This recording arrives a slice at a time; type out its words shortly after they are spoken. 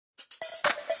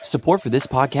Support for this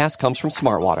podcast comes from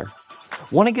Smartwater.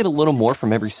 Want to get a little more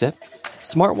from every sip?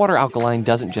 Smartwater Alkaline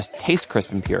doesn't just taste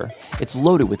crisp and pure, it's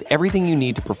loaded with everything you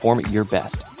need to perform at your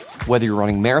best, whether you're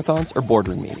running marathons or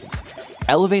boardroom meetings.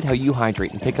 Elevate how you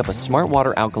hydrate and pick up a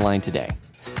Smartwater Alkaline today.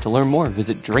 To learn more,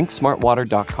 visit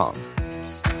drinksmartwater.com.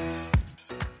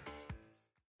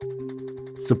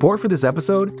 Support for this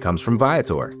episode comes from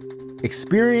Viator.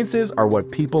 Experiences are what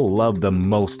people love the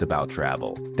most about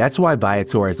travel. That's why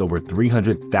Viator has over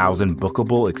 300,000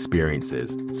 bookable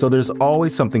experiences, so there's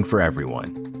always something for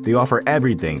everyone. They offer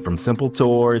everything from simple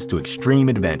tours to extreme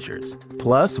adventures.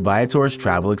 Plus, Viator's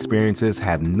travel experiences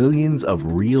have millions of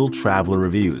real traveler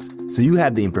reviews, so you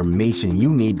have the information you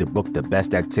need to book the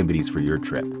best activities for your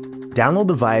trip. Download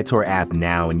the Viator app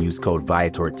now and use code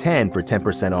Viator10 for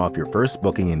 10% off your first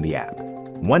booking in the app.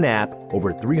 One app,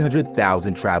 over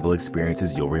 300,000 travel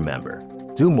experiences you'll remember.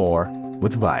 Do more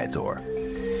with Viator.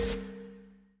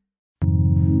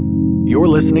 You're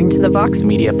listening to the Vox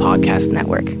Media Podcast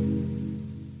Network.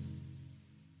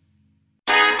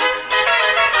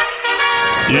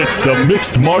 It's the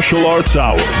Mixed Martial Arts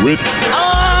Hour with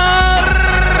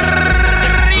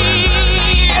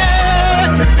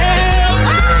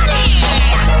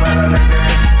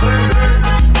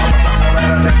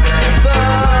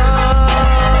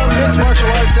Mixed Martial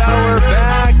Arts Hour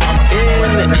back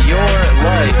in your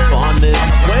life on this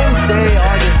Wednesday,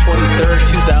 August 23rd,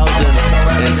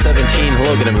 2017.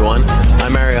 Hello again, everyone.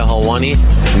 I'm Mario Helwani,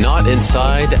 not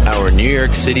inside our New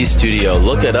York City studio.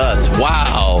 Look at us.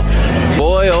 Wow.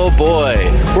 Boy, oh boy.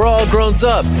 We're all grown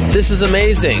up. This is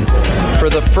amazing. For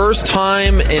the first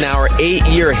time in our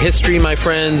 8-year history, my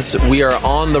friends, we are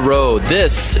on the road.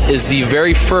 This is the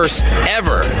very first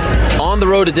ever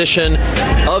on-the-road edition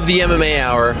of the MMA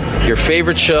Hour, your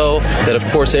favorite show that, of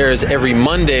course, airs every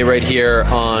Monday right here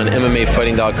on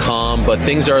MMAfighting.com, but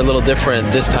things are a little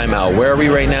different this time out. Where are we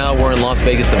right now? We're in Las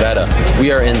Vegas, Nevada.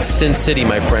 We are in Sin City,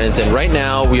 my friends, and right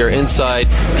now we are inside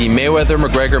the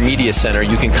Mayweather-McGregor Media Center.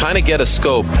 You can kind of get a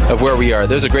scope of where we are.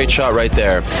 There's a great shot right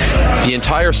there. The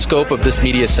entire scope of this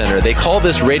media center. They call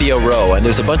this Radio Row, and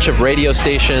there's a bunch of radio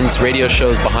stations, radio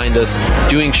shows behind us,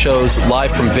 doing shows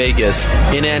live from Vegas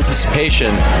in anticipation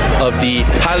of the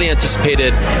highly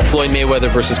anticipated Floyd Mayweather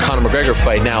versus Conor McGregor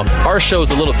fight. Now, our show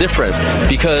is a little different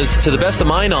because, to the best of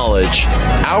my knowledge,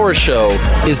 our show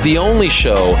is the only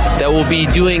show that will be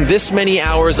doing this many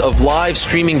hours of live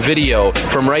streaming video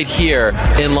from right here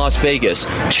in Las Vegas.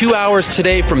 2 hours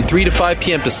today from 3 to 5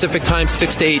 p.m. Pacific time,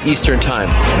 6 to 8 Eastern time.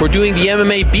 We're doing the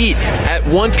MMA Beat at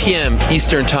 1 p.m.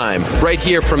 Eastern time, right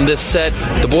here from this set.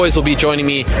 The boys will be joining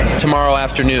me tomorrow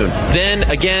afternoon. Then,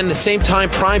 again, same time,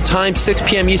 prime time, 6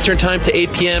 p.m. Eastern time to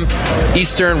 8 p.m.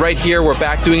 Eastern, right here. We're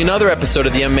back doing another episode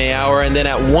of the MMA Hour, and then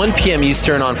at 1 p.m.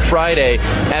 Eastern on Friday,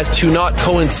 as to not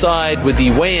coincide with the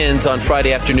weigh-ins on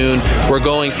Friday afternoon, we're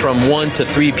going from 1 to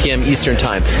 3 p.m. Eastern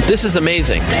time. This is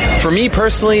amazing. For me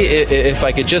personally, if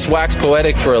I could just wax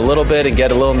poetic for a little bit and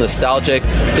get a little nostalgic,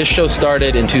 this show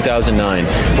started in 2009.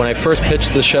 When I first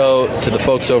pitched the show to the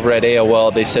folks over at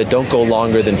AOL, they said, don't go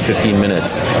longer than 15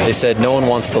 minutes. They said, no one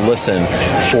wants to listen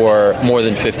for more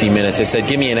than 15 minutes. They said,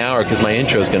 give me an hour because my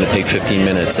intro is going to take 15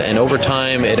 minutes. And over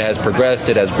time, it has progressed,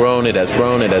 it has grown, it has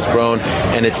grown, it has grown,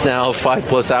 and it's now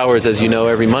 5+ hours, as you know,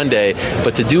 every Monday.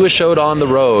 But to do a show on the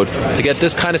road, to get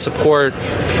this kind of support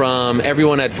from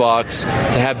everyone at Vox,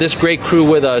 to have this great crew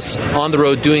with us on the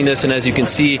road doing this, and as you can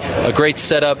see, a great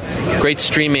setup, great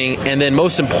streaming, and then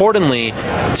most importantly,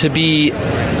 to be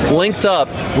linked up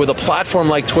with a platform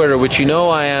like Twitter, which you know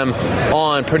I am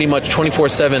on pretty much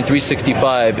 24/7,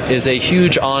 365, is a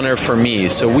huge honor for me.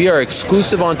 So we are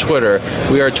exclusive on Twitter.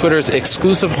 We are Twitter's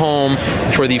exclusive home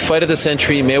for the fight of the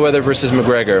century, Mayweather versus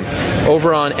McGregor.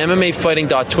 Over on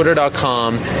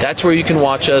MMAfighting.twitter.com, that's where you can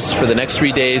watch us for the next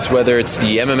 3 days, whether it's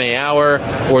the MMA Hour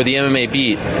or the MMA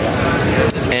Beat.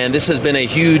 And this has been a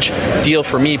huge deal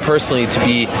for me personally to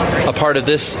be a part of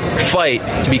this fight,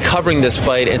 to be covering this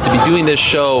fight, and to be doing this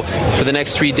show for the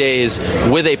next 3 days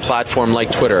with a platform like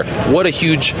Twitter. What a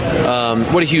huge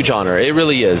honor. It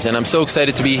really is. And I'm so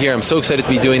excited to be here. I'm so excited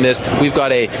to be doing this. We've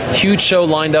got a huge show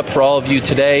lined up for all of you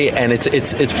today. And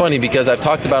it's funny because I've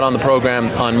talked about on the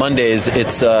program on Mondays,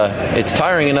 it's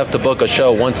tiring enough to book a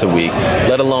show once a week,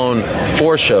 let alone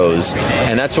 4 shows.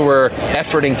 And that's what we're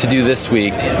efforting to do this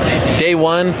week. Day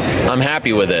 1, I'm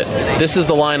happy with it. This is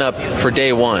the lineup for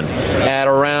day 1. At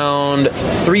around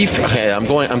 3, okay, I'm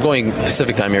going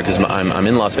Pacific time here because I'm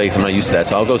in Las Vegas. I'm not used to that,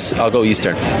 so I'll go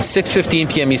Eastern. 6:15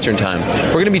 p.m. Eastern time.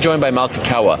 We're going to be joined by Malki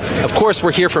Kawa. Of course,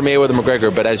 we're here for Mayweather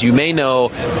McGregor, but as you may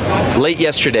know, late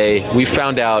yesterday we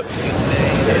found out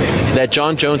that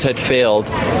Jon Jones had failed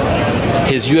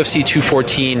his UFC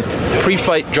 214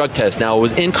 pre-fight drug test. Now, it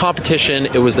was in competition.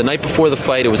 It was the night before the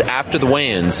fight. It was after the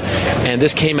weigh-ins. And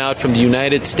this came out from the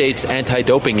United States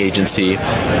Anti-Doping Agency.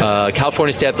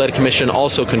 California State Athletic Commission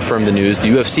also confirmed the news. The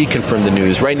UFC confirmed the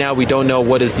news. Right now, we don't know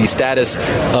what is the status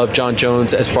of Jon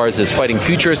Jones as far as his fighting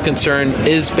future is concerned.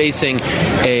 Is facing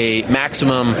a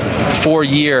maximum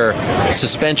 4-year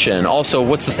suspension. Also,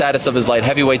 what's the status of his light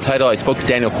heavyweight title? I spoke to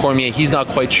Daniel Cormier. He's not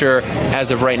quite sure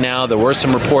as of right now. There were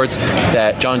some reports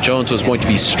that Jon Jones was going to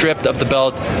be stripped of the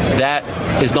belt. That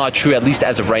is not true, at least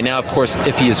as of right now. Of course,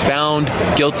 if he is found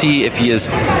guilty, if he is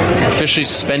officially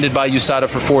suspended by USADA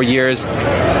for 4 years,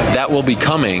 that will be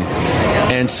coming.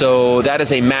 And so that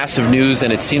is a massive news,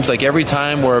 and it seems like every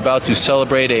time we're about to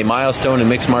celebrate a milestone in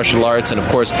mixed martial arts, and of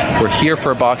course, we're here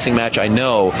for a boxing match, I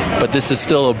know, but this is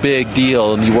still a big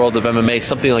deal in the world of MMA.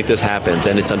 Something like this happens,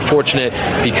 and it's unfortunate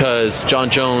because Jon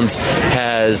Jones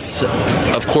has,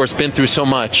 of course, been through so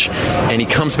much, and he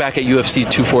comes back at UFC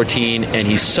 214, and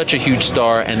he's such a huge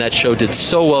star, and that show did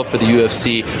so well for the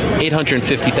UFC.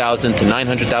 850,000 to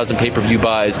 900,000 pay-per-view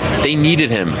buys. They needed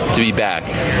him to be back,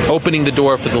 opening the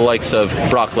door for the likes of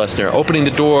Brock Lesnar, opening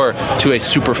the door to a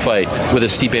super fight with a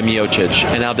Stipe Miocic,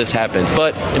 and now this happens.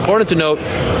 But important to note,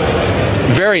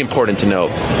 very important to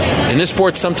note, in this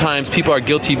sport sometimes people are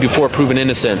guilty before proven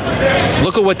innocent.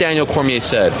 Look at what Daniel Cormier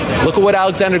said. Look at what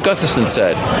Alexander Gustafsson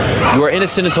said. You are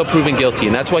innocent until proven guilty,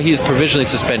 and that's why he is provisionally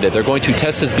suspended. They're going to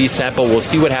test his B sample. We'll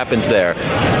see what happens there.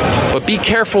 But be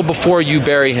careful before you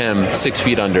bury him 6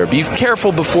 feet under. Be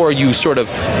careful before you sort of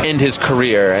end his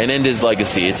career and end his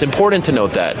legacy. It's important to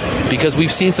note that because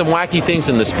we've seen some wacky things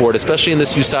in this sport, especially in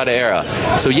this USADA era.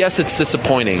 So yes, it's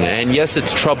disappointing, and yes,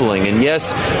 it's troubling, and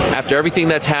yes, after everything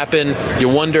that's happened, you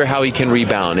wonder how he can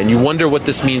rebound, and you wonder what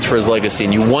this means for his legacy,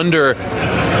 and you wonder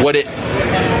what it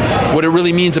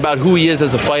really means about who he is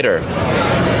as a fighter.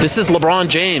 This is LeBron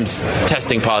James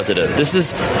testing positive. This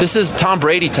is Tom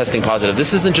Brady testing positive.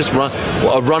 This isn't just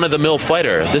a run-of-the-mill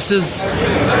fighter. This is,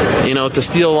 to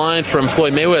steal a line from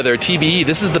Floyd Mayweather, TBE,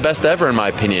 this is the best ever in my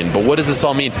opinion. But what does this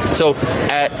all mean? So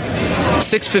at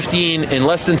 6:15, in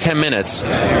less than 10 minutes,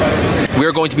 we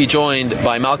are going to be joined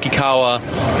by Malki Kawa,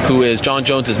 who is Jon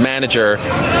Jones' manager,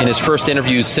 in his first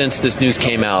interview since this news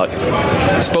came out.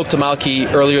 Spoke to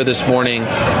Malki earlier this morning.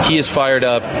 He is fired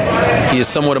up. He is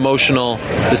somewhat emotional.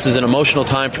 This is an emotional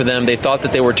time for them. They thought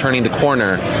that they were turning the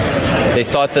corner. They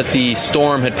thought that the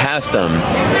storm had passed them.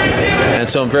 And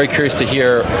so I'm very curious to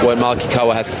hear what Malki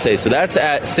Kawa has to say. So that's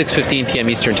at 6:15 p.m.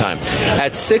 Eastern Time.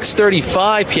 At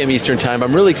 6:35 p.m. Eastern Time,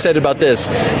 I'm really excited about this.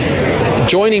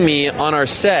 Joining me on our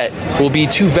set will be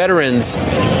two veterans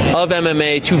of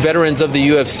MMA, two veterans of the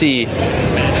UFC.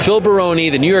 Phil Baroni,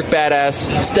 the New York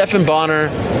Badass, Stephan Bonnar,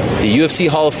 the UFC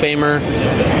Hall of Famer,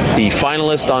 the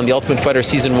finalist on The Ultimate Fighter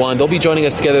Season 1. They'll be joining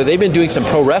us together. They've been doing some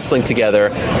pro wrestling together,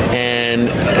 and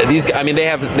they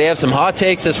have some hot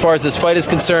takes as far as this fight is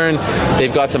concerned.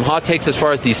 They've got some hot takes as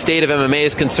far as the state of MMA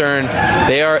is concerned.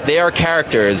 They are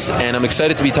characters, and I'm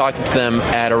excited to be talking to them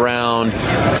at around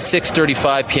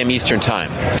 6:35 p.m. Eastern Time.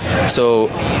 So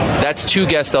that's two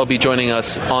guests that'll be joining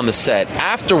us on the set.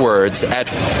 Afterwards, I'm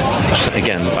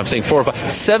saying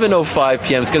 7:05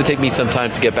 p.m. It's going to take me some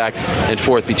time to get back and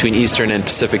forth between Eastern and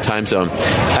Pacific time zone.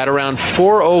 At around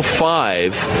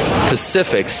 4:05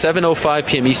 Pacific, 7:05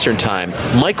 p.m. Eastern Time,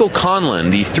 Michael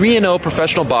Conlan, the 3-0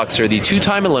 professional boxer, the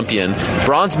two-time Olympian,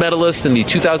 bronze medalist in the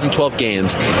 2012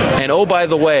 Games, and oh, by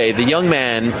the way, the young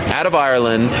man out of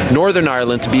Ireland, Northern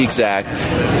Ireland to be exact,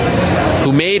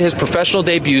 who made his professional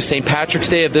debut St. Patrick's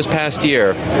Day of this past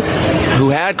year, who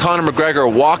had Conor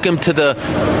McGregor walk him to the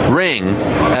ring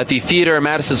at the theater in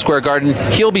Madison Square Garden.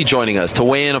 He'll be joining us to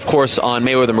weigh in, of course, on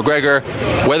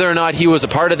Mayweather-McGregor. Whether or not he was a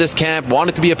part of this camp,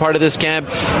 wanted to be a part of this camp,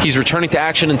 he's returning to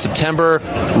action in September.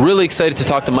 Really excited to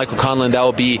talk to Michael Conlan. That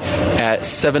will be at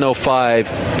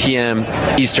 7:05 p.m.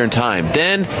 Eastern Time.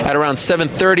 Then, at around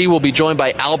 7:30, we'll be joined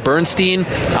by Al Bernstein.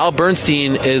 Al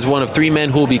Bernstein is one of three men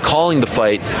who will be calling the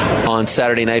fight on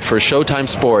Saturday night for Showtime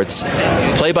Sports.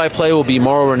 Play-by-play will be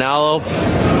Mauro Ranallo,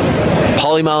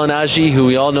 Paulie Malignaggi, who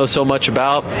we all know so much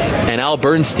about, and Al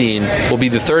Bernstein will be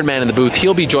the third man in the booth.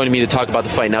 He'll be joining me to talk about the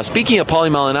fight. Now, speaking of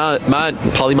Paulie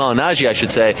Malignaggi, I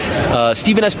should say,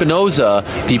 Steven Espinoza,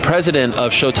 the president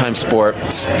of Showtime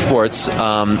Sports,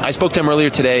 I spoke to him earlier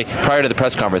today prior to the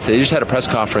press conference. They just had a press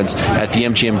conference at the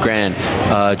MGM Grand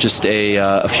just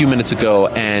a few minutes ago,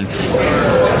 and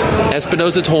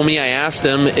Espinoza told me, I asked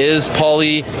him, is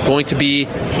Paulie going to be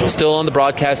still on the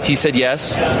broadcast? He said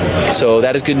yes. So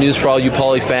that is good news for all you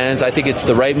Paulie fans. I think it's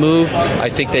the right move. I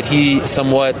think that he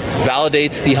somewhat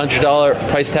validates the $100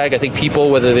 price tag. I think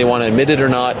people, whether they want to admit it or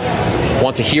not,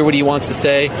 want to hear what he wants to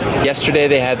say. Yesterday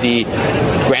they had the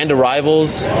Grand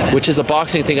Arrivals, which is a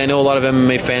boxing thing. I know a lot of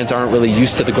MMA fans aren't really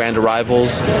used to the Grand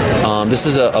Arrivals. This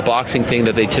is a boxing thing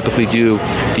that they typically do.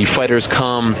 The fighters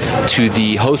come to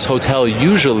the host hotel.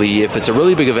 Usually, if it's a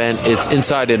really big event, it's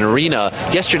inside an arena.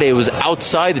 Yesterday it was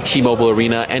outside the T-Mobile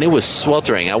Arena, and it was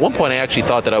sweltering. At one point, I actually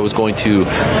thought that I was going to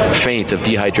faint of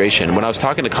dehydration. When I was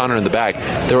talking to Connor in the back,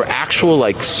 there were actual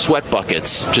like sweat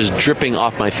buckets just dripping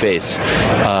off my face.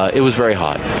 It was very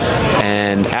hot.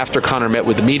 And after Connor met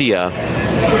with the media,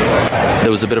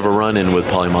 there was a bit of a run-in with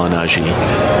Paulie Malignaggi,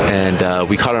 and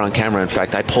we caught it on camera. In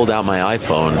fact, I pulled out my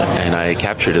iPhone and I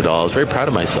captured it all. I was very proud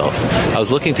of myself. I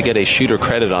was looking to get a shooter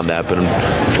credit on that, but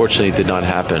unfortunately it did not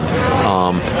happen.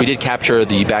 We did capture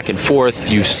the back and forth.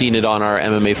 You've seen it on our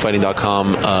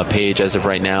MMAfighting.com page as of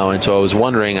right now, and so I was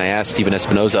wondering, I asked Steven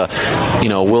Espinoza,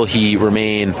 will he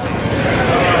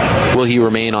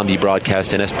remain on the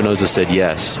broadcast? And Espinoza said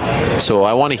yes. So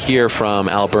I want to hear from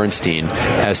Al Bernstein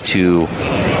as to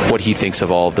what he thinks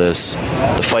of all of this,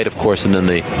 the fight, of course, and then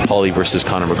the Paulie versus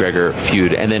Conor McGregor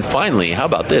feud. And then finally, how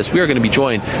about this? We are going to be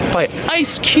joined by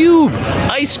Ice Cube.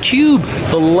 Ice Cube,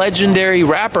 the legendary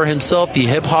rapper himself, the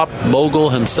hip-hop mogul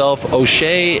himself,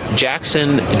 O'Shea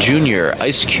Jackson Jr.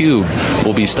 Ice Cube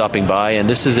will be stopping by, and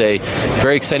this is a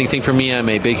very exciting thing for me. I'm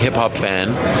a big hip-hop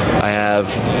fan. I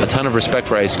have a ton of respect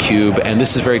for Ice Cube, and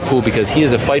this is very cool because he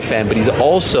is a fight fan, but he's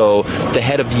also the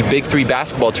head of the Big Three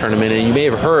basketball tournament. And you may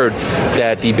have heard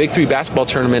that the Big Three basketball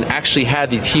tournament actually had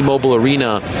the T-Mobile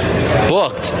Arena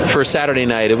booked for Saturday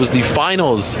night. It was the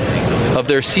finals of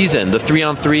their season, the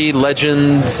 3-on-3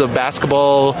 Legends of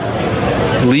Basketball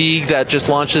League that just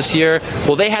launched this year.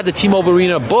 Well, they had the T-Mobile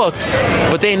Arena booked,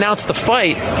 but they announced the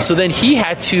fight, so then he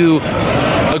had to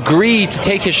agree to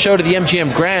take his show to the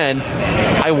MGM Grand.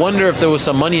 I wonder if there was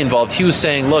some money involved. He was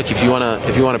saying, look, if you want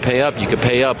to pay up, you could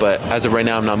pay up, but as of right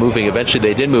now, I'm not moving. Eventually,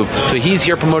 they did move. So he's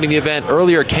here promoting the event.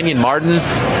 Earlier, Kenyon Martin,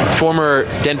 former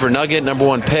Denver Nugget,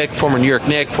 #1 pick, former New York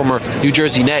Knick, former New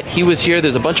Jersey Net, he was here.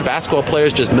 There's a bunch of basketball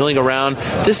players just milling around.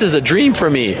 This is a dream for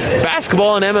me.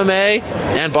 Basketball and MMA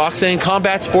and boxing,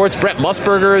 combat sports. Brent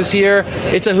Musburger is here.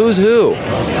 It's a who's who.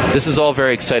 This is all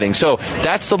very exciting. So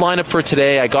that's the lineup for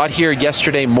today. I got here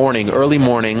yesterday morning, early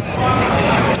morning.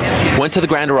 Went to the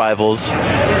Grand Arrivals,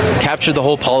 captured the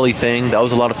whole Paulie thing. That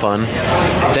was a lot of fun.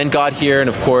 Then got here, and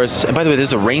of course, and by the way,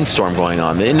 there's a rainstorm going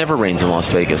on. It never rains in Las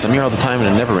Vegas. I'm here all the time,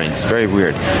 and it never rains. It's very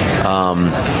weird.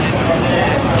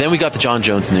 Then we got the John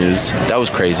Jones news. That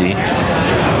was crazy.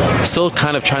 Still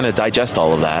kind of trying to digest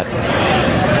all of that.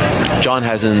 John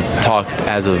hasn't talked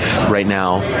as of right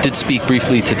now. Did speak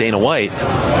briefly to Dana White.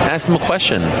 Asked him a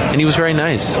question, and he was very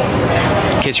nice.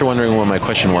 In case you're wondering what my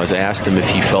question was, I asked him if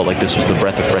he felt like this was the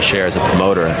breath of fresh air as a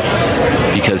promoter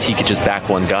because he could just back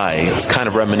one guy. It's kind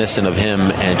of reminiscent of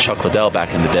him and Chuck Liddell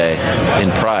back in the day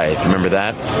in Pride. Remember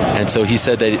that? And so he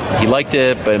said that he liked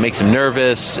it, but it makes him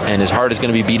nervous, and his heart is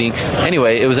going to be beating.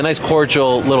 Anyway, it was a nice,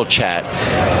 cordial little chat.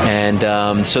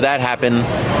 And so that happened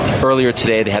earlier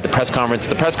today. They had the press conference.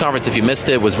 The press conference, if you missed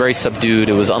it, was very subdued.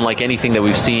 It was unlike anything that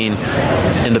we've seen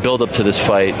in the build-up to this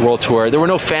fight, World Tour. There were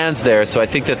no fans there, so I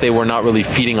think that they were not really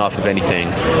feeding off of anything.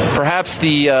 Perhaps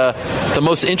the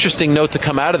most interesting note to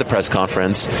come out of the press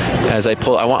conference, as I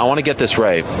want to get this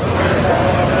right.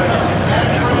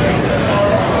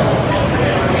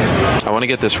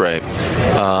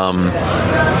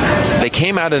 They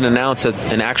came out and announced that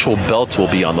an actual belt will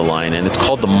be on the line, and it's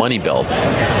called the Money Belt.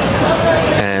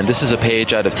 And this is a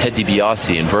page out of Ted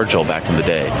DiBiase and Virgil back in the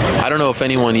day. I don't know if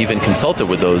anyone even consulted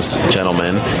with those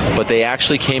gentlemen, but they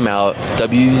actually came out.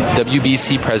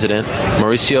 WBC President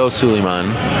Mauricio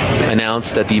Suleiman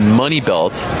announced that the Money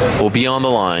Belt will be on the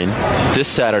line this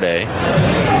Saturday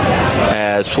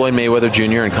as Floyd Mayweather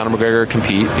Jr. and Conor McGregor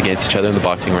compete against each other in the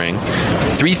boxing ring.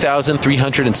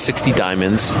 3,360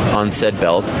 diamonds on said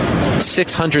belt,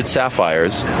 600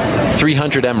 sapphires,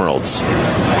 300 emeralds.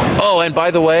 Oh, and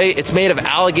by the way, it's made of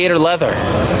alligator leather.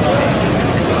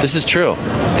 This is true.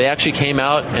 They actually came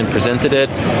out and presented it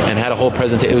and had a whole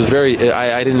presentation. It was very,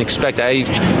 I didn't expect. I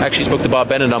actually spoke to Bob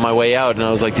Bennett on my way out, and I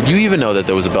was like, did you even know that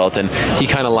there was a belt? And he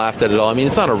kind of laughed at it all. I mean,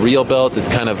 it's not a real belt. It's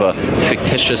kind of a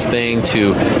fictitious thing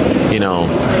to,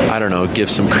 I don't know, give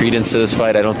some credence to this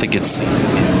fight. I don't think it's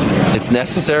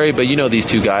necessary, but these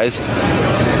two guys,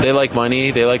 they like money,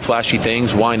 they like flashy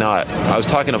things. Why not? I was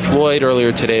talking to Floyd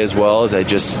earlier today as well, as I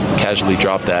just casually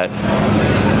dropped that.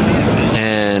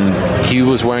 And He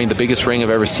was wearing the biggest ring I've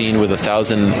ever seen with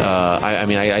 1,000. I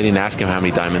didn't ask him how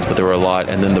many diamonds, but there were a lot.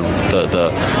 And then the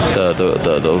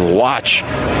watch,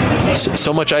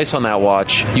 so much ice on that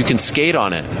watch, you can skate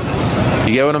on it.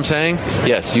 You get what I'm saying?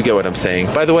 Yes, you get what I'm saying.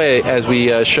 By the way, as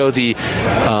we show the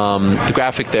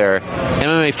graphic there,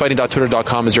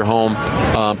 MMAfighting.twitter.com is your home.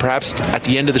 Perhaps at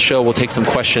the end of the show, we'll take some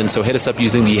questions. So hit us up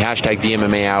using the hashtag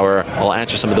 #TheMMAHour. I'll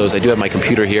answer some of those. I do have my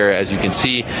computer here, as you can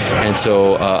see. And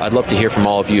so I'd love to hear from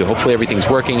all of you. Hopefully everything's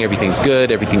working, everything's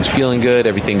good, everything's feeling good,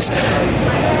 everything's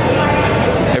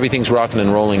rocking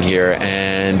and rolling here.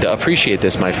 And appreciate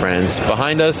this, my friends.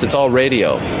 Behind us, it's all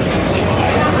radio.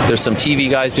 There's some TV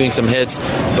guys doing some hits,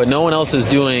 but no one else is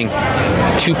doing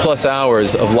 2+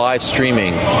 hours of live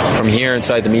streaming from here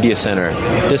inside the media center.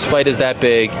 This fight is that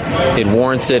big. It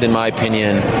warrants it, in my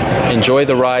opinion. Enjoy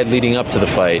the ride leading up to the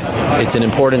fight. It's an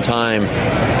important time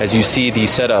as you see the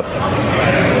setup.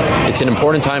 It's an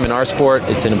important time in our sport.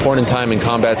 It's an important time in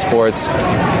combat sports.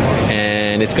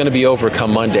 And it's going to be over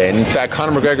come Monday. And in fact,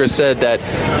 Conor McGregor said that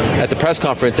at the press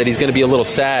conference that he's going to be a little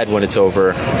sad when it's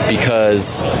over,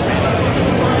 because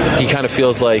he kind of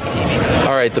feels like,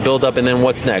 all right, the build-up, and then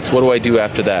what's next? What do I do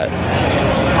after that?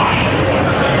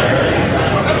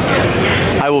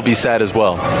 I will be sad as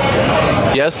well.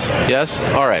 Yes? Yes?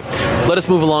 All right. Let us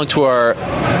move along to our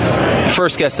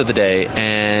first guest of the day,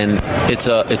 and it's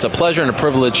a pleasure and a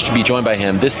privilege to be joined by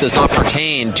him. This does not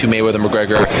pertain to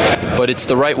Mayweather-McGregor, but it's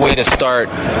the right way to start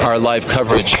our live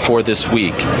coverage for this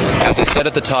week. As I said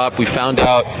at the top, we found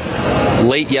out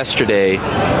late yesterday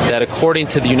that according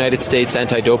to the United States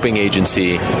Anti-Doping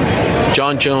Agency,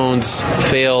 Jon Jones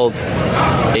failed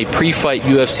a pre-fight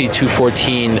UFC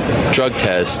 214 drug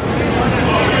test.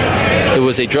 It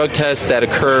was a drug test that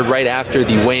occurred right after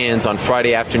the weigh-ins on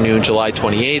Friday afternoon, July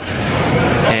 28th.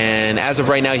 And as of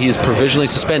right now, he is provisionally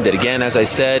suspended. Again, as I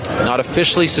said, not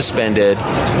officially suspended.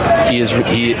 He is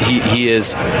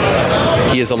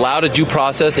allowed a due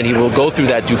process, and he will go through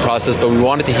that due process. But we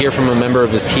wanted to hear from a member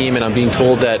of his team, and I'm being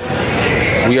told that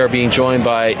we are being joined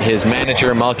by his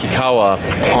manager, Malki Kawa,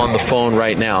 on the phone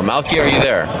right now. Malki, are you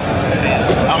there?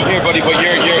 I'm here, buddy, but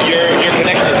your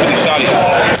connection is really shoddy.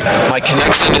 My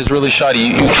connection is really shoddy.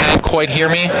 You can't quite hear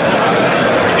me?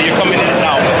 You're coming in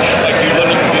now. Like, you're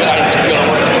literally coming out of the field.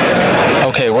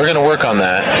 Okay, we're going to work on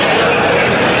that.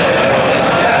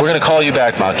 We're going to call you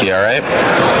back, Malki, all right?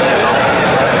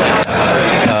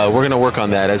 We're going to work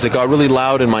on that. As it got really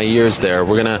loud in my ears there,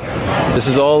 this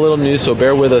is all a little new, so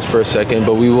bear with us for a second,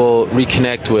 but we will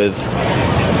reconnect with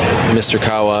Mr.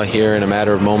 Kawa here in a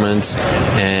matter of moments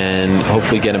and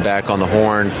hopefully get him back on the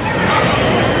horn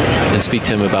and speak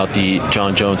to him about the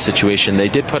Jon Jones situation. They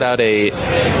did put out a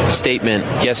statement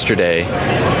yesterday,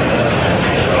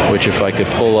 which if I could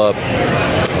pull up,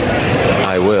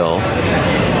 I will.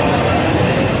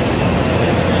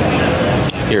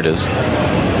 Here it is.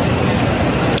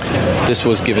 This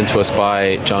was given to us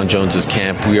by Jon Jones's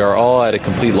camp. We are all at a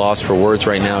complete loss for words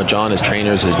right now. Jon, his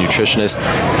trainers, his nutritionists,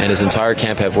 and his entire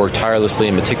camp have worked tirelessly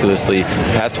and meticulously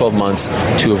the past 12 months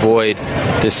to avoid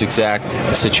this exact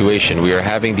situation. We are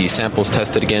having the samples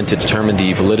tested again to determine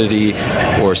the validity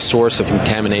or source of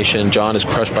contamination. Jon is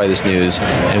crushed by this news,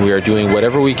 and we are doing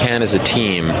whatever we can as a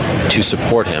team to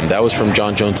support him. That was from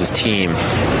Jon Jones's team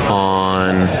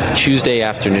on Tuesday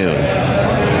afternoon,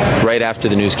 right after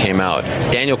the news came out.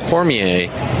 Daniel Cormier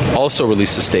also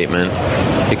released a statement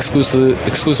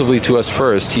exclusively to us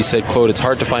first. He said, quote, "It's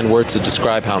hard to find words to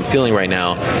describe how I'm feeling right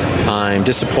now. I'm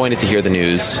disappointed to hear the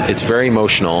news. It's very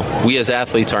emotional. We as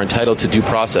athletes are entitled to due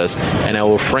process, and I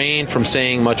will refrain from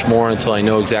saying much more until I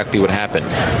know exactly what happened.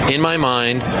 In my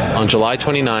mind, on July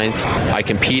 29th, I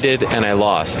competed and I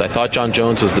lost. I thought Jon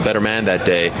Jones was the better man that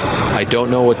day. I don't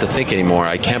know what to think anymore.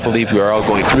 I can't believe we are all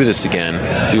going through this again.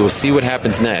 We will see what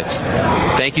happens next.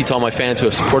 Thank you to all my fans who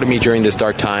have supported me during this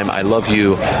dark time. I love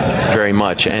you very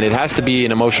much." And it has to be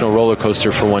an emotional roller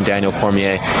coaster for one Daniel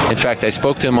Cormier. In fact, I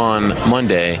spoke to him on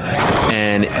Monday,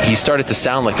 and he started to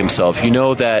sound like himself. You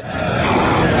know that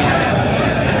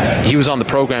he was on the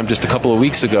program just a couple of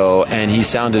weeks ago, and he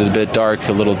sounded a bit dark,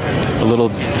 a little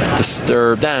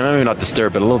disturbed. Maybe not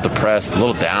disturbed, but a little depressed, a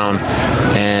little down.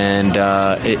 And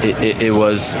it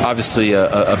was obviously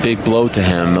a big blow to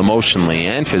him emotionally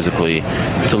and physically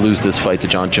to lose this fight to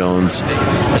Jon Jones,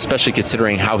 especially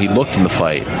considering how he looked in the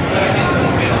fight.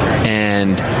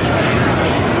 And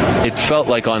it felt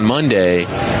like on Monday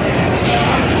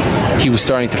he was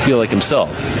starting to feel like himself.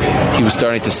 He was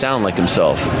starting to sound like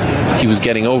himself. He was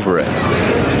getting over it.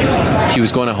 He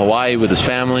was going to Hawaii with his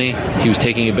family. He was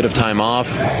taking a bit of time off.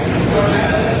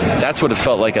 That's what it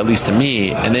felt like, at least to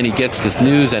me. And then he gets this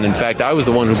news, and in fact, I was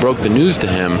the one who broke the news to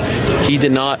him. He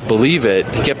did not believe it.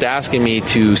 He kept asking me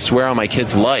to swear on my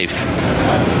kid's life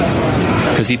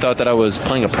because he thought that I was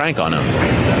playing a prank on him.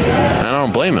 And I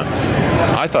don't blame him.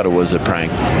 I thought it was a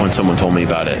prank when someone told me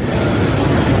about it.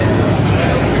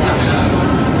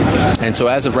 And so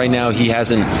as of right now, he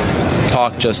hasn't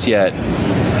talked just yet.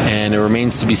 And it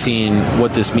remains to be seen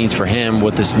what this means for him,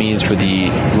 what this means for the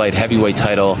light heavyweight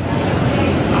title.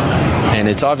 And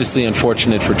it's obviously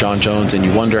unfortunate for Jon Jones, and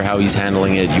you wonder how he's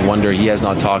handling it. You wonder, he has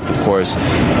not talked, of course,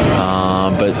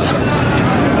 but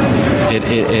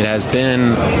it has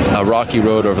been a rocky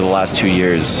road over the last 2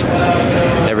 years,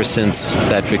 ever since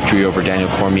that victory over Daniel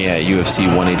Cormier at UFC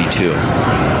 182.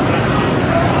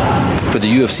 For the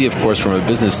UFC, of course, from a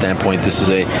business standpoint, this is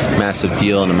a massive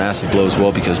deal and a massive blow as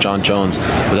well, because Jon Jones,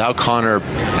 without Conor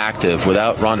active,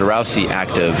 without Ronda Rousey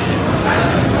active,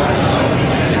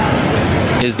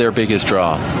 is their biggest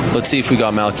draw. Let's see if we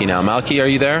got Malky now. Malky, are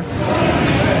you there?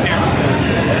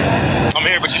 I'm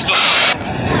here, but you're still...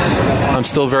 I'm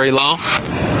still very low?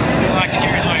 I can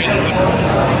hear you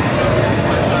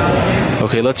low.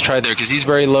 Okay, let's try there, because he's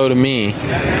very low to me.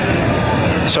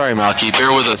 Sorry, Malky.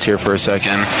 Bear with us here for a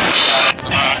second.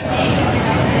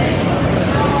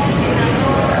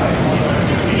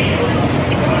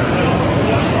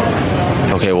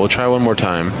 Okay, we'll try one more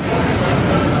time.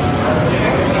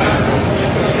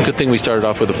 Good thing we started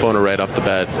off with a phoner right off the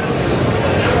bat.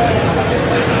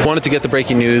 Wanted to get the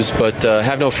breaking news, but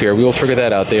have no fear. We will figure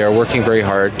that out. They are working very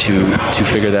hard to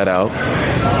figure that out.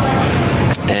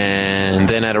 And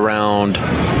then at around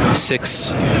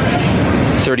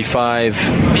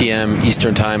 6:35 p.m.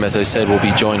 Eastern Time, as I said, we'll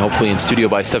be joined hopefully in studio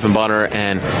by Stephan Bonnar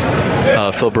and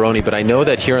Phil Baroni. But I know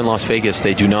that here in Las Vegas,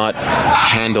 they do not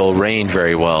handle rain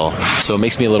very well. So it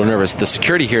makes me a little nervous. The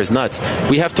security here is nuts.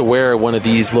 We have to wear one of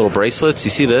these little bracelets.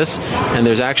 You see this? And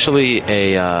there's actually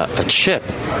a chip.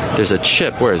 There's a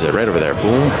chip. Where is it? Right over there.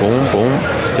 Boom, boom, boom.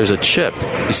 There's a chip.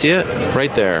 You see it?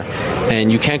 Right there.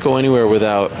 And you can't go anywhere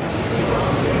without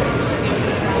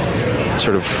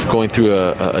sort of going through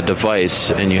a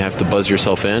device, and you have to buzz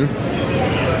yourself in.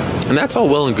 And that's all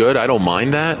well and good. I don't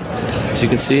mind that. As you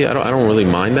can see, I don't really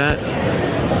mind that.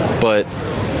 But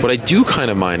what I do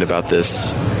kind of mind about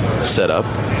this setup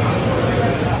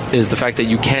is the fact that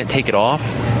you can't take it off.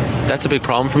 That's a big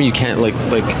problem for me. You can't, like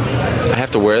I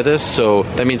have to wear this, so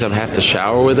that means I have to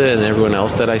shower with it, and everyone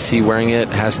else that I see wearing it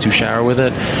has to shower with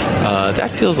it.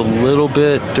 That feels a little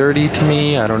bit dirty to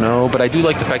me. I don't know, but I do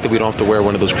like the fact that we don't have to wear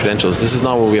one of those credentials. This is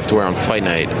not what we have to wear on fight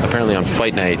night. Apparently on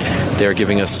fight night, they're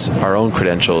giving us our own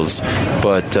credentials,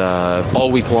 but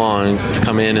all week long, to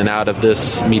come in and out of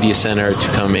this media center, to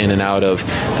come in and out of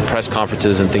the press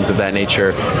conferences and things of that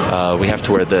nature, we have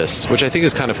to wear this, which I think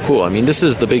is kind of cool. I mean, this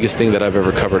is the biggest thing that I've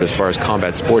ever covered as far as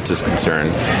combat sports is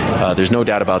concerned. There's no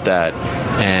doubt about that.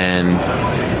 And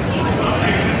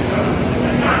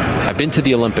I've been to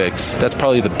the Olympics. That's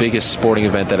probably the biggest sporting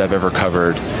event that I've ever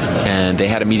covered. And they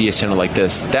had a media center like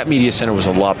this. That media center was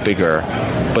a lot bigger,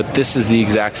 but this is the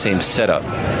exact same setup.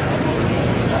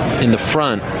 In the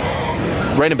front,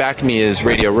 right in back of me is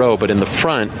Radio Row, but in the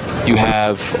front, you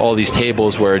have all these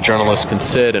tables where journalists can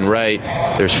sit and write.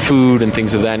 There's food and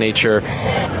things of that nature.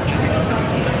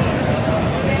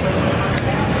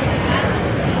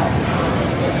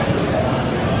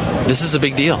 This is a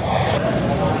big deal.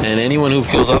 And anyone who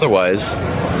feels otherwise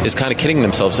is kind of kidding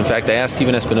themselves. In fact, I asked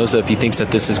Steven Espinosa if he thinks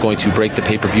that this is going to break the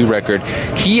pay-per-view record.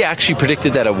 He actually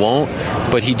predicted that it won't,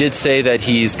 but he did say that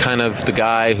he's kind of the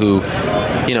guy who,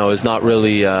 you know, is not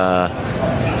really...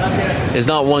 is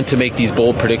not one to make these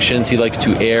bold predictions. He likes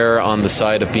to err on the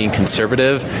side of being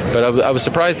conservative, but I was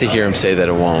surprised to hear him say that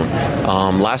it won't.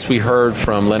 Last we heard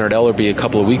from Leonard Ellerby a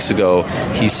couple of weeks ago,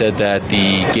 he said that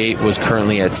the gate was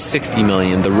currently at 60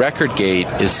 million. The record gate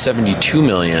is 72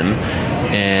 million,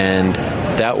 and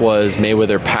that was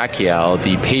Mayweather-Pacquiao.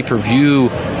 The pay-per-view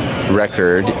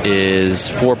record is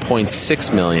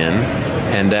 4.6 million,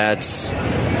 and that's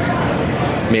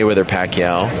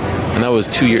Mayweather-Pacquiao. And that was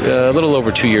a little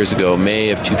over 2 years ago, May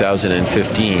of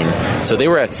 2015. So they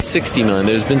were at 60 million.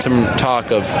 There's been some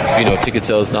talk of, ticket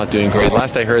sales not doing great.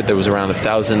 Last I heard, there was around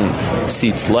 1,000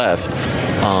 seats left.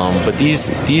 But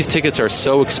these tickets are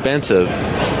so expensive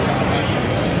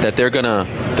that they're gonna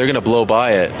blow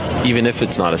by it, even if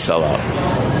it's not a sellout.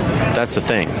 That's the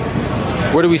thing.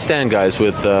 Where do we stand, guys,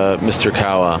 with Mr.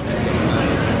 Kawa?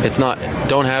 It's not.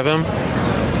 Don't have him.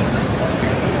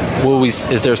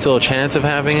 Is there still a chance of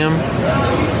having him?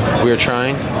 We are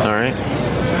trying. All right.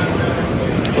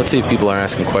 Let's see if people are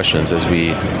asking questions as we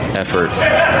effort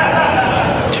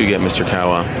to get Mr.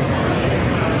 Kawa.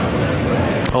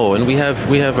 Oh, and we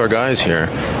have our guys here.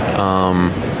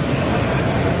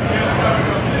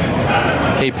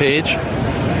 Hey, Paige.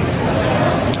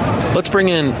 Let's bring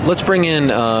in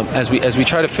as we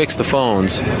try to fix the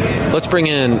phones. Let's bring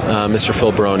in Mr.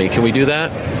 Phil Baroni. Can we do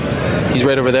that? He's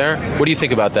right over there. What do you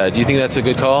think about that? Do you think that's a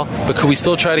good call? But could we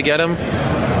still try to get him?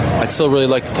 I'd still really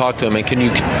like to talk to him. And can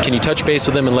you touch base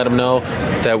with him and let him know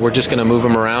that we're just going to move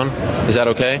him around? Is that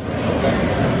okay?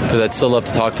 Because I'd still love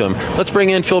to talk to him. Let's bring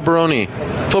in Phil Baroni.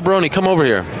 Phil Baroni, come over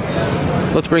here.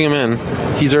 Let's bring him in.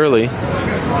 He's early.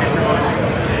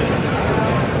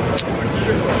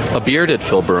 A bearded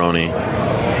Phil Baroni.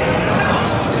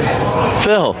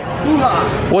 Phil,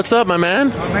 what's up, my man?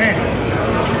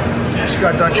 Man, just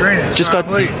got done training.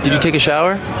 Did you take a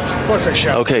shower? Of course I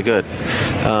showered. Okay, good. You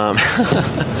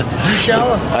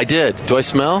shower? I did. Do I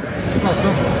smell? Smell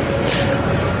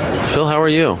something. Phil, how are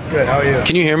you? Good. How are you?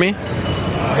 Can you hear me?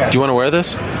 Yes. Do you want to wear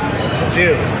this? I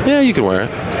do. Yeah, you can wear it.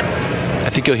 I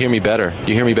think you'll hear me better.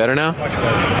 Do you hear me better now? Much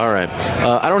better. All right.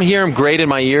 I don't hear him great in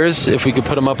my ears. If we could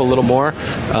put him up a little more.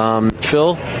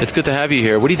 Phil, it's good to have you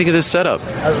here. What do you think of this setup?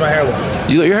 How's my hair look?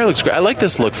 Your hair looks great. I like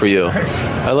this look for you.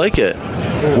 I like it.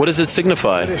 What does it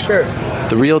signify? This shirt.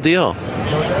 The real deal.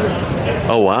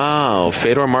 Oh, wow.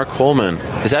 Fedor Mark Coleman.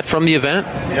 Is that from the event?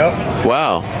 Yep.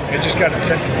 Wow. It just got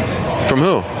sent to me. From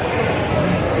who?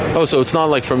 Oh, so it's not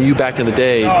like from you back in the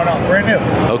day. No, brand new.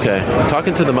 Okay.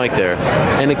 Talking to the mic there.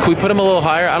 And can we put him a little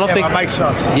higher? I don't think my mic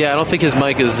sucks. Yeah, I don't think his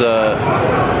mic is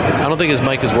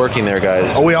working there,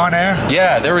 guys. Are we on air?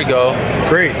 Yeah, there we go.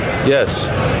 Great. Yes.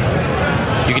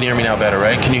 You can hear me now better,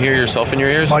 right? Can you hear yourself in your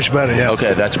ears? Much better, yeah.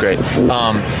 Okay, that's great.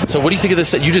 So what do you think of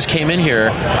this? You just came in here.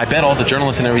 I bet all the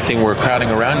journalists and everything were crowding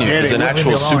around you because an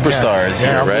actual superstar is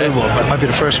here, right? That might be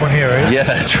the first one here, right? Yeah,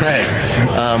 that's right.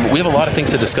 We have a lot of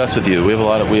things to discuss with you. We have a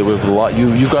lot.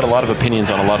 You've got a lot of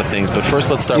opinions on a lot of things. But first,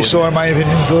 let's start. You saw my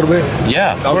opinions a little bit.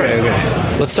 Yeah, of course.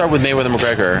 Okay. Let's start with Mayweather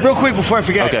McGregor. Real quick before I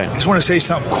forget. Okay. I just want to say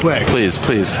something quick. Please.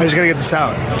 I just gotta get this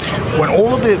out. When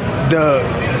all the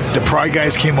Pride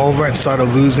guys came over and started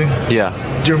losing. Yeah.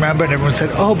 Do you remember? And everyone said,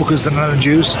 "Oh, because they're not on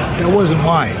juice." That wasn't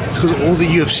why. It's because all the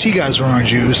UFC guys were on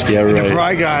juice. Yeah, right. And the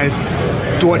Pride guys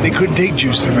thought they couldn't take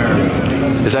juice in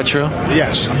America. Is that true?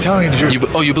 Yes, I'm telling you the truth.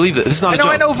 You believe that? This is not a joke.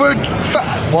 I know for a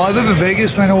fact. Well, I live in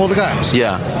Vegas and I know all the guys.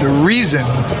 Yeah. The reason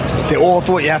they all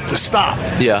thought you have to stop.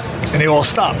 Yeah. And they all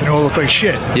stopped and they all looked like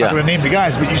shit. I'm not going to name the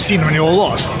guys, but you've seen them and they all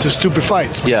lost to stupid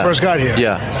fights when they first got here.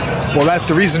 Yeah. Well, that's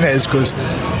the reason is because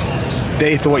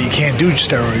they thought you can't do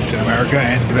steroids in America,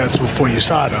 and that's before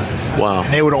USADA. Wow.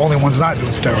 And they were the only ones not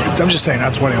doing steroids. I'm just saying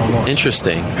that's why they all lost.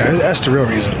 Interesting. Yeah, that's the real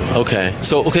reason. Okay.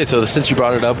 So since you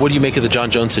brought it up, what do you make of the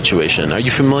John Jones situation? Are you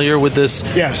familiar with this?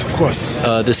 Yes, of course.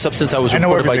 This substance that was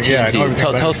reported by TMZ. Yeah,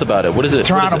 tell us about it. What is it?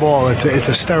 Turinabol. It's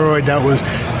a steroid that was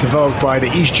developed by the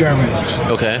East Germans.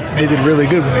 Okay. They did really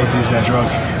good when they used that drug.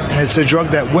 And it's a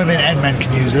drug that women and men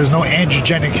can use. There's no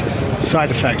androgenic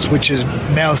side effects, which is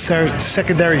male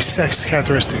secondary sex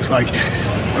characteristics like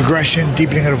aggression,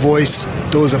 deepening of the voice.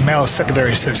 Those are male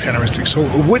secondary sex characteristics. So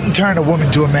it wouldn't turn a woman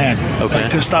to a man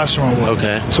like testosterone would.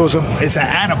 Okay. So it's an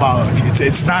anabolic.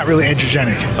 It's not really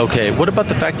androgenic. Okay. What about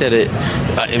the fact that it...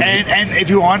 and if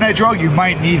you're on that drug, you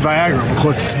might need Viagra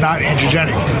because it's not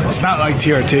androgenic. It's not like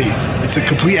TRT. It's a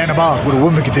complete anabolic what a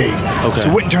woman can take. Okay. So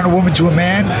it wouldn't turn a woman to a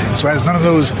man. So it has none of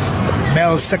those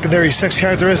male secondary sex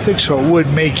characteristics. So it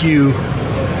would make you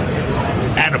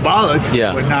anabolic,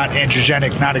 but not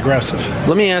androgenic, not aggressive.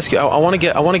 Let me ask you. I want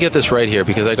to get this right here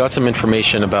because I got some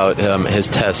information about his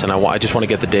tests, and I just want to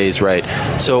get the days right.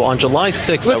 So on July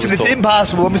 6th, listen, it's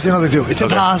impossible. Let me say another thing. It's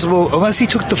impossible unless he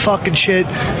took the fucking shit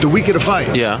the week of the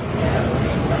fight. Yeah.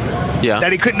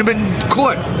 That he couldn't have been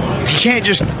caught. You can't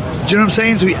just. Do you know what I'm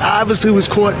saying? So he obviously was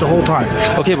caught the whole time.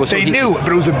 Okay, but they knew,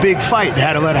 but it was a big fight. They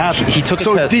had to let it happen. He took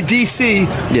so the DC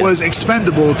was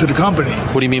expendable to the company.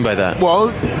 What do you mean by that? Well,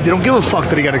 they don't give a fuck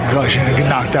that he got a concussion and get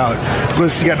knocked out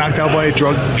because he got knocked out by a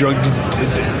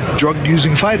drug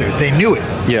using fighter. They knew it.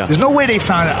 Yeah. There's no way they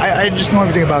found out. I just know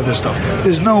everything about this stuff.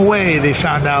 There's no way they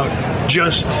found out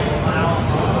just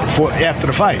after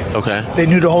the fight. Okay. They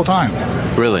knew the whole time.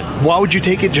 Really? Why would you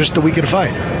take it just the week of the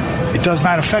fight? It does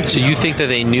not affect you. So you think that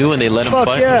they knew and they let him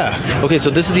fight? Yeah. Okay, so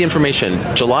this is the information.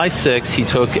 July 6th, he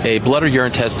took a blood or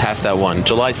urine test, passed that one.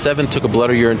 July 7th, took a blood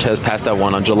or urine test, passed that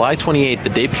one. On July 28th, the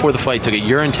day before the fight, took a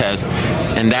urine test,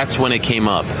 and that's when it came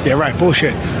up. Yeah, right.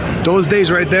 Bullshit. Those days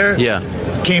right there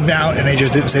came out, and they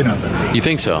just didn't say nothing. You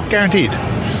think so? Guaranteed.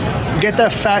 get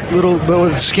that fat little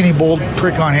skinny bald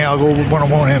prick on here. I'll go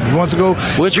one-on-one with him. If he wants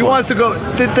to go,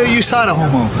 the USADA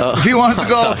homo. If he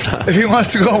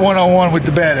wants to go one-on-one with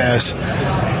the badass.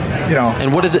 You know.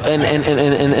 And what did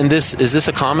and this is this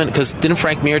a comment? Because didn't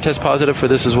Frank Mir test positive for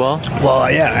this as well? Well,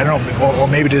 yeah, I don't know. Or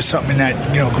maybe there's something in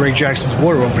that Greg Jackson's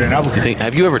water over there in Albuquerque.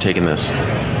 Have you ever taken this?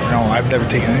 No, I've never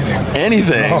taken anything.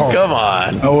 Anything? No. Come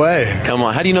on. No way. Come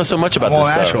on. How do you know so much about this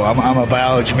natural. stuff? I'm a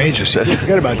biology major, so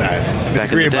forget about that. I have a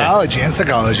degree in biology and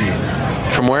psychology.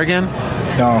 From where again?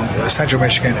 No, Central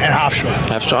Michigan and Hofstra.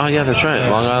 Hofstra, yeah, that's right.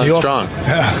 Long Island strong.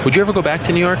 Yeah. Would you ever go back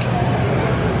to New York?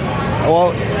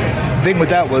 Well, the thing with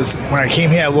that was when I came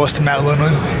here, I lost to Matt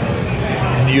Lindland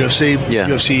in the UFC,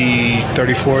 UFC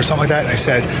 34 or something like that. And I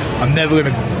said, I'm never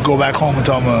going to go back home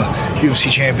until I'm a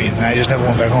UFC champion. And I just never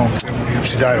went back home to win a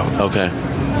UFC title. Okay.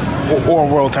 Or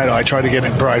a world title. I tried to get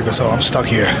it in Pride, but so I'm stuck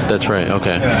here. That's right.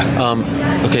 Okay.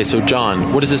 Yeah. Okay, so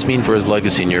John, what does this mean for his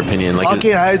legacy in your opinion? Go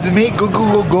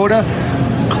to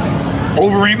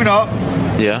Overeem it up.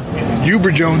 Yeah.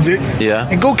 Uber Jones it. Yeah.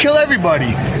 And go kill everybody.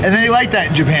 And then they like that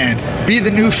in Japan. Be the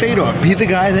new Fedor. Be the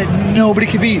guy that nobody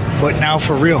can beat. But now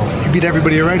for real. You beat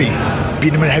everybody already.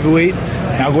 Beat him at heavyweight.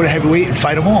 Now go to heavyweight and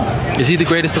fight them all. Is he the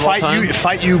greatest of all time?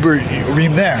 Fight Uber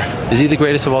Reem there. Is he the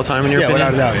greatest of all time in your opinion?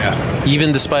 Yeah, without a doubt, yeah.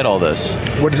 Even despite all this?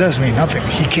 What does that mean? Nothing.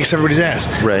 He kicks everybody's ass.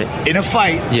 Right. In a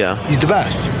fight, he's the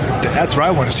best. That's what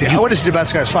I want to see. I want to see the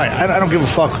best guys fight. I don't give a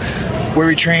fuck where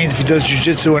he trains, if he does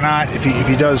jiu-jitsu or not, if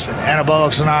he does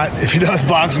anabolics or not, if he does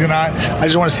boxing or not. I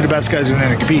just want to see the best guys in there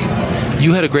to compete.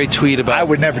 You had a great tweet about... I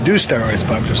would never do steroids,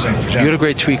 but I'm just saying for general. You had a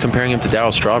great tweet comparing him to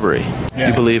Darryl Strawberry. Yeah.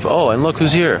 You believe, and look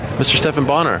who's here, Mr. Stephan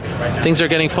Bonnar. Things are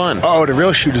getting fun. Oh, the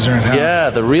real shooters are in town. Yeah,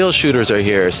 the real shooters are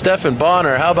here. Stephan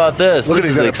Bonnar, how about this? Look This at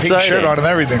is he's got a exciting. pink shirt on and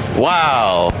everything.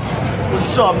 Wow.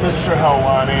 What's up, Mr.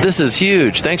 Helwani? This is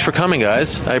huge. Thanks for coming,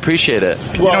 guys. I appreciate it.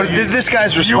 Well, this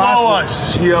guy's responsible. You owe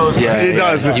us. He owes us. He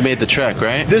does. You made the trek,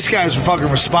 right? This guy's fucking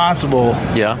responsible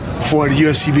for the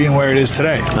UFC being where it is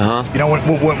today. Uh-huh. You know,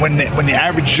 when the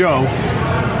average Joe,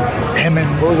 him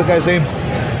and, what was that guy's name?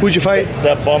 Who'd you fight?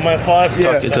 That bum I fought?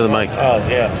 Yeah. Talk into the mic. Oh,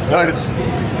 yeah.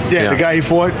 Yeah, the guy he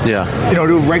fought. Yeah. You know,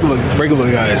 the regular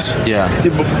guys. Yeah.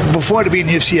 Before to be in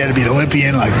the UFC, you had to be an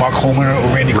Olympian like Mark Coleman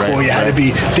or Randy Couture. You had to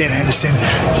be Dan Henderson,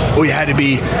 or you had to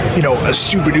be, a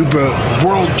super duper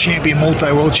world champion,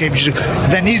 multi-world championship.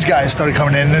 And then these guys started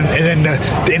coming in, and then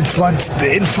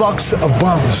the influx of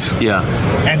bums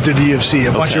entered the UFC.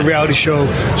 A bunch of reality show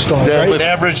stars. The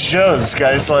average Joes,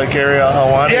 guys like Ariel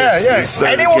Helwani. Yeah.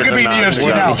 Anyone could be in the UFC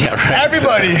now. Yeah, right.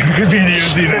 Everybody could be in the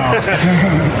UFC now.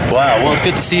 Wow. Well, it's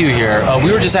good to see you here.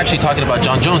 We were just actually talking about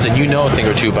Jon Jones, and you know a thing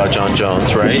or two about Jon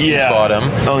Jones, right? Yeah. You fought him.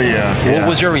 Oh, yeah. What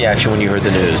was your reaction when you heard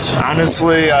the news?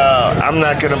 Honestly, I'm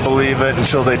not going to believe it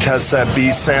until they test that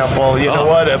B sample. You know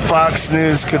what? If Fox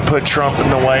News could put Trump in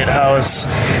the White House,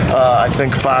 I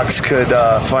think Fox could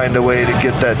find a way to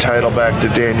get that title back to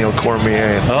Daniel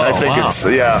Cormier. I think it's,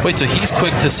 Wait, so he's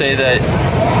quick to say that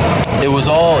it was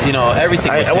all,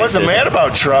 everything was I wasn't mad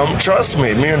about Trump. Trust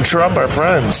me. Me and Trump are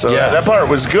friends. So that part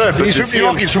was good. But He's from New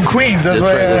York. He's from Queens. That's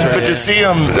why. But to see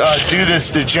him do this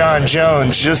to Jon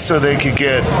Jones just so they could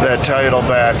get that title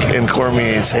back in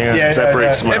Cormier's hands, that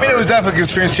breaks my heart. I mean, it was definitely a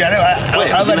conspiration.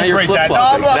 I'll let him break that. No,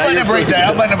 I'm letting him break that.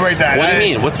 I'm letting him break that. What do you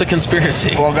mean? What's the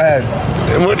conspiracy? Well, go ahead.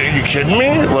 What, are you kidding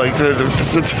me? Like,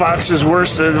 it's Fox's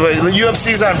worst. The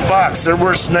UFC's on Fox. Their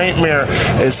worst nightmare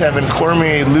is having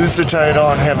Cormier lose the title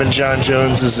and having Jon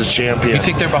Jones as the champion. You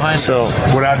think they're behind this?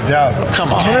 Without a doubt.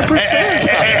 Come on. 100%.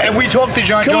 And we talked to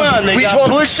Jon Jones. Come on, they got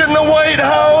Bush in the White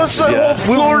House.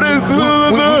 Florida.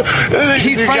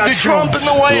 He's got Trump in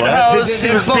the White House.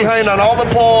 He was behind on all the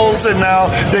polls, and now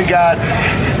they got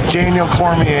Daniel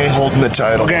Cormier holding the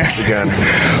title once again.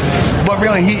 But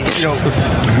really,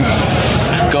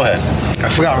 Go ahead. I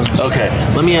forgot. Okay,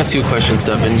 let me ask you a question,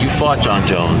 Stephan. You fought Jon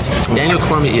Jones. Daniel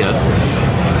Cormier, yes.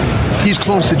 He's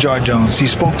close to Jon Jones. He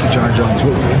spoke to Jon Jones.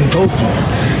 And he told him.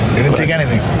 He didn't take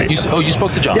anything. You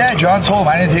spoke to Jon? Yeah, Jon told him.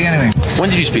 I didn't take anything. When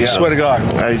did you speak? I swear to God.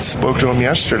 I spoke to him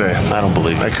yesterday. I don't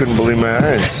believe it. I couldn't believe my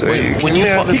eyes. Wait, when you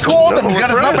fought, he called him. He's got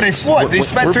his number. They fought. They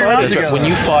spent 3 rounds together. When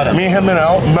you fought him. Me, him,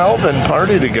 and Melvin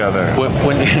party together.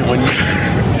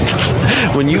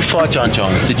 When you fought Jon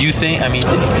Jones, did you think,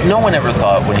 no one ever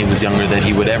thought when he was younger that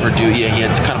he would ever do, he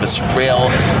had kind of a frail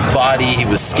body, he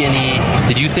was skinny.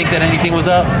 Did you think that anything was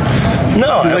up?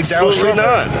 No, He's like Daryl absolutely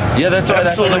Strawberry. not. Yeah, that's right.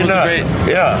 Absolutely That was not. a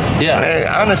great. Yeah. Hey,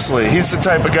 honestly, he's the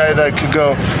type of guy that could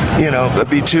go,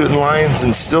 be tooting lines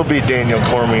and still beat Daniel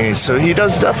Cormier. So he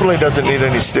definitely doesn't need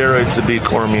any steroids to beat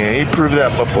Cormier. He proved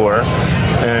that before.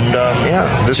 And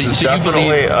this is So you definitely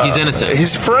believe he's innocent?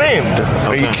 He's framed.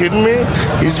 Are you kidding me?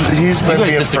 He's been You guys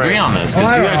being disagree framed. on this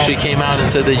because you actually came out and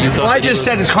said that you thought. Well, I that he just was-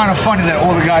 said it's kind of funny that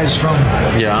all the guys from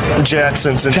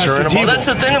Jackson's and Test for Turinabol. T-ball. That's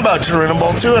the thing about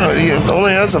Turinabol too. And he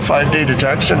only has a 5-day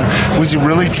detection. Was he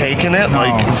really taking it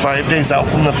like 5 days out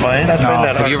from the fight? I find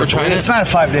that hard. Have you ever to tried believe. it? It's not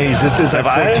 5 days. This is like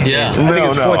Have I? 14 Yeah. days. I think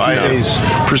it's 14 I days.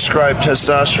 prescribe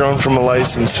testosterone from a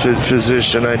licensed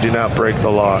physician. I do not break the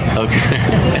law. Okay.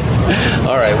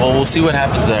 All right. Well, we'll see what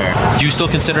happens there. Do you still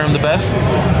consider him the best?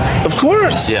 Of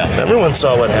course. Yeah. Everyone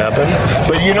saw what happened.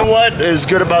 But you know what is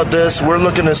good about this? We're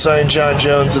looking to sign John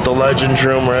Jones at the Legends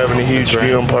Room. We're having a huge That's right.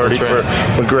 viewing party That's for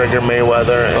right. McGregor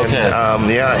Mayweather. Okay.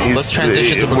 And, he's. Let's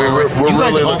transition to We're McGregor. You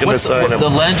guys really own- looking to what's sign him. The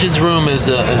Legends Room is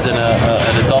an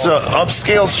adult. It's an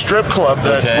upscale strip club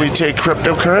that Okay. we take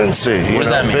cryptocurrency. What does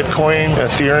that mean? Bitcoin,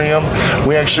 Ethereum.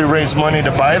 We actually raise money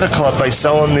to buy the club by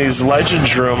selling these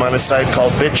Legends Room on a site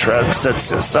called Bittrex that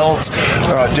sells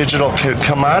digital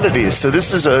commodities. So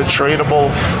this is a tradable.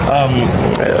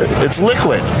 It's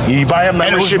liquid. You buy a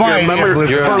membership, my you're a member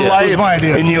idea. for It was life, my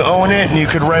idea. and you own it, and you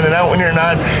could rent it out when you're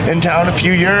not in town. A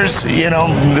few years,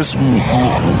 this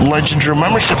Legends Room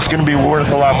membership is going to be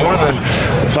worth a lot more than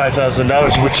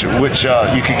 $5,000, which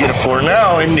you could get it for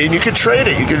now, and you could trade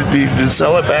it. You could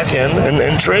sell it back in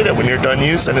and trade it when you're done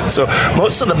using it. So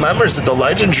most of the members at the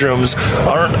Legends Rooms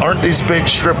aren't these big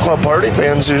strip club party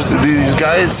fans. There's these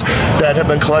guys that have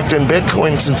been collecting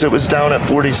Bitcoin since it was down at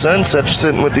 40 cents. That's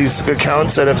sitting with these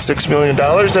accounts that have $6 million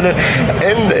in it,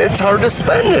 and it's hard to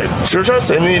spend it. Sure, trust.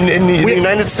 In the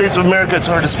United States of America, it's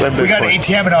hard to spend Bitcoin. We got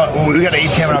an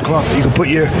ATM in our club. You can put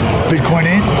your Bitcoin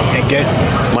in and get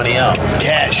money out,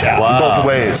 cash out. Wow. Both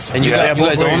ways. And you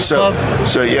guys own this club?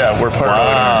 So yeah, we're part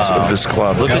owners of this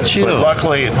club. Look at you. But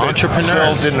luckily,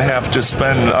 Entrepreneurs. Phil didn't have to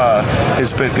spend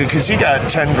his Bitcoin because he got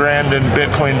 $10,000 in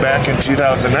Bitcoin back in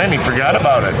 2009. He forgot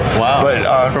about it. Wow.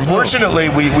 But unfortunately,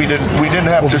 we didn't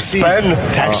have to spend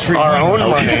tax-free our own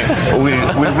money. money.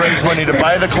 We raised money to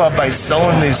buy the club by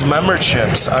selling these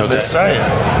memberships on this site.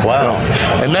 Wow.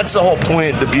 And that's the whole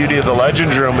point, the beauty of the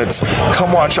Legends Room. It's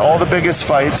come watch all the biggest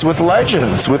fights with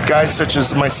legends, with guys such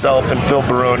as myself and Phil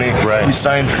Baroni. Right. We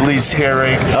signed Felice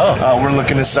Herrig. We're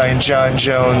looking to sign John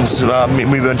Jones.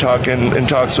 We've been talking in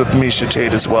talks with Misha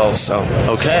Tate as well. So.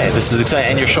 Okay, this is exciting.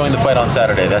 And you're showing the fight on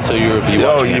Saturday. That's how you'll be watching.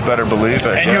 Oh, you better believe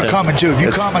it. And you're coming too. If you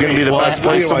It's come, going to be the best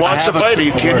place to watch the fight. Are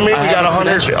you kidding me? We got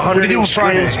 100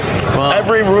 screens.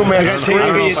 Every room has I got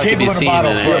screens. a table and a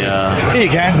bottle for you. Here you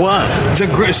can. What? It's a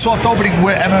great soft opening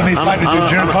with MMA fighter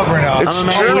dude covering out. It's I'm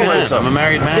a married man. journalism. I'm a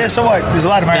married man. Yeah, so what? There's a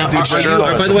lot of married dudes.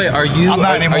 By the way, are you? I'm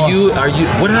not anymore. Are you?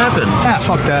 What happened? Ah,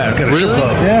 fuck that. I got a strip Really?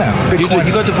 club. Yeah.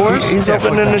 You got divorced? He's Yeah,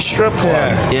 opening fuck a that. strip club.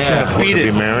 Yeah. Yeah. Beat Be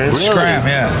it. married. Really? Scram,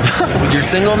 yeah. You're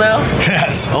single now?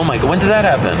 Yes. Oh my God! When did that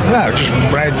happen? Yeah, just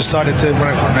when I decided to, when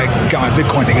I got my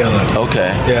Bitcoin together. Okay.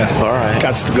 Yeah. All right.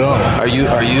 Gots to go. Are you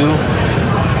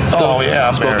still Oh, yeah,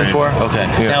 I'm spoken married. for? Okay.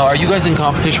 Yes. Now, are you guys in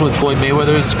competition with Floyd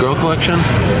Mayweather's girl collection?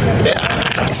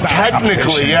 It's not Technically,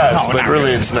 competition. yes, No, but not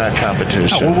really it's not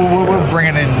competition. No, we're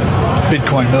bringing in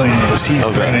Bitcoin millionaires. He's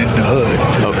bringing in the hood.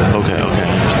 Okay, I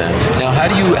understand. Now, how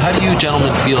do you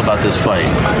gentlemen feel about this fight?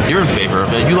 You're in favor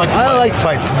of it. You like the I fight. like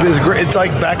fights. It's great. It's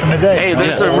like back in the day. Hey,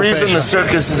 there's a reason the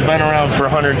circus has been around for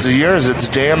hundreds of years. It's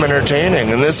damn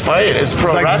entertaining. And this fight is pro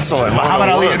It's like wrestling. Muhammad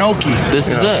Ali and Oki. This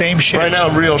is it. Same shit. Right now,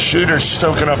 real shooters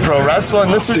soaking up pro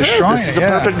wrestling. This is Destroying it. This is it, a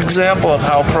yeah. perfect example of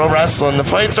how pro wrestling, the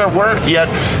fights are work, yet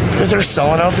they're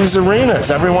selling out these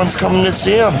arenas. Everyone's coming to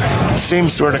see them. Same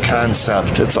sort of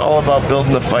concept. It's all about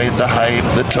building the fight, the hype,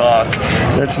 the talk.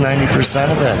 That's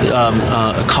 90% of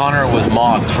it. Connor was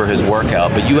mocked for his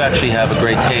workout, but you actually have a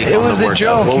great take It on was the a workout.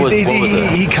 joke. What was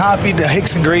it? He copied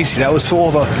Hicks and Gracie. That was for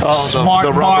all the smart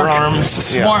the mark, rubber arms.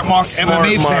 smart Yeah. mark Smart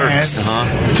MMA marks.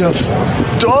 fans.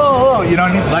 You know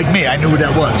what I mean? Like me, I knew who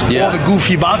that was. Yeah. All the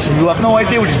goofy boxing people have no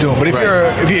idea what he's doing. But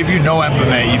if you know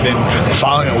MMA, you've been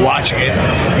following it, watching it,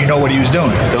 you know what he was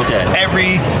doing. Okay.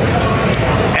 Every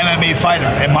MMA fighter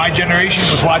in my generation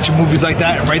was watching movies like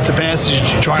that and rites of passage,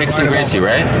 trying Hicks to and learn Gracie, about-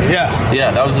 right? Yeah.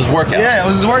 Yeah, that was his workout. Yeah, it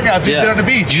was his workout. He did on the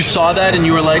beach. You saw that and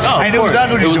you were like, oh, I of knew course.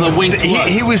 exactly what he was It was doing. a wink to us.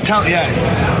 He was telling,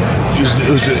 it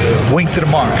was a wink to the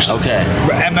marks. Okay.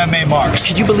 MMA marks.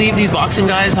 Can you believe these boxing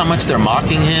guys, how much they're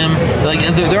mocking him? Like,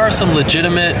 there are some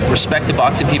legitimate, respected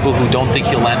boxing people who don't think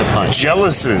he'll land a punch.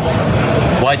 Jealousy.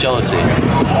 Why jealousy?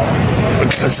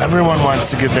 because everyone wants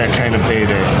to get that kind of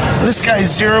payday. This guy's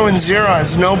 0-0,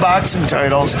 has no boxing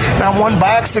titles. Not one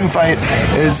boxing fight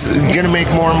is going to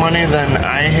make more money than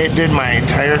I did my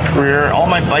entire career. All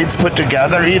my fights put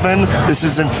together, even. This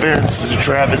isn't fair. This is a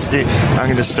travesty. I'm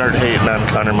going to start hating on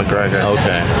Conor McGregor.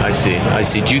 Okay, I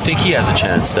see. Do you think he has a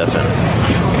chance, Stefan?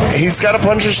 He's got a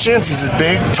puncher's chance. He's a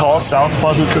big, tall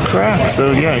southpaw who could crack.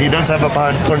 So, yeah, he does have a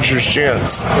puncher's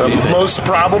chance. The most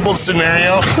probable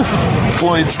scenario,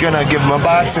 Floyd's going to give him a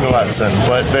boxing lesson.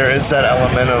 But there is that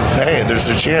element of, hey, there's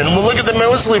a chance. Well, look at the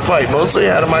Mosley fight. Mosley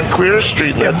had him on Queer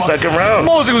Street in that second round.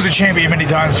 Mosley was a champion many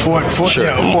times.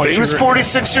 Sure. He was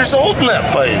 46 years old in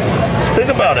that fight. Think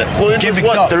about it. Floyd was,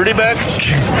 what, 30 back?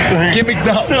 Gimmicked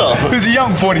up. Still. He was a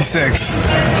young 46.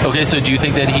 Okay, so do you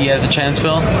think that he has a chance,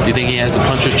 Phil? Do you think he has a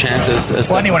puncher's chance as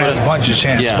Well, anyone has a puncher's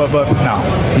chance, Yeah. but no.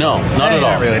 No, not at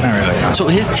all. Not really. No. So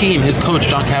his team, his coach,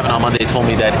 John Kavanagh, on Monday told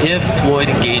me that if Floyd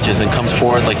engages and comes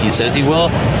forward like he says he will,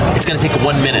 it's going to take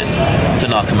 1 minute to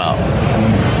knock him out.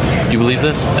 Do you believe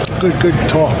this? Good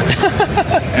talk.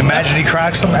 Imagine he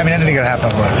cracks him. I mean, anything could happen,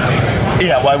 but...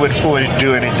 Yeah, why would Floyd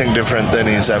do anything different than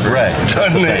he's ever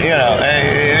done? You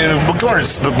know, of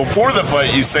course, but before the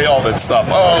fight, you say all this stuff.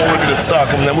 Oh, we're going to stalk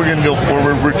him, then we're going to go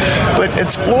forward. But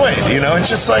it's Floyd, you know? It's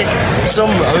just like some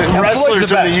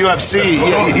wrestlers in the UFC.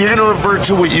 You're going to revert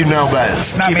to what you know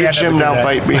best. Keep your gym down,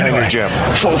 fight behind your gym.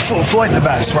 Floyd the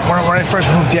best. When I first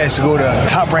moved here, I used to go to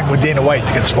Top Rank with Dana White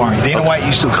to get sparring. Dana White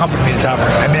used to accompany me to Top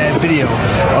Rank. I mean, I had video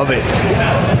of it.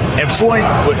 And Floyd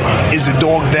is a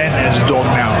dog then and is a dog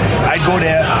now. I'd go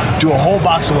there, do a whole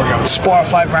boxing workout, spar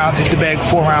 5 rounds, hit the bag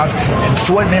 4 rounds, and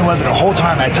Floyd Mayweather the whole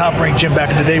time at Top Rank Gym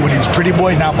back in the day when he was Pretty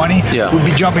Boy, not Money, would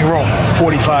be jumping rope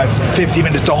 45, 50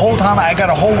 minutes. The whole time I got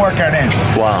a whole workout in.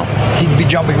 Wow. He'd be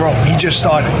jumping rope. He just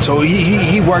started. So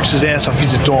he works his ass off.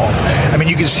 He's a dog. I mean,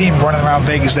 you can see him running around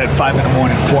Vegas at 5 in the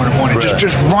morning, 4 in the morning,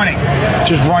 just running.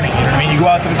 Just running. You know what I mean? You go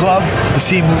out to the club, you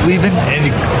see him leaving, and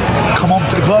you come home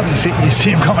to the club, and you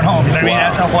see him coming home. You know what I mean?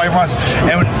 That's how far he runs.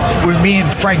 And when me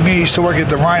and Frank Mir used to work at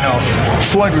the Rhino,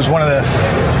 Floyd was one of the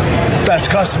best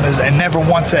customers, and never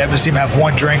once I ever seen him have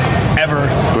one drink ever.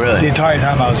 Really? The entire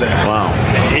time I was there. Wow.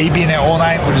 He'd be in there all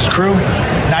night with his crew,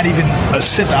 not even a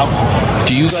sip of alcohol.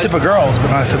 Do you guys, sip of girls,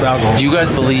 but not a sip of alcohol. Do you guys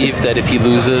believe that if he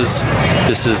loses,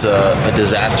 this is a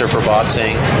disaster for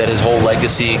boxing, that his whole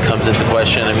legacy comes into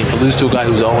question? I mean, to lose to a guy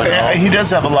who's 0-0. He does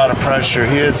have a lot of pressure.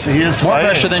 He is more fighting.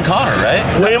 Pressure than Conor, right?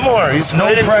 Way more. He's no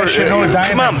fighting pressure, for, no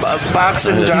diamonds. Come on,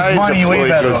 boxing dies. He's money way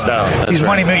better. Goes down. He's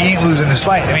money. He ain't losing this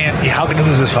fight. I mean, how can he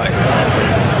lose this fight?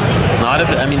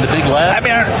 The big left. I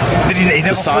mean,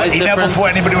 he never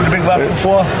fought anybody with a big left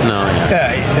before. No.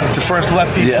 Yeah, it's the first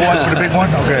lefty he's fought with a big one.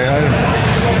 Okay.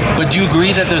 But do you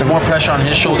agree that there's more pressure on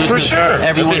his shoulders? For sure.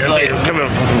 Everyone's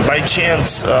by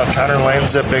chance, Conor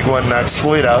lands that big one, knocks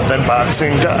Floyd out, then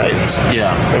boxing dies.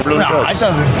 Yeah. It really does. It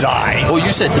doesn't die. Oh,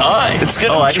 you said die. It's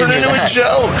going to turn into a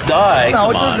joke. Die.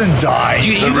 No, it doesn't die.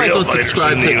 You guys don't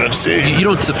subscribe to the UFC. You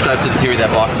don't subscribe to the theory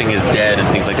that boxing is dead and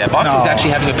things like that. Boxing's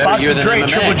actually having a better year than MMA.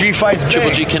 Triple G fights big.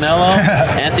 Triple G Canelo,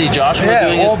 Anthony Joshua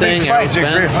doing his thing. Fights,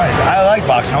 great fights. I like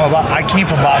boxing. I came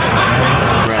from boxing.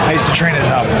 I used to train at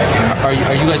Top Rank.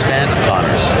 Are you guys fans of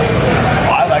Conor's?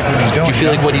 I like what he's doing. Do you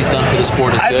feel like what he's done for the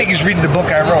sport is good? I think he's reading the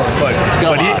book I wrote, but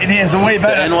he has a way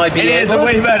better.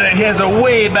 He has a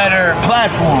way better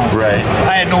platform. Right.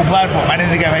 I had no platform. I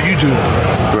didn't think I had YouTube.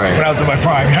 Right. When I was in my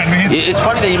prime, you know what I mean? It's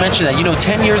funny that you mentioned that.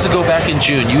 10 years ago, back in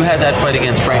June, you had that fight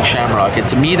against Frank Shamrock, and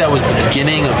to me, that was the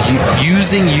beginning of you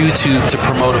using YouTube to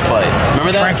promote a fight.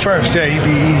 Remember that? Frank first, yeah.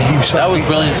 That was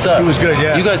brilliant stuff. He was good,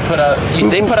 yeah. You guys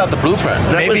they put out the blueprint.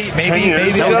 That was 10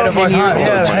 years ago. ago. 10 years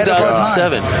ago,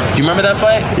 2007. Do you remember that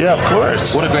fight? Yeah, of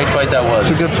course. What a great fight that was.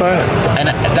 It's a good fight. And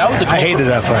that was I hated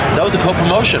that fight. That was a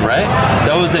co-promotion, right?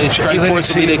 That was a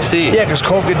Strikeforce Elite XC. Yeah, because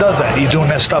Koga does that. He's doing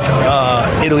that stuff in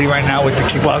Italy right now with the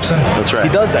kickboxing. That's right.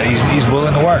 He does that. He's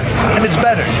willing to work. And it's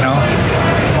better,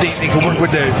 They can work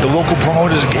with the local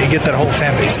promoters and get that whole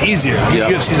fan base easier.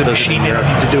 UFC's a machine. They don't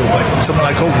need to do it, but something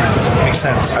like Koga makes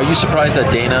sense. Are you surprised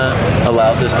that Dana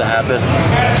allowed this to happen?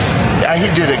 Yeah,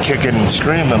 he did it kicking and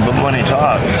screaming, but money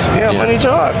talks. Yeah, money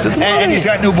talks. It's money. And he's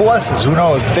got new bosses. Who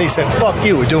knows? They said, fuck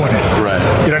you, we're doing it. Right.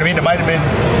 You know what I mean? It might have been,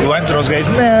 we went to those guys,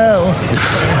 no.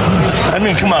 I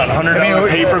mean, come on, $100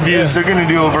 pay-per-views. They're going to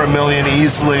do over $1 million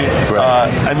easily. Right.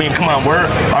 I mean, come on, we're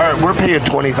paying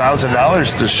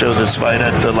 $20,000 to show this fight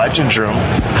at the Legends Room.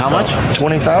 How much?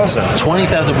 $20,000.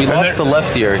 $20,000. We lost the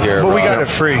left ear here. But we got it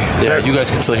free. Yeah, you guys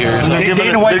can still hear yourself. They're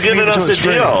giving us a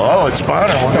deal. Oh, it's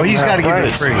Bonner. Oh, he's got to give it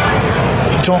free.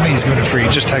 He told me he's giving it free.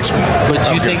 Just text me. But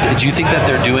do you think that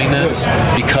they're doing this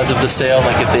because of the sale?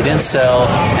 Like, if they didn't sell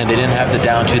and they didn't have the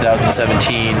down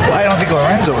 2017. Well, I don't think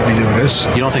Lorenzo would be doing this.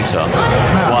 You don't think so? No.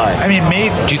 Why? I mean,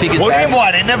 maybe. Do you think it's What do you bad? mean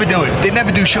why? They never do it. They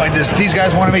never do shit like this. These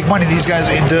guys want to make money. These guys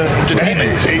are into entertainment.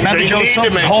 They Joe need to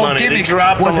Sullivan's make whole money. They gimmick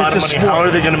dropped a was lot of it's a money. How sport.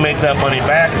 are they going to make that money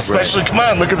back? Especially, come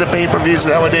on, look at the pay-per-views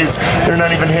nowadays. They're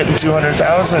not even hitting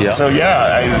 200,000. Yeah. So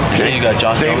Yeah, you got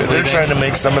John Jones they're leaving. trying to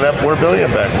make some of that $4 billion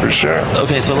back for sure.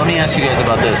 Okay, so let me ask you guys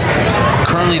about this.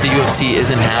 Currently, the UFC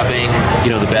isn't having,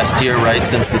 the best year, right,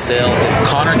 since the sale. If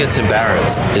Conor gets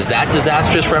embarrassed, is that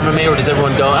disastrous for MMA, or does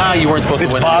everyone go, you weren't supposed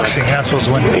It's to win? boxing. You're not supposed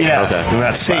to win. Yeah, Okay. and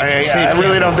that's Safe- I safe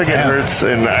really don't think it gamble. hurts,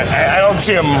 and I don't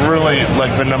see them really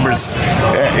like the numbers.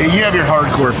 You have your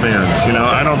hardcore fans,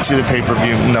 I don't see the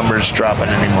pay-per-view numbers dropping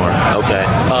anymore. Okay.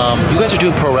 You guys are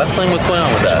doing pro wrestling? What's going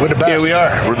on with that? We're the best. Yeah, we are.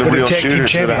 We're the real tag team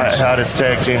shooters. We're the champions. hottest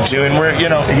tag team too, and we're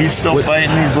he's still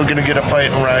fighting. He's looking to get a fight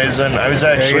in Ryzen. I was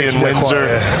actually in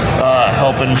Windsor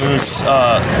helping Moose,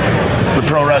 the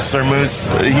pro wrestler Moose.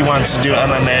 He wants to do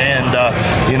MMA,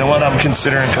 and you know what? I'm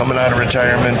considering coming out of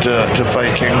retirement to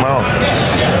fight King Mo.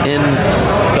 In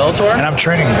Bellator? And I'm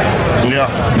training. Yeah.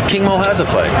 King Mo has a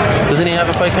fight. Doesn't he have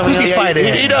a fight coming Who's up? he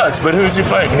fighting? He does, but who's he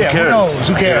fighting? Yeah, who who cares? knows?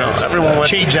 Who cares? Everyone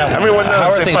Change that one. Everyone How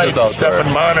knows are they things fight with Bellator?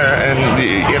 Stephen Bonner, and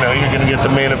you're going to get the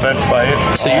main event fight.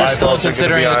 So All you're still eyeballs are gonna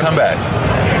considering be a on. comeback?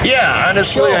 Yeah,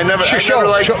 honestly, I never liked. Show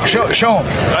him.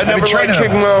 I never liked training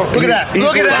King him. Mo. Look at that. He's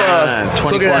Look at with, that.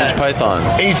 24-inch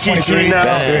pythons. ATT now,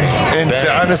 Bang. and Bang.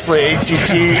 honestly,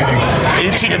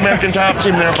 ATT American Top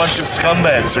Team, they're a bunch of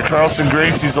scumbags. They're Carlson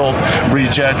Gracie's old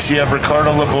rejects. You have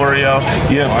Ricardo Laborio,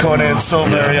 you have Conan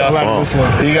Silveria.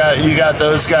 You got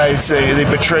those guys. They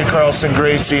betray Carlson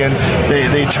Gracie, and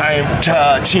they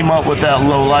team up with that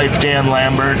low life Dan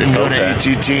Lambert and go to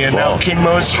ATT. And now King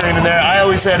Mo's training there. I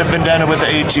always had a vendetta with the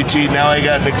ATT. Now I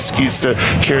got an excuse to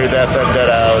carry that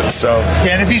vendetta out. So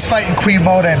Yeah, and if he's fighting Queen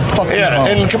Mo, then fuck Queen Mo.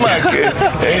 and come on,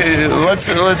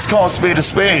 let's call a spade a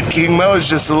spade. King Mo is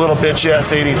just a little bitch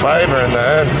ass 85er in the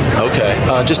head.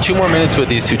 Okay. Just 2 more minutes with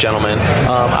these two gentlemen.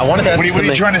 I wanted to ask What are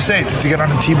you trying to say? Does he get on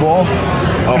the T-ball?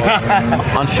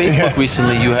 On Facebook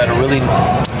recently, you had a really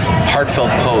heartfelt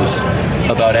post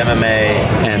about MMA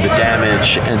and the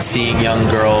damage and seeing young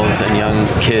girls and young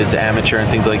kids amateur and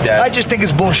things like that. I just think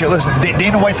it's bullshit. Listen,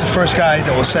 Dana White's the first guy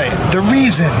that will say, the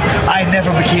reason I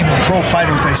never became a pro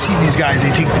fighter is I see these guys,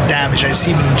 they take the damage. I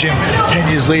see them in the gym 10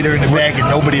 years later in the bag and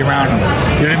nobody around them.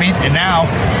 You know what I mean? And now,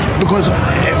 because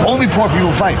only poor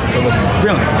people fight for a living.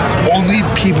 Really. Only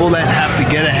people that have to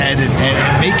get ahead and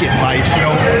make it in life,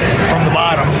 from the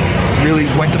bottom, really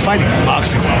went to fighting,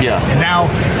 boxing. Yeah. And now,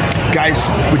 guys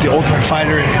with the Ultimate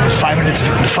Fighter and 5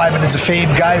 minutes of fame,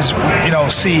 guys,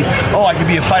 see, I can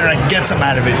be a fighter and I can get something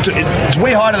out of it. It's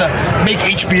way harder to make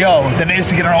HBO than it is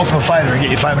to get an Ultimate Fighter and get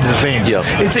you 5 minutes of fame. Yeah.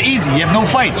 It's easy. You have no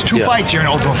fights. 2 fights, you're an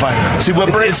Ultimate Fighter. See, what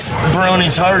breaks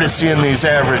Baroni's heart is seeing these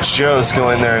average Joes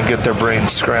go in there and get their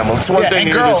brains scrambled. It's one thing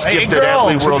you're this gifted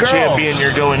athlete world champion,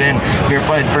 you're going in, you're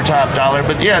fighting for top dollar.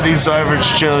 But yeah, these average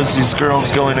Joes, these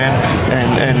girls going in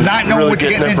and not knowing really what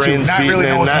you're getting getting their into, brains not beaten really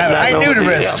knowing in, what's happening. I knew the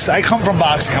risks. I come from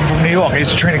boxing. I'm from New York. I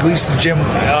used to train at Gleason's gym,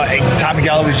 Tommy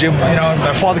Gallagher's gym.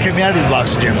 My father kept me out of the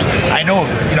boxing gyms. I know,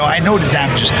 I know the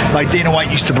damages. Like Dana White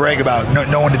used to brag about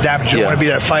knowing the damage. You don't want to be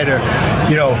that fighter,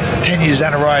 10 years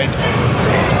down the ride,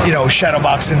 shadow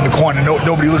boxing in the corner.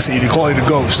 Nobody looks at you. They call you the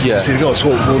ghost. Yeah. You see the ghost.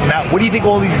 Well, now, what do you think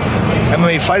all these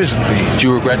MMA fighters would be? Do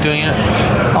you regret doing it?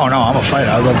 Oh, no, I'm a fighter.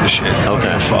 I love this shit.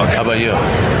 Okay. Fuck. How about you?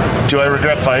 Do I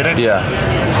regret fighting? Yeah.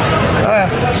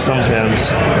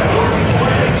 Sometimes.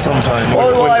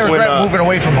 Well, I regret moving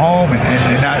away from home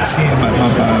and not seeing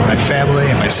my family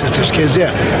and my sister's kids.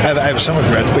 Yeah, I have some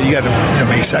regrets, but you got to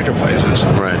make sacrifices.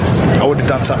 Right. I would have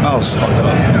done something else fucked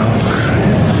up.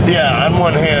 Yeah, on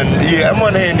one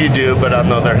hand you do, but on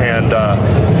the other hand,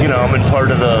 I'm in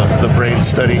part of the brain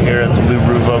study here at the Lou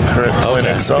Ruvo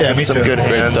Clinic, so I'm in some good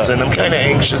hands, and I'm kind of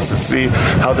anxious to see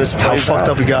how this plays fucked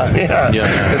up we got. Yeah.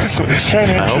 It's kind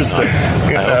of interesting.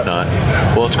 I hope not.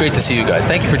 Well, it's great to see you guys.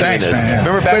 Thank you for doing this. Man,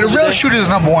 Remember back the in the real day? shooter is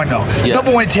number one, though. Yeah.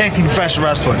 Number one tag team professional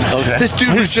wrestling. Okay. This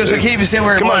dude was just, I can't even say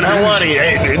where it Come was. on,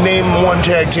 Hawani, name one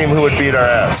tag team who would beat our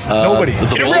ass. Nobody. The In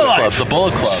Bullet real Club. life. The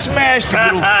Bullet Club. Smash the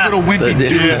little wimpy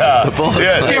dudes. The Bullet Club.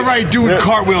 Yeah, right, doing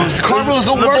cartwheels. Cartwheels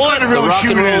don't work on the real Rock and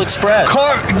shooters. Roll Express.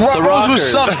 Rock Rolls with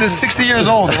sucks. They're 60 years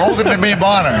old. They're older than me and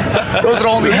Bonner. Those are the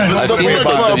only guys. I've The seen Bullet the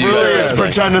box Club of you really guys. is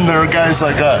pretending they're guys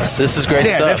like us. This is great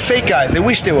Yeah, they're stuff. fake guys. They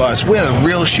wish they were us. We're the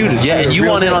real shooters. Yeah, We're and the you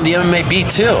real want in deal. on the MMA beat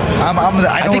too.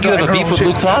 I think you have a beef with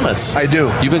Luke Thomas. I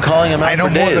do. You've been calling him out I know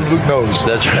for more days. than Luke knows.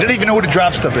 That's right. He doesn't even know what a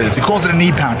drop step is. He calls it a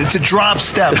knee pound. It's a drop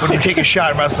step when you take a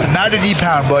shot in wrestling. Not a knee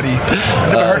pound, buddy.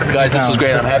 I've never heard of a Guys, knee this was pound.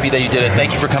 great. I'm happy that you did it.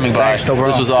 Thank you for for coming by. Thanks, no problem.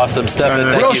 This was awesome. Stefan,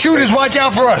 thank Real you. shooters, watch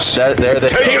out for us. There they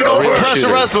Take it over, Real Press of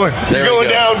shooters. Wrestling. There You're we going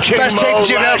go. down, King Best Mo take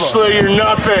team ever. Lashley. You're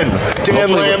nothing. Dan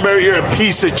Hopefully- Lambert, you're a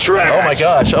piece of trash.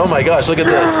 Oh my gosh, look at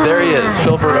this. There he is,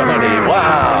 Phil Baroni.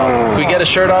 Wow. Can we get a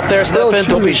shirt off there, Stefan?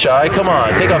 Don't be shy. Come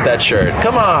on, take off that shirt.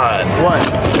 Come on. What?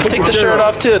 Take the shirt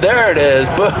off too. There it is.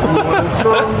 Boom.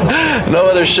 No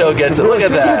other show gets it. Look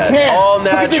at that. All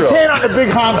natural. Look at the tan on the big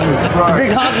honky. The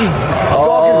big honky's dark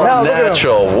All as hell. Look at him.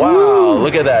 natural. Wow.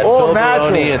 Look at that. All Phil natural.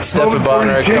 Baroni and Stefan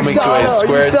Bonner coming to a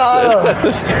square circle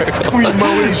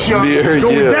near Go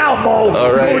you. down, Mo.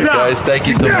 All right, Go down. guys. Thank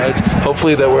you so much.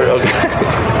 Hopefully that we're okay.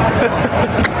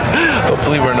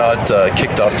 Hopefully we're not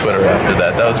kicked off Twitter after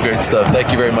that. That was great stuff.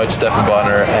 Thank you very much, Stefan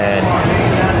Bonner and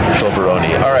Phil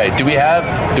Baroni. All right, do we have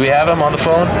him on the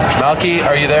phone? Malky,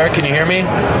 are you there? Can you hear me?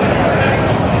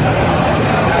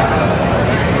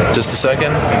 Just a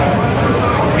second.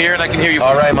 Here, and I can hear you.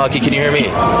 All right, Malky, can you hear me?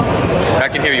 I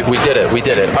can hear you. We did it.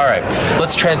 All right.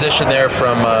 Let's transition there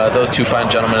from those two fine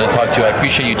gentlemen and talk to you. I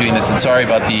appreciate you doing this, and sorry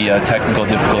about the technical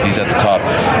difficulties at the top.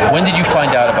 When did you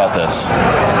find out about this?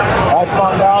 I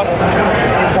found out.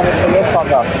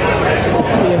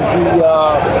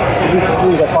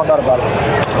 I found out about it.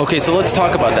 Okay, so let's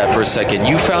talk about that for a second.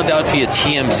 You found out via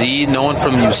TMZ. No one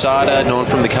from USADA, no one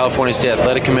from the California State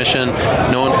Athletic Commission,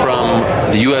 no one from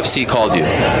the UFC called you.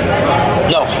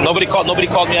 No, nobody called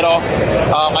me at all.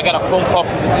 I got a phone call.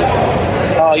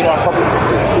 On public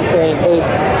saying, hey, you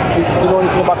know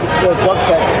anything about this drug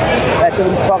test? And I said,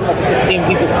 we're talking about the TMZ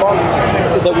response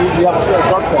that we have a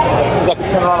drug test. I could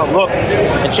turn around and look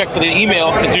and check for the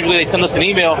email, because usually they send us an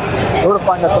email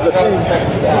notifying us of the thing.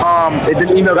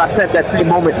 The email got sent that same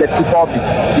moment that he called me,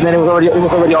 and then it was already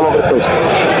all over the place.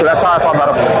 So that's how I found out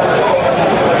about it.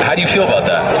 How do you feel about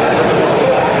that?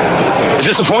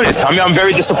 Disappointed. I mean, I'm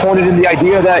very disappointed in the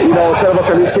idea that, instead of us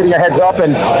at least getting a heads up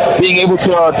and being able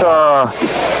to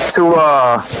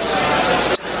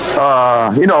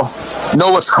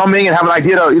know what's coming and have an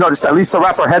idea to, just at least to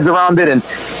wrap our heads around it and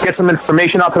get some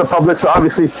information out to the public. So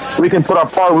obviously we can put our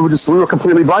part. We were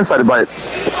completely blindsided by it.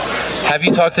 Have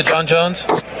you talked to John Jones?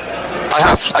 I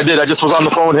have. I did. I just was on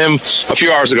the phone with him a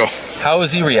few hours ago. How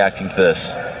is he reacting to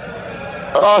this?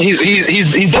 He's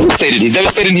devastated. He's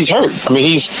devastated and he's hurt. I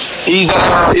mean,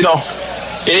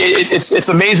 it's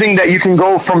amazing that you can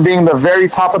go from being the very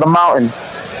top of the mountain,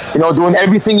 doing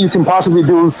everything you can possibly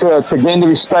do to gain the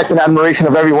respect and admiration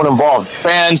of everyone involved.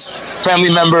 Fans, family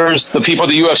members, the people at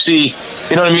the UFC,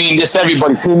 you know what I mean? Just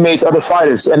everybody, teammates, other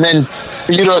fighters. And then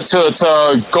for you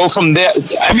to go from there,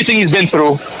 everything he's been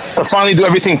through, to finally do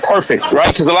everything perfect, right?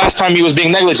 Because the last time he was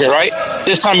being negligent, right?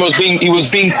 This time he was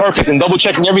being perfect and double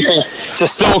checking everything to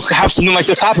still have something like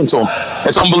this happen to him.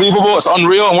 It's unbelievable, it's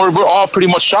unreal, and we're all pretty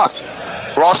much shocked.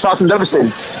 We're all shocked and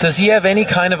devastated. Does he have any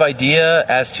kind of idea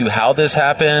as to how this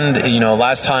happened?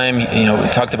 Last time, we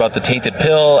talked about the tainted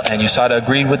pill, and USADA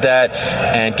agreed with that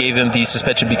and gave him the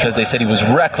suspension because they said he was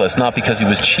reckless, not because he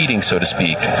was cheating, so to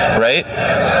speak. Right?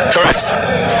 Correct.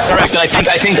 And I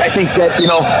think that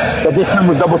that this time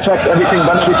we double checked everything,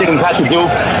 done everything we had to do.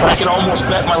 But I can almost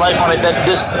bet my life on it that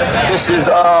this is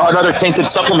another tainted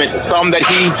supplement, some that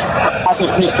he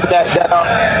tasted that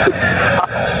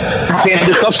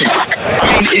tainted substance. I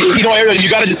mean, Ariel, you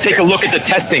got to just take a look at the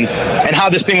testing and how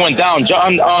this thing went down.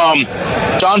 John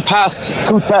passed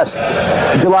 2 tests,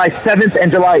 July 7th and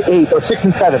July 8th, or 6th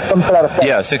and 7th, something to that effect.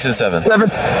 Yeah, 6th and 7th.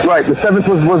 7th, right? The 7th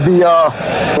was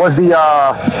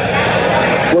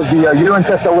the urine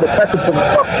test that would have tested for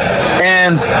the stuff.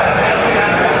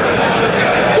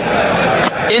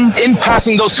 And in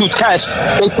passing those 2 tests,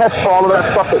 they test for all of that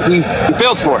stuff that he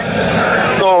failed for.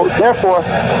 So therefore,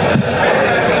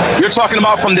 you're talking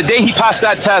about from the day he passed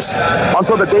that test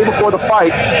until the day before the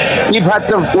fight, he would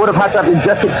have had to have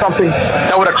ingested something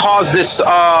that would have caused this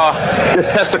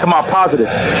test to come out positive.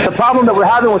 The problem that we're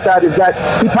having with that is that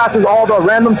he passes all the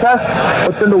random tests,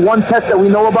 but then the one test that we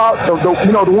know about, the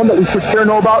one that we for sure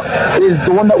know about, is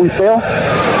the one that we fail.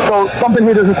 So something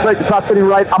here doesn't click. It's not sitting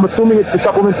right. I'm assuming it's the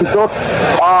supplements he took. We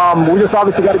just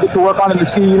obviously got to get to work on it and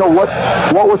see,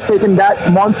 what was taken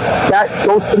that month,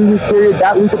 those 3-week period,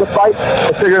 that week of the fight,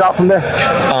 and figure it out from there.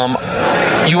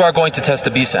 You are going to test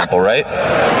the B sample, right?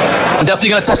 I'm definitely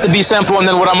going to test the B sample, and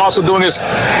then what I'm also doing is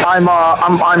I'm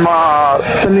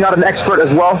sending out an expert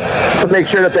as well to make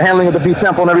sure that the handling of the B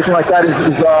sample and everything like that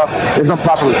is done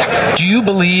properly. Do you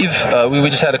believe, we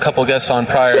just had a couple guests on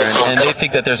prior, and they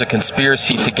think that there's a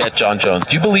conspiracy to get John Jones.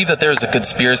 Do you believe that there's a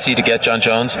conspiracy to get John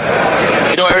Jones?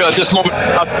 Ariel, at this moment,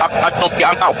 I'm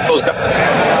not one of those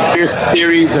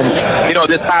theories and,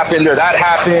 this happened or that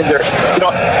happened or,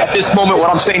 at this moment, what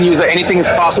I'm saying to you is that anything is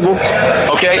possible,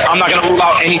 okay? I'm not going to rule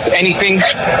out any anything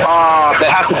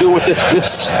that has to do with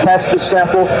this test, this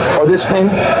sample, or this thing.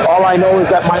 All I know is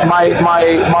that my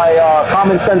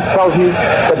common sense tells me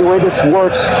that the way this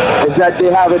works is that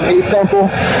they have an A sample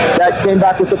that came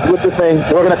back with the thing.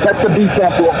 We're going to test the B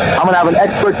sample. I'm going to have an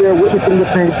expert there witnessing the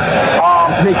thing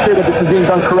to make sure that this is being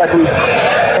done correctly.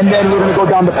 And then we're going to go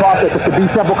down the process. If the B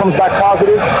sample comes back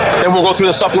positive, then we'll go through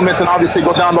the supplements and obviously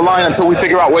go down the line until we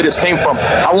figure out where this came from.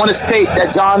 I want to state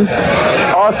that John,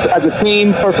 us as a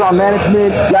team, first round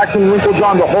management, Jackson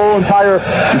Winklejohn, the whole entire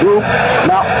group,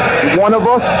 not one of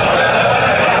us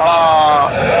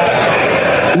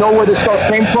know where this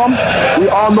stuff came from. We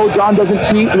all know John doesn't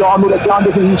cheat. We all know that John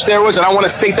doesn't use steroids, and I want to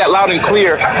state that loud and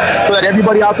clear so that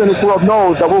everybody out there in this world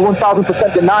knows that we're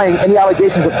 1,000% denying any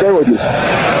allegations of steroid use.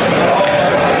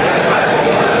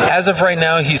 As of right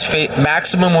now, he's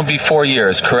maximum would be 4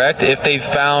 years, correct? If they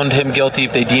found him guilty,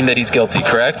 if they deem that he's guilty,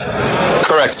 correct?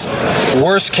 Correct.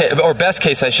 Worst case, or best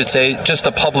case, I should say, just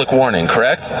a public warning,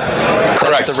 correct? Correct.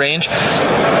 That's the range.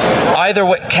 Either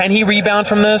way, can he rebound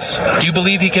from this? Do you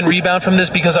believe he can rebound from this?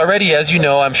 Because already, as you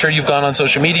know, I'm sure you've gone on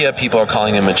social media, people are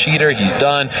calling him a cheater. He's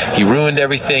done. He ruined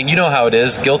everything. You know how it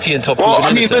is. Guilty until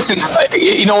proven innocent. Listen,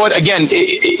 you know what? Again,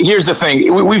 here's the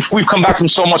thing. We've come back from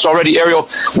so much already, Ariel.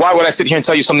 Why would I sit here and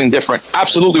tell you something different?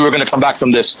 Absolutely, we're going to come back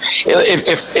from this.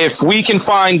 If we can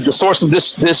find the source of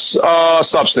this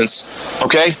substance,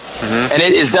 okay, and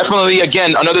it is definitely,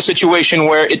 again, another situation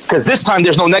where because this time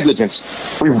there's no negligence.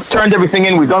 We've turned everything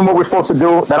in. We've done what we're supposed to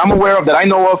do that I'm aware of, that I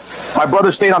know of. My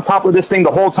brother stayed on top of this thing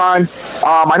the whole time.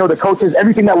 I know the coaches,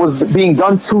 everything that was being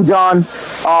done to John,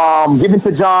 given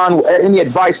to John, any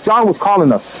advice. John was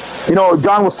calling us. You know,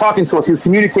 John was talking to us. He was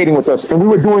communicating with us, and we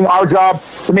were doing our job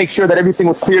to make sure that everything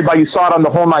was cleared by you saw it on the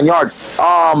whole 9 yards.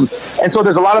 And so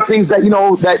there's a lot of things that, you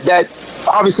know, that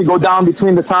obviously go down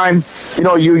between the time, you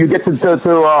know, you get to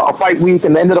a fight week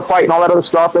and the end of the fight and all that other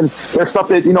stuff. And there's stuff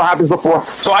that, you know, happens before.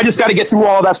 So I just got to get through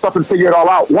all of that stuff and figure it all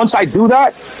out. Once I do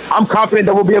that, I'm confident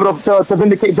that we'll be able to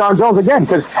vindicate John Jones again.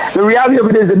 Because the reality of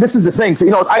it is, and this is the thing,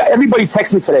 you know, everybody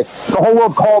texted me today. The whole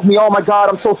world called me. Oh, my God,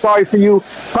 I'm so sorry for you.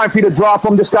 Time for you to drop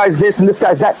him. This guy's this and this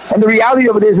guy's that. And the reality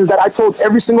of it is that I told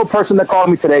every single person that called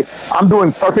me today, I'm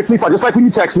doing perfectly fine. Just like when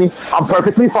you text me, I'm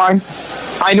perfectly fine.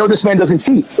 I know this man doesn't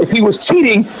cheat. If he was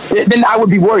cheating, then I would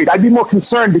be worried. I'd be more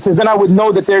concerned because then I would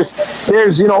know that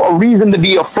there's you know, a reason to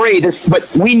be afraid.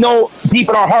 But we know deep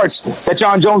in our hearts that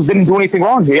John Jones didn't do anything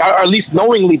wrong here, or at least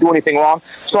knowingly do anything wrong.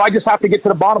 So I just have to get to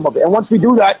the bottom of it. And once we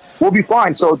do that, we'll be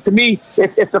fine. So to me,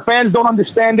 if the fans don't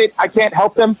understand it, I can't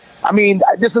help them. I mean,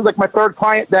 this is like my third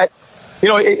client that, you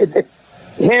know, it's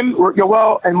him,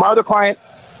 Yoel, and my other client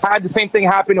had the same thing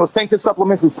happen. It was tainted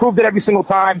supplements. We proved it every single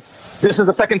time. This is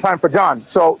the second time for John.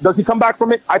 So does he come back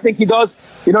from it? I think he does.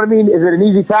 You know what I mean? Is it an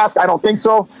easy task? I don't think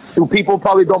so. Do people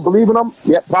probably don't believe in him?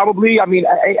 Yeah, probably. I mean,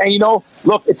 and you know,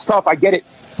 look, it's tough. I get it.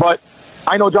 But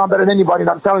I know John better than anybody,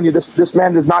 and I'm telling you, this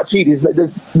man does not cheat. He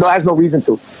has no reason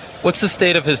to. What's the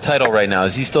state of his title right now?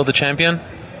 Is he still the champion?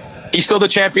 He's still the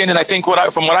champion, and I think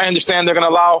from what I understand, they're going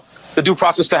to allow the due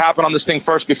process to happen on this thing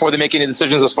first before they make any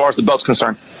decisions as far as the belt's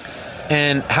concerned.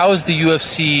 And how is the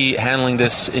UFC handling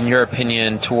this, in your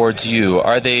opinion, towards you?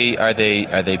 Are they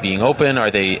being open? Are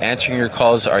they answering your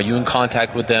calls? Are you in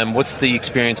contact with them? What's the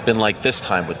experience been like this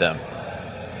time with them?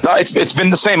 No, it's been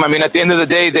the same. I mean, at the end of the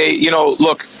day, they, you know,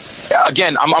 look,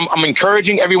 again, I'm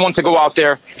encouraging everyone to go out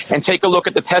there and take a look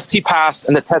at the test he passed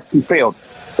and the test he failed.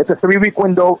 It's a 3-week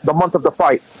window, the month of the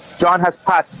fight. John has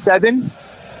passed 7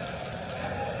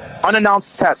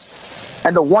 unannounced tests,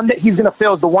 and the one that he's going to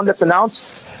fail is the one that's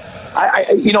announced.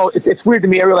 You know, it's weird to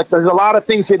me, Ariel. Like, there's a lot of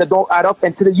things here that don't add up,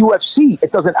 and to the UFC,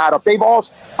 it doesn't add up.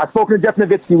 I've spoken to Jeff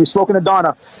Nowitzki, we've spoken to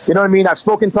Donna. You know what I mean? I've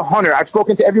spoken to Hunter. I've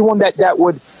spoken to everyone that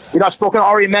would, you know, I've spoken to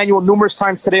Ari Emanuel numerous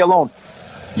times today alone.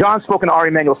 John's spoken to Ari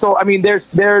Emanuel. So, I mean, there's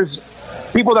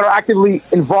people that are actively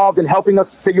involved in helping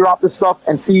us figure out this stuff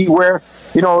and see where,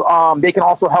 you know, they can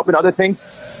also help in other things.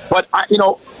 But, you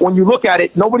know, when you look at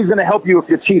it, nobody's going to help you if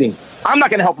you're cheating. I'm not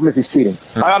going to help him if he's cheating.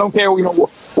 I don't care, you know,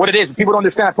 what it is. People don't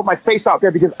understand. I put my face out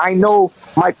there because I know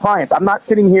my clients. I'm not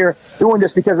sitting here doing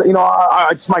this because, you know,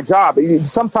 it's my job.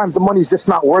 Sometimes the money's just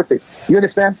not worth it. You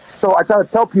understand? So I try to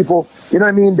tell people, you know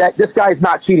what I mean, that this guy is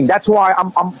not cheating. That's why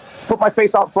I'm put my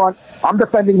face out front. I'm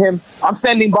defending him. I'm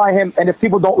standing by him. And if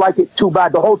people don't like it, too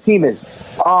bad. The whole team is.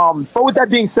 But with that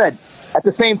being said, at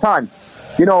the same time,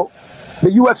 you know, the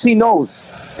UFC knows.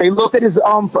 They looked at his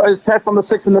test on the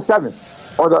 6th and the 7th.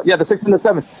 Or the 6th and the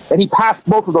 7th, and he passed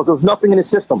both of those. There was nothing in his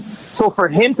system. So for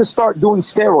him to start doing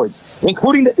steroids,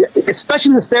 including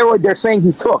especially the steroid they're saying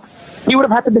he took, he would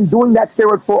have had to been doing that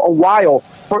steroid for a while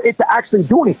for it to actually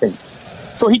do anything.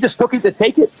 So he just took it to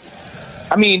take it.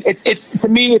 I mean, it's to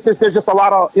me, it's just, there's just a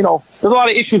lot of, there's a lot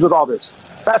of issues with all this.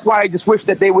 That's why I just wish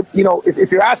that they would,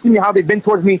 if you're asking me how they've been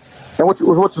towards me, and which is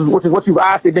what you've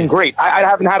asked, they've been great. I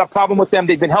haven't had a problem with them.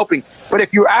 They've been helping. But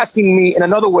if you're asking me in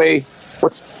another way,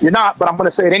 which you're not, but I'm going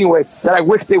to say it anyway, that I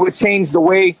wish they would change the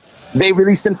way they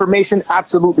released information,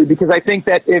 absolutely. Because I think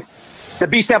that if the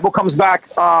B sample comes back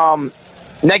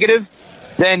negative,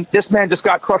 then this man just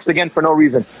got crushed again for no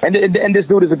reason. And this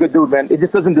dude is a good dude, man. It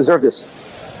just doesn't deserve this.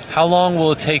 How long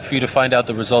will it take for you to find out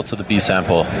the results of the B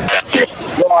sample?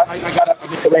 Well, I got to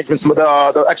make arrangements.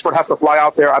 The expert has to fly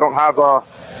out there. I don't have, a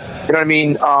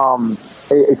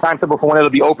timetable for when it'll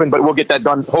be open, but we'll get that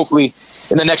done hopefully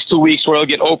in the next 2 weeks, where it'll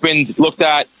get opened, looked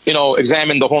at,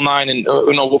 examined the whole nine, and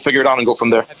we'll figure it out and go from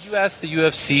there. Have you asked the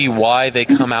UFC why they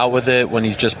come out with it when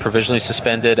he's just provisionally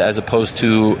suspended, as opposed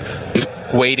to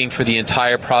waiting for the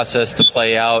entire process to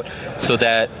play out so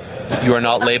that you are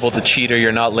not labeled a cheater,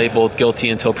 you're not labeled guilty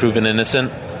until proven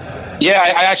innocent? Yeah,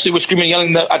 I actually was screaming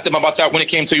and yelling at them about that when it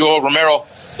came to Yoel Romero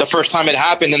the first time it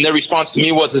happened, and their response to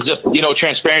me was just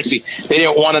transparency. They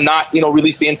didn't want to not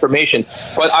release the information.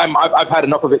 But I've had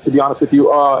enough of it, to be honest with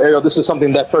you, Ariel. This is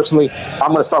something that personally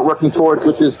I'm going to start working towards,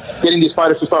 which is getting these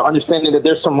fighters to start understanding that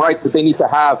there's some rights that they need to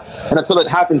have. And until it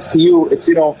happens to you, it's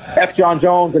F John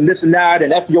Jones and this and that,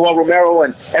 and F Yoel Romero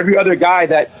and every other guy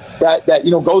that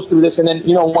goes through this. And then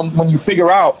when you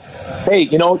figure out, hey,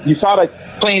 USADA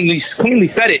cleanly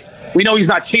said it. We know he's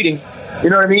not cheating. You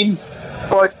know what I mean?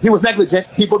 But he was negligent.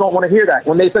 People don't want to hear that.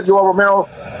 When they said Yoel Romero,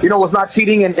 was not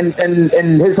cheating, and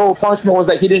his whole punishment was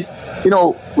that he didn't,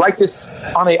 write this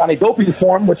on a doping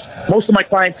form, which most of my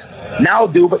clients now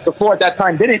do, but before at that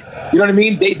time didn't. You know what I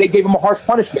mean? They gave him a harsh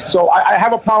punishment. So I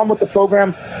have a problem with the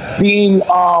program being,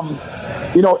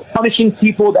 punishing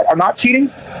people that are not cheating,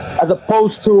 as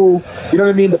opposed to,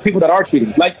 the people that are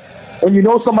cheating. Like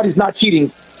when somebody's not cheating.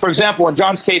 For example, in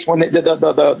John's case, when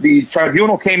the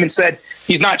tribunal came and said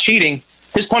he's not cheating,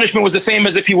 his punishment was the same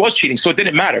as if he was cheating, so it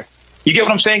didn't matter. You get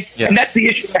what I'm saying? Yeah. And that's the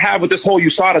issue I have with this whole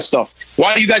USADA stuff.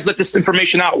 Why do you guys let this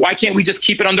information out? Why can't we just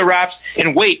keep it under wraps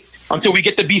and wait until we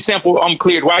get the B sample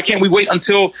cleared? Why can't we wait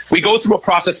until we go through a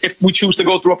process, if we choose to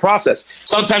go through a process?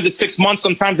 Sometimes it's 6 months,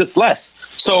 sometimes it's less.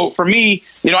 So for me,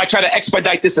 I try to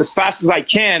expedite this as fast as I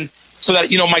can so that,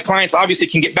 my clients obviously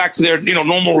can get back to their,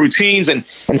 normal routines and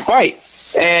fight.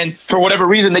 And for whatever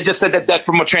reason, they just said that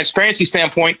from a transparency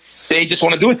standpoint, they just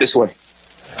want to do it this way.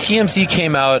 TMZ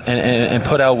came out and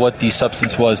put out what the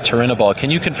substance was, Turinabol. Can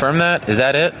you confirm that? Is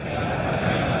that it?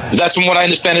 That's from what I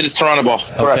understand it is Turinabol.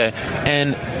 Okay.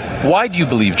 And why do you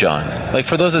believe John? Like,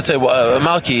 for those that say, well,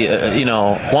 Malky,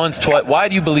 once, twice, why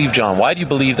do you believe John? Why do you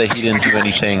believe that he didn't do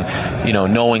anything,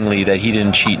 knowingly, that he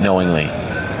didn't cheat knowingly?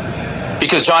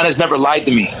 Because John has never lied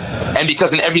to me. And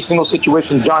because in every single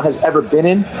situation John has ever been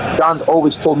in, John's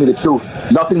always told me the truth.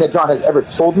 Nothing that John has ever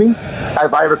told me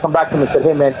have I ever come back to him and said,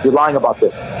 hey, man, you're lying about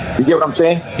this. You get what I'm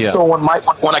saying? Yeah. So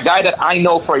when a guy that I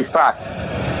know for a fact,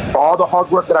 for all the hard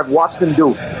work that I've watched him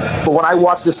do, but when I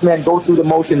watch this man go through the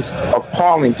motions of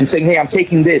calling and saying, hey, I'm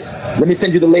taking this, let me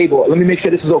send you the label, let me make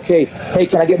sure this is okay, hey,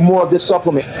 can I get more of this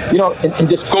supplement, and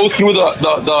just go through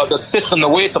the system the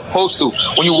way it's supposed to.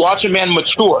 When you watch a man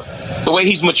mature, the way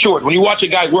he's matured, when you watch a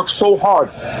guy work so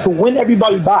hard to win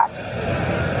everybody back,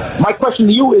 my question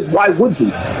to you is, why would he?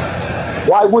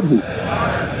 Why would he?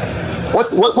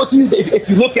 What do you, if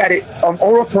you look at it,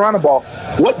 oral Turinabol,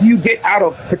 what do you get out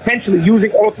of potentially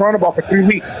using oral Turinabol for 3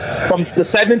 weeks, from the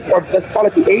 7th, or let's call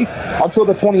it the 8th, until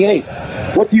the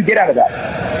 28th? What do you get out of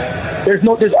that?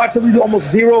 There's absolutely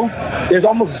almost zero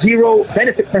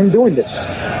benefit for him doing this.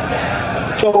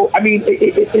 So, I mean,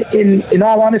 in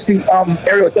all honesty,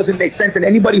 Ariel, it doesn't make sense. And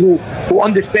anybody who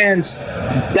understands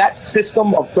that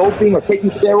system of doping or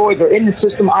taking steroids or in the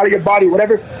system, out of your body,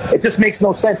 whatever, it just makes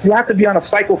no sense. You have to be on a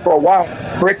cycle for a while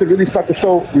for it to really start to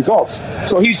show results.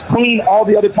 So he's clean all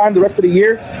the other time, the rest of the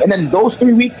year. And then those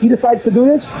 3 weeks he decides to do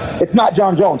this. It's not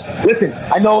John Jones. Listen,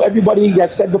 I know everybody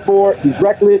has said before, he's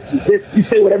reckless, he's this. You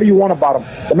say whatever you want about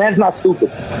him. The man's not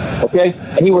stupid. Okay?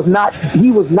 And he was not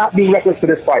being reckless for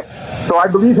this fight. So I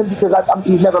believe him because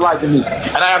he's never lied to me.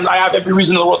 And I have every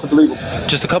reason in the world to believe him.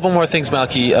 Just a couple more things,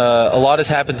 Malky. A lot has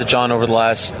happened to John over the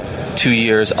last 2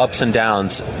 years, ups and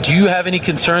downs. Do you have any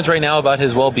concerns right now about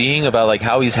his well-being, about like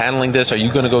how he's handling this? Are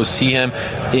you going to go see him?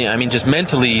 I mean, just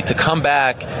mentally to come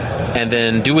back and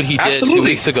then do what he did 2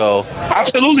 weeks ago.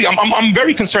 Absolutely. I'm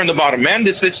very concerned about him, man.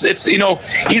 It's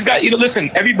he's got, listen,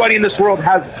 everybody in this world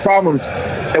has problems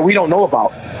that we don't know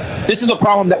about. This is a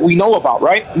problem that we know about,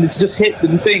 right? And it's just hit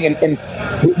the thing. And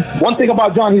one thing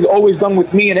about John, he's always done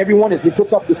with me and everyone, is he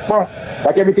puts up this front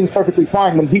like everything's perfectly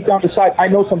fine. When deep down inside, I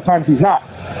know sometimes he's not.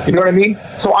 You know what I mean?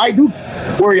 So I do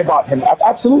worry about him.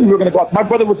 Absolutely, we're going to go out. My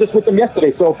brother was just with him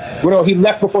yesterday, so he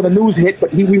left before the news hit,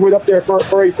 but we were up there for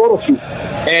a photo shoot.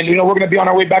 And we're going to be on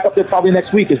our way back up there probably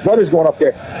next week. His brother's going up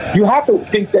there. You have to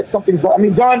think that something's wrong. I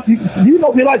mean, John,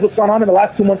 you realize what's going on in the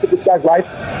last 2 months of this guy's life?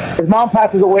 His mom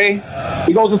passes away.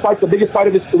 He goes and fights the biggest fight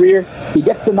of his career. He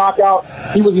gets the knockout.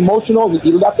 He was emotional.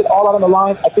 He left it all out on the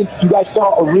line. I think you guys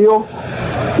saw a real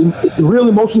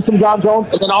emotions from Jon Jones.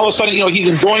 And then all of a sudden, he's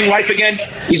enjoying life again.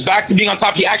 He's back to being on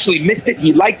top. He actually missed it.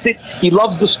 He likes it. He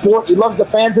loves the sport. He loves the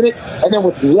fans in it. And then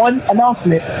with one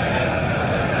announcement,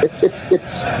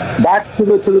 it's back to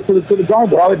the drawing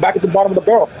board, all the way back at the bottom of the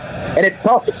barrel. And it's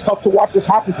tough. It's tough to watch this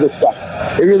happen to this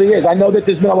guy. It really is. I know that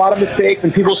there's been a lot of mistakes,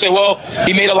 and people say, well,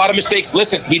 he made a lot of mistakes.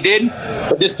 Listen, he did,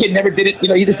 but this kid never did it.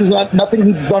 This is nothing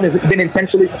he's done has been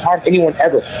intentionally to harm anyone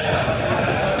ever.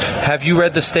 Have you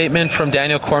read the statement from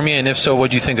Daniel Cormier, and if so,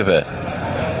 what do you think of it?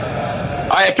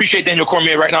 I appreciate Daniel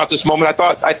Cormier right now at this moment.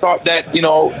 I thought that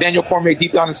Daniel Cormier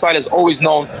deep down inside has always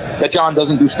known that Jon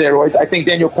doesn't do steroids. I think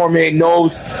Daniel Cormier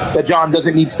knows that Jon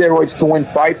doesn't need steroids to win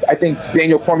fights. I think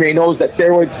Daniel Cormier knows that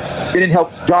steroids didn't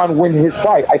help Jon win his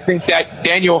fight. I think that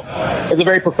Daniel is a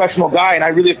very professional guy, and I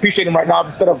really appreciate him right now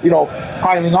instead of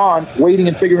piling on, waiting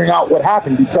and figuring out what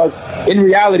happened. Because in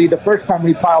reality, the first time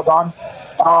we piled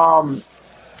on,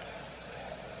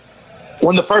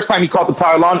 when the first time he caught the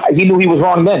pile on, he knew he was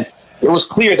wrong then. It was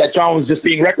clear that Jon was just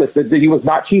being reckless, that he was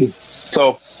not cheating.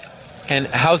 So, and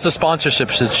how's the sponsorship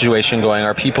situation going?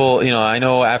 Are people, I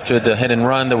know after the hit and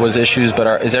run there was issues,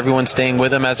 but is everyone staying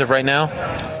with him as of right now?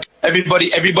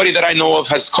 Everybody that I know of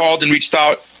has called and reached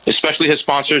out, especially his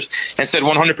sponsors, and said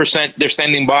 100% they're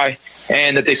standing by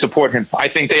and that they support him. I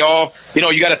think they all,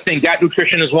 you got to think GAT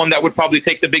Nutrition is one that would probably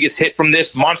take the biggest hit from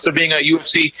this. Monster being a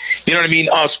UFC,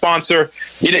 sponsor,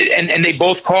 and they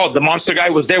both called. The Monster guy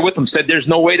was there with him, said there's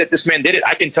no way that this man did it.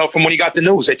 I can tell from when he got the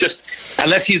news. It just,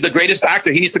 unless he's the greatest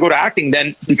actor, he needs to go to acting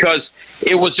then, because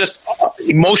it was just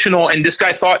emotional, and this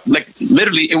guy thought,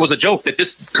 literally, it was a joke, that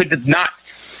this could not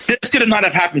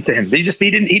have happened to him. He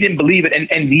didn't believe it,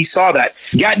 and he saw that.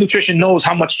 GAT Nutrition knows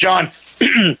how much Jon,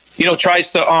 tries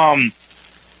to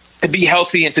be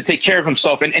healthy and to take care of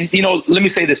himself. And let me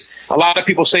say this: a lot of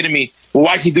people say to me, "Well,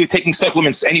 why is he taking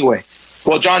supplements anyway?"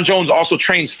 Well, Jon Jones also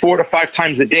trains 4 to 5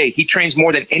 times a day. He trains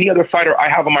more than any other fighter I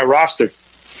have on my roster.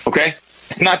 Okay,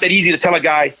 it's not that easy to tell a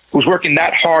guy who's working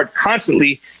that hard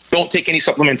constantly, don't take any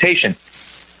supplementation.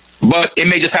 But it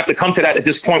may just have to come to that at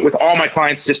this point with all my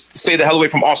clients. Just stay the hell away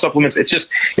from all supplements. It's just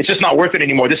not worth it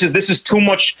anymore. This is too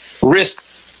much risk.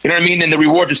 You know what I mean? And the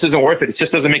reward just isn't worth it. It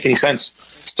just doesn't make any sense.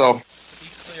 So, to be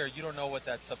clear, you don't know what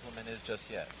that supplement is just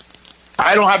yet.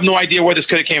 I don't have no idea where this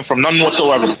could have came from, none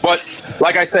whatsoever. But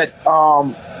like I said,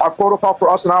 our protocol for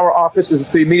us in our office is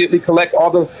to immediately collect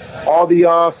all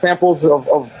the samples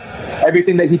of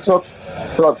everything that he took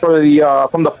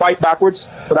from the fight backwards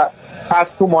for that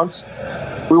past 2 months.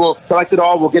 We will collect it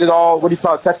all. We'll get it all,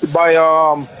 tested by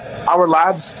our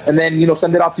labs, and then,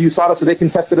 send it out to USADA so they can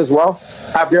test it as well.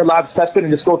 Have their labs tested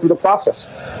and just go through the process.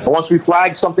 And once we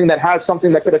flag something that has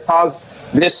something that could have caused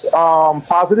this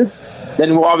positive,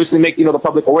 then we'll obviously make the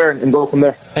public aware and go from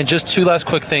there. And just 2 last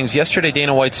quick things. Yesterday,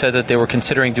 Dana White said that they were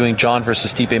considering doing Jon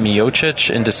versus Stipe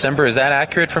Miocic in December. Is that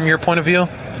accurate from your point of view?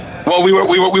 Well, we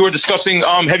were discussing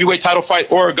heavyweight title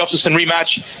fight or a Gustafsson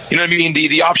rematch. You know what I mean?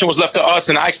 The option was left to us,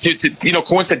 and I to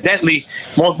coincidentally,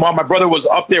 my brother was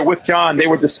up there with Jon. They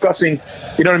were discussing,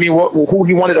 you know what I mean, who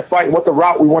he wanted to fight, and what the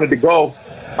route we wanted to go.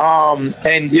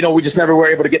 And we just never were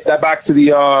able to get that back to the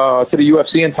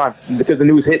UFC in time because the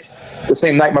news hit the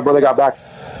same night my brother got back.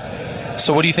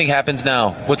 So what do you think happens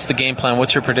now? What's the game plan?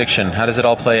 What's your prediction? How does it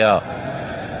all play out?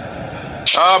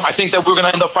 I think that we're going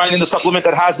to end up finding the supplement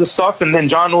that has this stuff, and then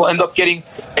Jon will end up getting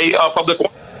a public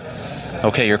one.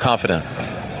 Okay, you're confident.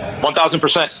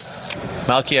 1,000%.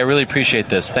 Malky, I really appreciate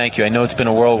this. Thank you. I know it's been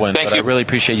a whirlwind, but I really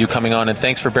appreciate you coming on, and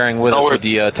thanks for bearing with us with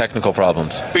the technical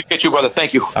problems. Appreciate you, brother.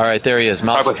 Thank you. All right, there he is.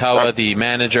 Malky Kawa, the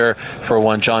manager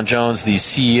for Jon Jones, the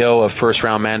CEO of First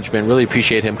Round Management. Really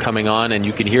appreciate him coming on, and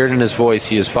you can hear it in his voice.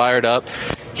 He is fired up.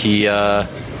 He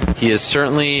is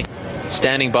certainly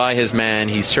standing by his man.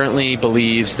 He certainly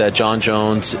believes that Jon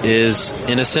Jones is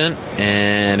innocent.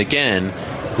 And again,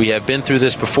 we have been through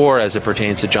this before as it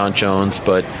pertains to Jon Jones,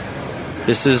 but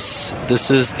this is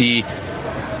the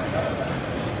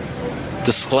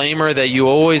disclaimer that you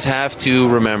always have to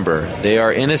remember. They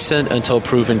are innocent until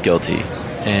proven guilty,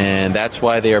 and that's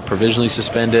why they are provisionally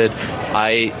suspended.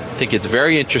 I think it's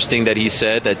very interesting that he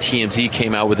said that TMZ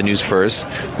came out with the news first.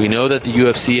 We know that the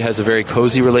UFC has a very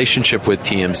cozy relationship with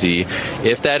TMZ.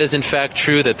 If that is in fact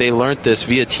true, that they learned this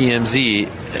via TMZ,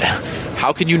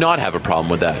 how can you not have a problem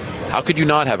with that? How could you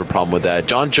not have a problem with that?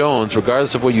 John Jones,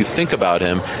 regardless of what you think about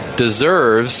him,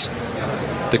 deserves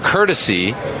the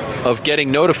courtesy of getting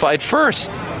notified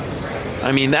first.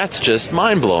 I mean, that's just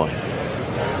mind-blowing.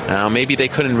 Now, maybe they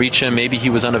couldn't reach him. Maybe he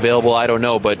was unavailable. I don't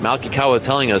know. But Malky Kawa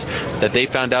telling us that they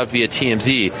found out via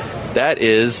TMZ, that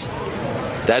is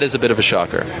a bit of a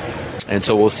shocker. And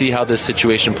so we'll see how this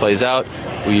situation plays out.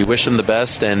 We wish them the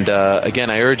best. And again,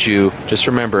 I urge you, just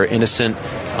remember, innocent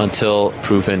until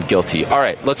proven guilty. All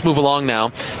right, let's move along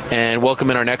now and welcome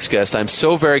in our next guest. I'm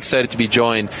so very excited to be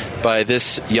joined by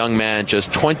this young man,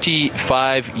 just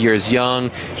 25 years young.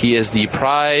 He is the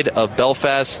pride of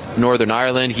Belfast, Northern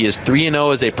Ireland. He is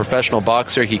 3-0 as a professional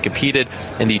boxer. He competed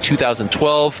in the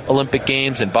 2012 Olympic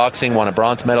Games in boxing, won a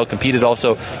bronze medal, competed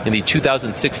also in the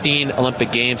 2016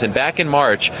 Olympic Games. And back in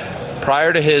March,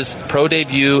 prior to his pro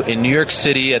debut in New York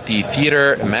City at the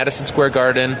theater in Madison Square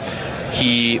Garden,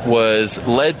 he was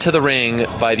led to the ring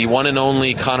by the one and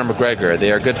only Conor McGregor.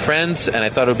 They are good friends, and I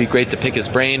thought it would be great to pick his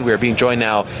brain. We are being joined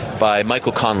now by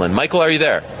Michael Conlan. Michael, are you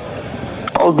there?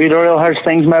 Oh, Peter, how's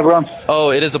things, my bro?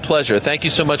 Oh, it is a pleasure. Thank you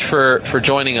so much for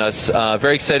joining us.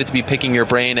 Very excited to be picking your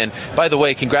brain. And by the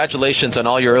way, congratulations on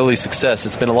all your early success.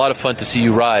 It's been a lot of fun to see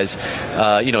you rise,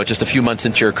 just a few months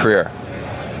into your career.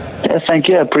 Yeah, thank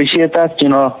you. I appreciate that.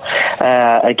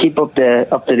 I keep up to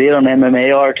date on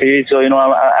MMA too, so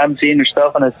I'm seeing your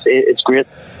stuff, and it's great.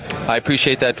 I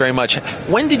appreciate that very much.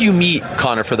 When did you meet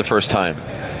Conor for the first time?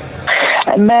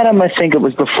 I met him, I think it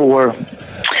was before.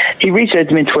 He reached out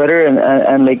to me on Twitter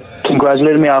and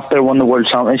congratulated me after I won the World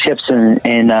Championships in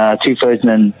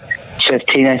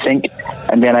 2015, I think.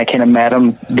 And then I kind of met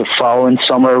him the following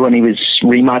summer when he was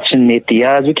rematching Nate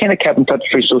Diaz. We kind of kept in touch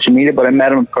through social media, but I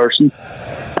met him in person.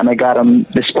 And I got him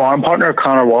the sparring partner,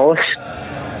 Conor Wallace.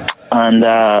 And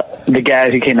the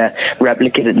guy who kind of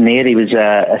replicated Nate, he was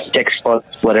a 6',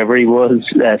 whatever he was,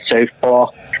 southpaw.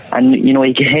 And, he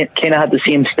kind of had the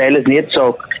same style as Nate.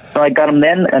 So I got him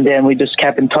then, and then we just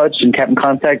kept in touch and kept in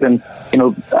contact and,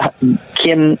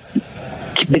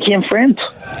 became friends.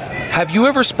 Have you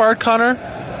ever sparred Conor?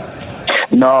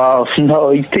 No,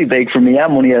 he's too big for me.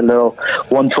 I'm only a little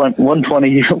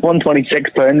 126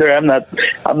 pounder. I'm not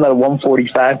a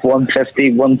 145,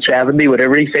 150, 170,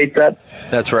 whatever he fights at.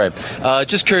 That's right.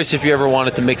 Just curious if you ever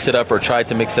wanted to mix it up or tried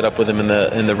to mix it up with him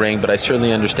in the ring, but I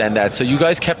certainly understand that. So you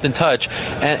guys kept in touch,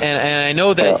 and I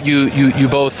know that you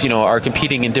both are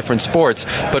competing in different sports,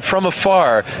 but from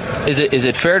afar, is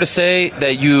it fair to say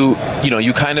that you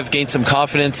kind of gained some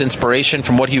confidence, inspiration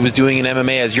from what he was doing in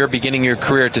MMA as you're beginning your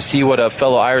career to see what a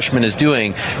fellow Irishman is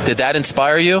doing? Did that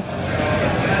inspire you?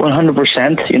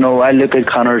 100%. I look at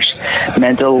Conor's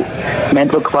mental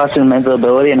capacity and mental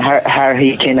ability, and how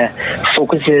he kind of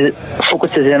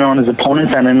focuses in on his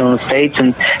opponents and in on his fights,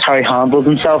 and how he handles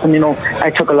himself. And I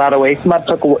took a lot away from that.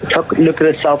 Took a look at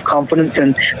his self-confidence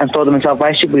and thought to myself,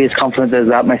 I should be as confident as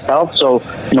that myself. So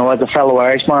as a fellow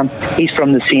Irishman, he's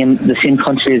from the same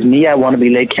country as me. I want to be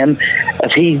like him.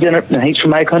 If he's done it and he's from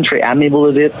my country, I'm able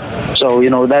to do it. So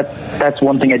that's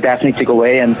one thing I definitely took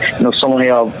away. And someone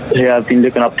who I've been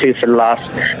looking up to for the last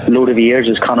load of years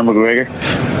is Conor McGregor.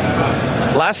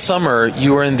 Last summer,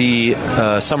 you were in the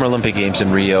Summer Olympic Games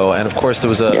in Rio, and of course there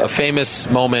was a famous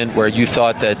moment where you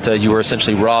thought that you were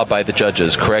essentially robbed by the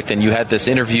judges, correct? And you had this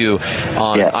interview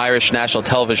on Irish national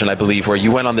television, I believe, where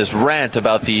you went on this rant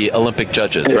about the Olympic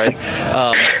judges, right?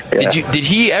 Did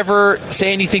he ever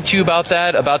say anything to you about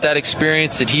that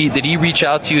experience? Did he reach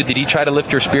out to you? Did he try to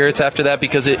lift your spirits after that?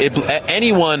 Because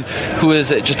anyone who is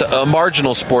just a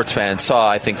marginal sports fan saw,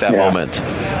 I think, that moment.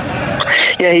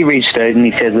 Yeah, he reached out and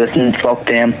he said, "Listen, fuck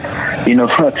them."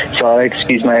 Sorry,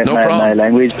 excuse my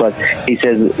language, but he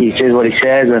says what he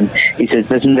says, and he says,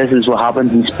 "Listen, this is what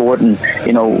happens in sport, and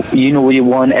you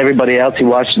won. Everybody else who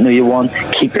watched you won.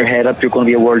 Keep your head up. You're going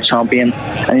to be a world champion."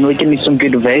 And he gave me some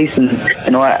good advice,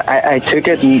 and I took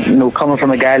it, and coming from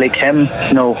a guy like him,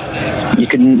 you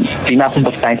can be nothing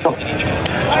but thankful.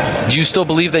 Do you still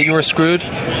believe that you were screwed?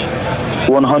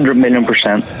 100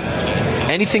 million%.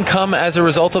 Anything come as a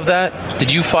result of that?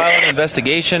 Did you file an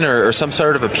investigation or some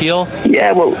sort of appeal?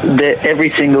 Yeah, well, every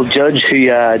single judge who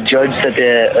judged at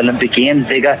the Olympic Games,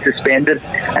 they got suspended,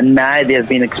 and now they've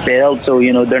been expelled. So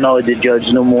they're not the judge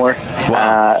no more.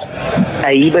 Wow.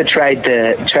 AIBA tried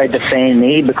to fine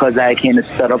me because I kind of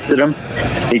stood up to them.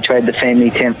 They tried to fine me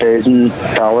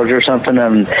 $10,000 or something,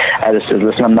 and I just said,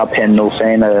 "Listen, I'm not paying no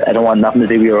fine. I don't want nothing to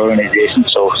do with your organisation.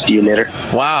 So see you later."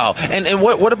 Wow. And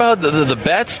what about the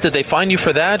bets? Did they fine you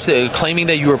for that, claiming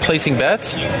that you were placing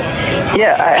bets?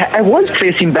 Yeah, I was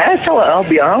placing bets. I'll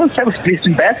be honest. I was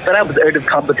placing bets, but I was out of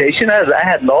competition. I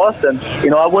had lost, and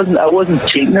I wasn't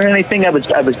cheating or anything. I was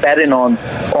betting on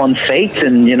fights,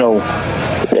 and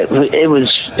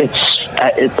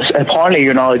apparently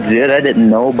you're not allowed to do it. I didn't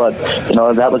know, but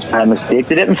that was my mistake.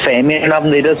 They didn't fine me or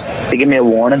nothing. They gave me a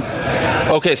warning.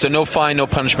 Okay, so no fine, no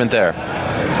punishment there.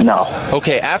 No.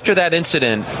 Okay, after that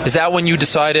incident, is that when you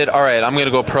decided, all right, I'm going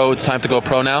to go pro, it's time to go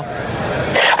pro now?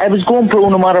 I was going pro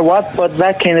no matter what, but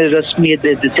that kind of just made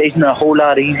the decision a whole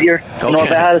lot easier.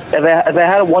 Okay. If I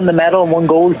had won the medal and won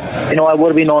gold, I would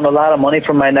have been on a lot of money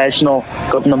from my national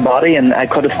governing body, and I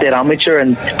could have stayed amateur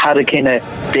and had a kind of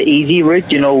the easy route,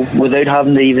 without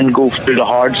having to even go through the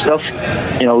hard stuff.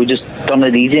 We just done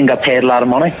it easy and got paid a lot of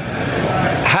money.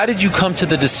 How did you come to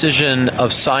the decision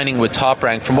of signing with Top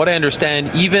Rank? From what I understand,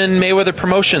 even Mayweather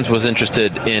Promotions was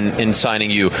interested in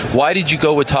signing you. Why did you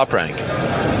go with Top Rank?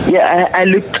 Yeah, I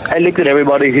looked at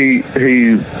everybody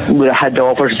who had the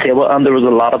offers to the table, and there was a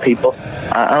lot of people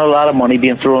and a lot of money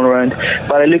being thrown around.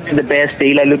 But I looked at the best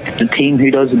deal. I looked at the team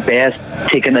who does the best,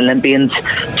 taking Olympians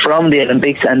from the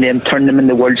Olympics and then turn them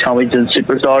into world champions and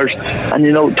superstars.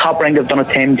 And Top Rank have done it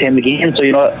time and time again. So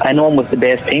I know I'm with the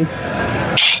best team.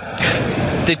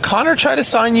 Did Conor try to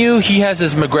sign you? He has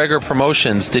his McGregor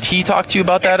Promotions. Did he talk to you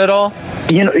about that at all?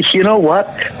 You know what?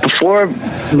 Before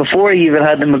he even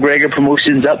had the McGregor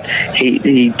Promotions up,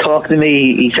 he talked to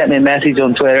me. He sent me a message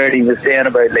on Twitter, and he was saying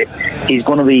about he's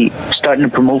going to be starting to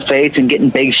promote fights and getting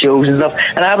big shows and stuff.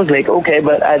 And I was like, okay,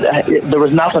 but there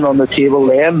was nothing on the table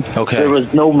then. Okay. There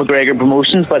was no McGregor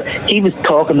Promotions, but he was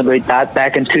talking about that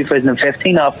back in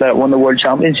 2015 after I won the World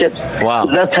Championships. Wow.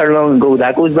 So that's how long ago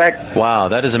that goes back. Wow,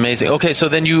 that is amazing. Okay, so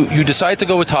then you decide to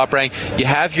go with Top Rank. You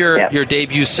have your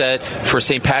debut set for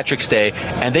St. Patrick's Day,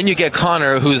 and then you get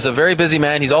Conor, who's a very busy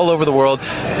man. He's all over the world.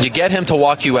 You get him to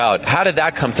walk you out. How did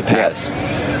that come to pass?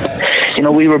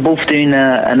 We were both doing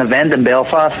an event in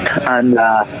Belfast, and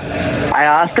I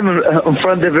asked him in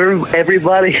front of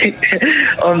everybody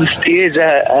on the stage.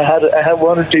 I had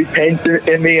one or two pints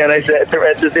in me, and I said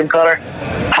to him, Conor,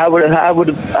 how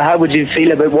would you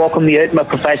feel about walking me out in my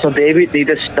professional debut? He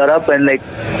just stood up and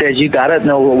says, "You got it."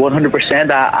 No,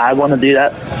 100%. I want to do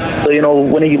that. So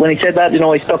when he said that,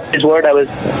 he stuck to his word. I was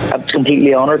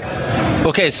completely honoured.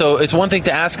 Okay, so it's one thing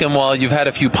to ask him while you've had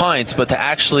a few pints, but to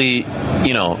actually,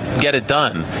 get it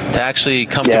done, to actually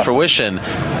come to fruition.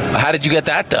 How did you get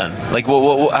that done?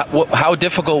 How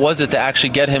difficult was it to actually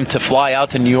get him to fly out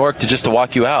to New York to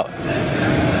walk you out?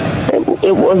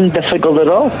 It wasn't difficult at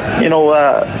all.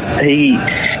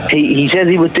 He says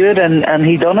he would do it, and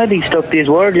he done it. He stuck to his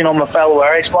word. I'm a fellow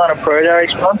Irishman, a proud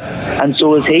Irishman, and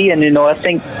so is he. And I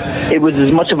think it was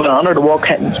as much of an honour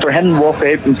for him to walk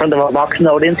out in front of a boxing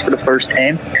audience for the first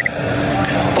time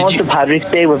on St. Patrick's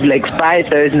Day with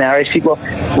 5,000 Irish people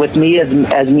with me as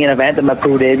main event in my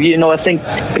pro debut. I think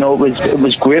it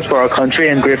was great for our country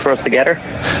and great for us together.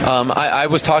 I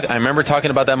remember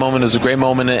talking about that moment. It was a great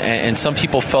moment, and some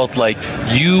people felt like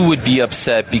you would be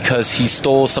upset because he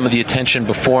stole some of the attention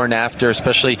before and after,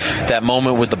 especially that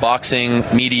moment with the boxing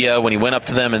media when he went up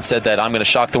to them and said that I'm going to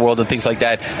shock the world and things like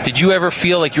that. Did you ever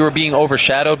feel like you were being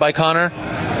overshadowed by Conor?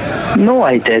 No,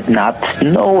 I did not.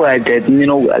 No, I didn't.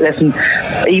 Listen,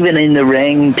 even in the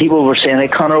ring, people were saying,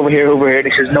 Conor over here. And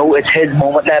he says, no, it's his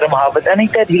moment, let him have it. And he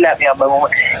did. He let me have my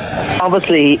moment.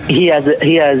 Obviously, he has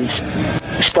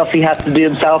stuff he has to do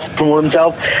himself, promote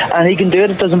himself, and he can do it.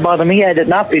 It doesn't bother me. I did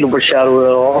not feel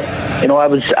overshadowed at all. I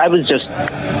was just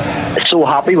so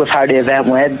happy with how the event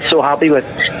went, so happy with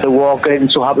the walkout, and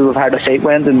so happy with how the fight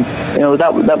went. And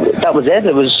that was it.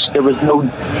 There was no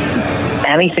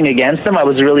anything against him. I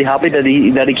was really happy that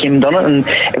he came and done it, and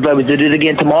if I was to do it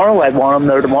again tomorrow, I'd want him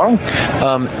there tomorrow.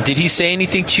 Did he say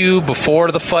anything to you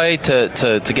before the fight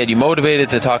to get you motivated,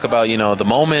 to talk about the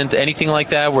moment, anything like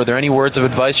that? Were there any words of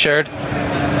advice shared?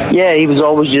 Yeah, he was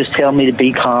always just telling me to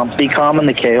be calm in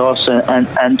the chaos,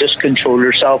 and just control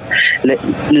yourself.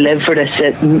 Live for this.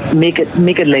 Make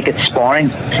it like it's sparring.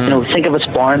 Think of a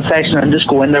sparring session and just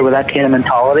go in there with that kind of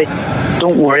mentality.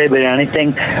 Don't worry about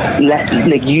anything.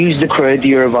 Use the crowd to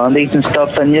your advantage and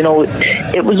stuff. And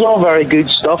it was all very good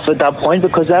stuff at that point,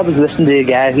 because I was listening to a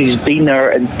guy who's been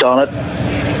there and done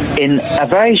it in a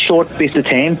very short space of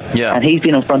time, and he's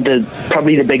been in front of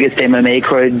probably the biggest MMA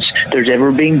crowds there's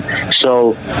ever been.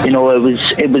 So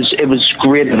it was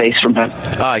great advice from him.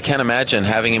 I can't imagine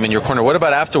having him in your corner. What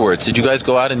about afterwards? Did you guys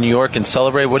go out in New York and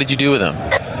celebrate? What did you do with him?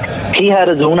 He had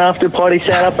his own after party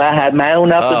set up. I had my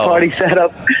own after party set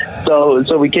up.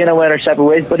 So we kind of went our separate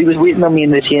ways. But he was waiting on me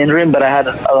in the change room. But I had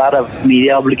a lot of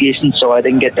media obligations, so I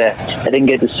didn't get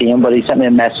to see him. But he sent me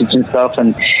a message and stuff,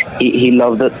 and he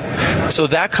loved it. So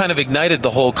that kind of ignited the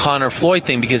whole Conor Floyd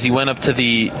thing, because he went up to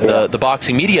the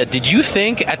boxing media. Did you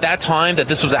think at that time that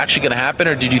this was actually going to happen,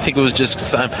 or did you think it was just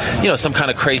some kind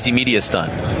of crazy media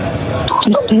stunt?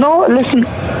 No, listen,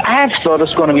 I've thought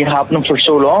it's going to be happening for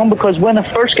so long, because when it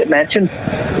first got mentioned,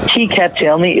 he kept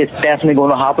telling me it's definitely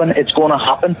going to happen, it's going to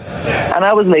happen. And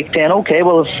I was like saying, okay,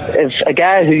 well, if a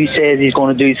guy who says he's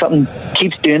going to do something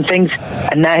keeps doing things,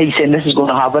 and now he's saying this is going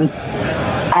to happen,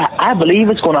 I believe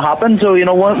it's going to happen. So,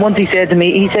 once he said to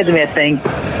me, I think,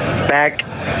 back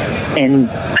in,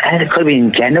 it could have been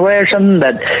in January or something,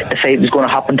 that the fight was going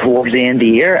to happen towards the end of the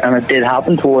year, and it did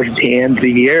happen towards the end of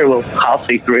the year, well,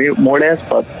 halfway through, more or less.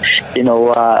 But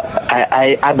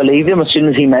I believe him. As soon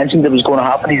as he mentioned it was going to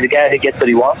happen, he's a guy who gets what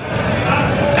he wants.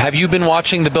 Have you been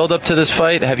watching the build-up to this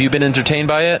fight? Have you been entertained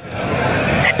by it?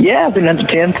 Yeah, I've been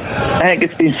entertained. I think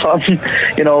it's been fun.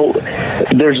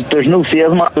 There's no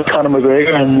salesman with Conor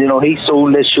McGregor, and he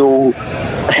sold this show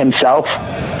himself.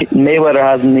 Mayweather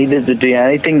hasn't needed to do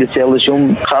anything to sell the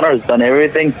show. Conor has done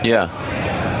everything. Yeah.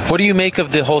 What do you make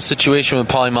of the whole situation with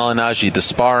Paulie Malignaggi, the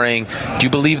sparring? Do you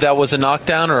believe that was a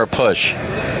knockdown or a push?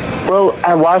 Well,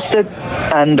 I watched it,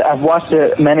 and I've watched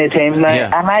it many times now,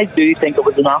 and I do think it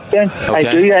was a knockdown. Okay. I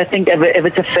do. I think if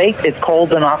it's a fake, it's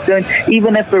called a knockdown.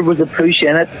 Even if there was a push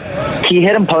in it, he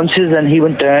hit him punches and he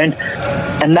went down,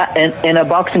 and that in a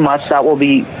boxing match, that will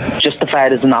be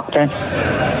justified as a knockdown.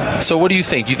 So what do you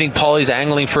think? Do you think Paulie's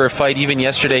angling for a fight? Even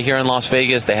yesterday here in Las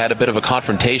Vegas, they had a bit of a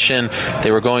confrontation.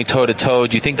 They were going toe-to-toe.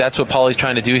 Do you think that's what Paulie's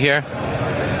trying to do here?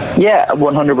 Yeah,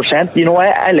 100%.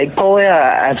 I like Paulie.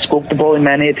 I've spoken to Paulie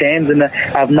many times, and I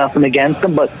have nothing against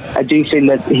him, but I do feel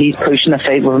that he's pushing a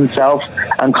fight with himself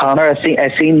and Conor. I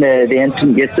seen the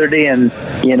incident yesterday, and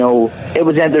it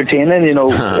was entertaining.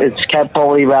 It's kept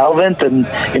Paulie relevant, and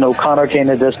Conor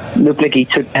kind of just looked like he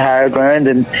took the higher ground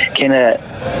and kind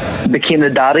of became the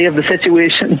daddy of the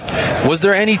situation. Was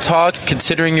there any talk,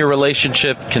 considering your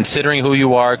relationship, considering who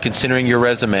you are, considering your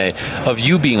resume, of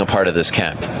you being a part of this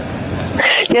camp?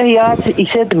 Yeah, he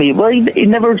said to me, well, he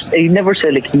never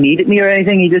said like he needed me or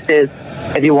anything. He just says,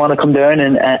 if you want to come down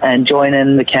and join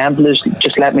in the camp,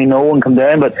 just let me know and come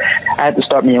down. But I had to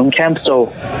start my own camp, so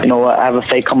I have a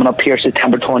fight coming up here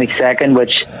September 22nd,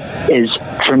 which is,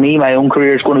 for me, my own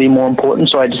career is going to be more important,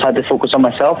 so I just had to focus on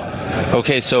myself.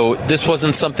 Okay, so this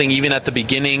wasn't something even at the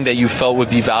beginning that you felt would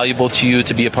be valuable to you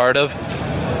to be a part of?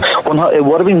 Well, it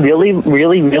would have been really,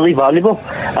 really, really valuable.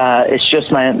 It's just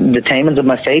the timings of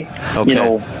my fight.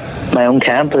 Okay. My own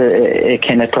camp, it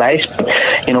kind of clashed. But,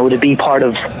 to be part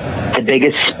of the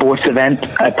biggest sports event,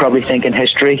 I probably think in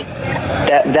history,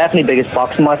 definitely biggest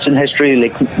boxing match in history,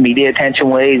 like media attention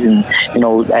wise, and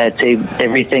I'd say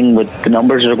everything with the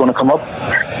numbers that are going to come up.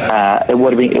 It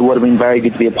would have been very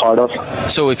good to be a part of.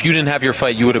 So if you didn't have your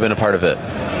fight, you would have been a part of it?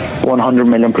 100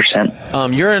 million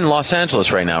 %. You're in Los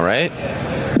Angeles right now, right?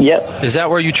 Yep. Is that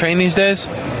where you train these days?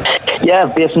 Yeah,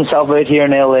 I've based myself out here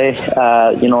in LA.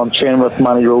 I'm training with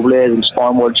Manny Robles and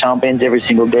sparring world champions every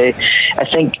single day. I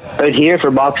think out here for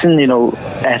boxing,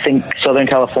 I think Southern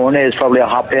California is probably a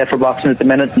hotbed for boxing at the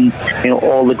minute, and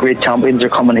all the great champions are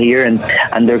coming here,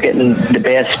 and they're getting the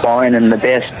best sparring and the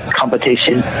best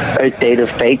competition outside of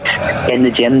fights in the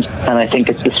gyms, and I think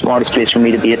it's the smartest place for me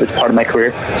to be at this part of my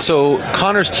career. So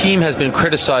Conor's team has been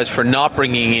criticized for not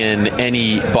bringing in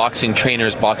any boxing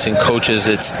trainers, boxing coaches.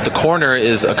 The corner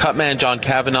is a cut man, John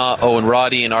Kavanagh, Owen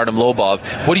Roddy, and Artem Lobov.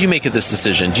 What do you make of this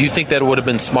decision? Do you think that it would have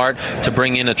been smart to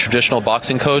bring in a traditional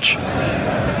boxing coach?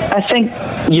 I think,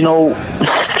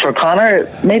 for Conor,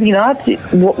 maybe not.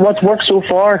 What's worked so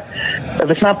far, if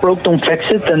it's not broke, don't fix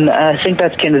it. And I think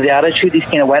that's kind of the attitude he's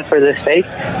kind of went for this fight.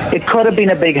 It could have been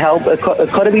a big help. It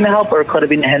could have been a help, or it could have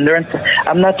been a hindrance.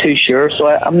 I'm not too sure, so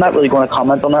I'm not really going to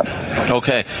comment on that.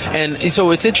 Okay. And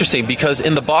so it's interesting because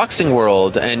in the boxing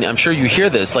world, and I'm sure you hear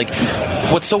this,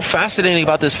 what's so fascinating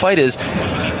about this fight is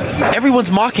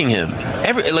everyone's mocking him.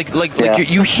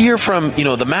 You hear from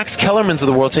the Max Kellermans of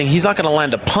the world saying he's not going to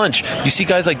land a punch. You see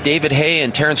guys like David Haye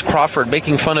and Terrence Crawford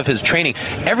making fun of his training.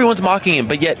 Everyone's mocking him,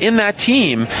 but yet in that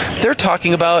team they're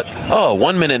talking about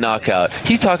 1 minute knockout.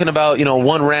 He's talking about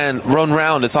one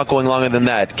round. It's not going longer than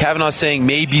that. Kavanagh's saying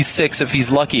maybe 6 if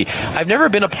he's lucky. I've never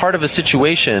been a part of a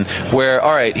situation where,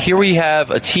 all right, here we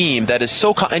have a team that is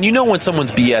so and when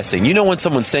someone's BSing, when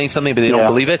someone's saying something but they don't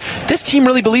believe it. This team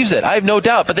really believes it. I have no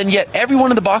doubt. But then yet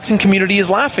everyone in the boxing community is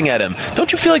laughing at him.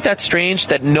 Don't you feel like that's strange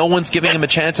that no one's giving him a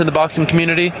chance in the boxing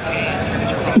community?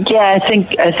 Yeah,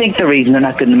 I think the reason they're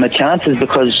not giving him a chance is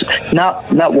because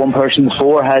not one person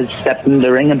before has stepped in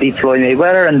the ring and beat Floyd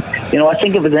Mayweather, and I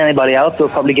think if it was anybody else, they'll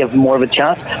probably give him more of a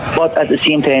chance. But at the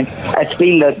same time, I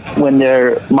feel that when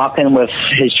they're mocking him with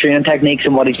his training techniques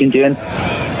and what he's been doing,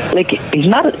 like he's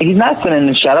not going in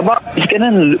the shadow box. He's getting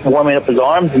in, warming up his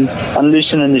arms and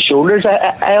loosening the shoulders.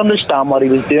 I understand what he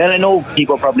was doing. I know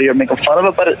people probably are making fun of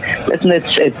it, but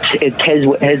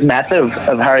it's his method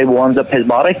of how he warms up his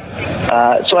body.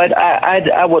 So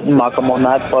I wouldn't mock him on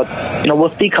that. But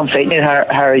we'll see come fighting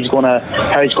how he's going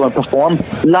to perform.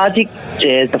 Logic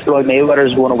says that Floyd Mayweather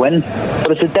is going to win,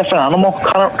 but it's a different animal.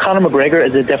 Conor McGregor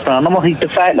is a different animal. He's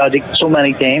defied logic so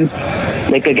many times,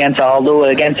 like against Aldo,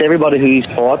 against everybody who he's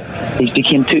fought. He's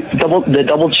became the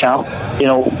double champ.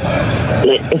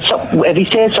 If he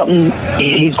says something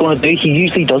he's going to do, he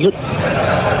usually does it.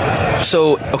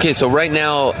 So right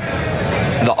now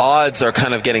the odds are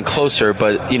kind of getting closer,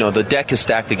 but the deck is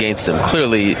stacked against him.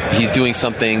 Clearly, he's doing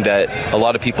something that a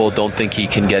lot of people don't think he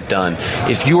can get done.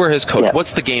 If you were his coach,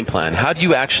 what's the game plan? How do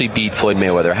you actually beat Floyd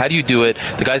Mayweather? How do you do it?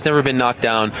 The guy's never been knocked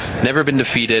down, never been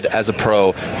defeated as a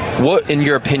pro. What, in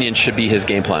your opinion, should be his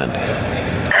game plan?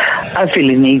 I feel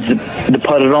he needs to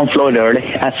put it on Floyd early.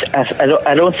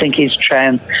 I don't think he's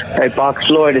trying to box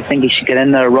Floyd. I think he should get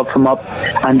in there, rough him up,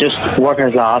 and just work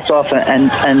his ass off and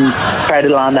try to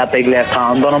land that big left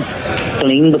hand on him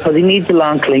clean, because he needs to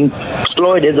land clean.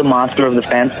 Floyd is a master of the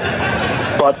fence,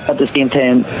 but at the same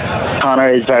time, Conor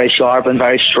is very sharp and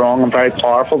very strong and very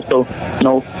powerful. So,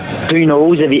 who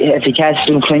knows, if he catches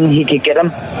him clean, he could get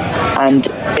him, and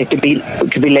it could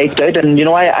be lights out. And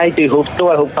I do hope so.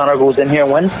 I hope Conor goes in here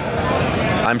and wins.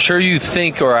 I'm sure you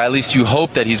think, or at least you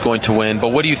hope, that he's going to win. But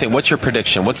what do you think? What's your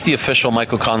prediction? What's the official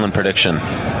Michael Conlan prediction?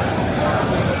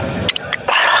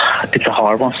 It's a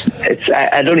hard one.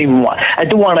 I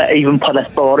don't want to even put a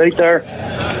thought out there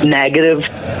negative,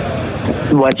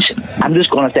 which I'm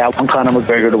just going to say I want Conor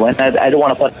McGregor to win. I don't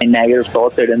want to put any negative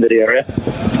thoughts out into the area.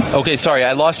 Okay, sorry,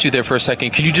 I lost you there for a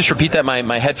second. Could you just repeat that?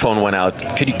 My headphone went out.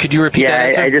 Could you repeat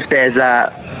that? Yeah, I just says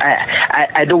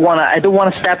I don't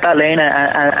want to step that lane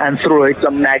and throw out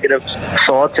some negative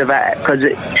thoughts because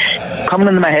coming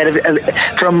into my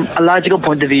head, from a logical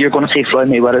point of view, you're going to say Floyd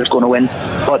Mayweather is going to win,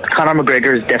 but Conor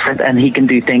McGregor is different, and he can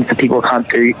do things that people can't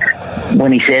do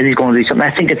when he says he's going to do something.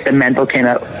 I think it's the mental kind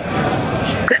of,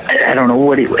 I don't know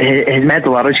what his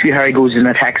mental attitude, how he goes and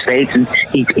attacks fights, and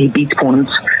he beats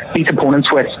opponents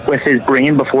with his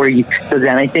brain before he does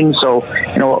anything. So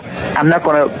I'm not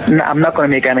going to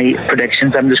make any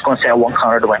predictions. I'm just going to say I want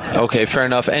Conor to win. Okay, fair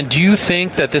enough. And do you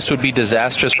think that this would be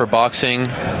disastrous for boxing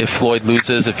if Floyd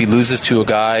loses? If he loses to a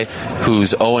guy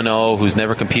who's 0-0, who's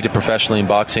never competed professionally in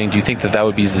boxing, do you think that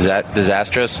would be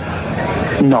disastrous?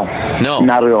 No,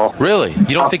 not at all. Really?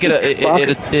 You don't think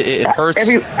it hurts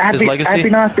his legacy? I've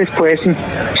been asked this question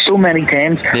so many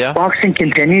times. Yeah. Boxing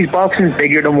continues. Boxing's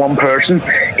bigger than one person.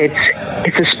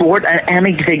 It's a sport, and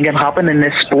anything can happen in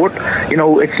this sport.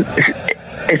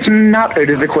 It's not out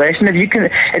of the question. If you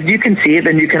can see it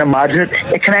and you can imagine it,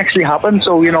 it can actually happen.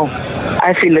 So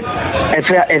I feel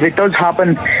that if it does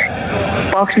happen,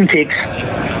 boxing takes.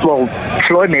 Well,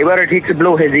 Floyd Mayweather takes a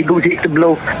blow, his ego takes a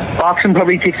blow. Boxing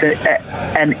probably takes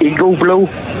an ego blow,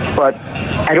 but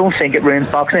I don't think it ruins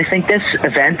boxing. I think this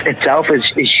event itself is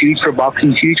huge for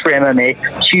boxing, huge for MMA,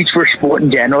 huge for sport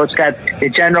in general. It's got the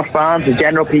general fans, the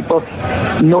general people,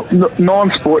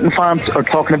 non-sporting fans are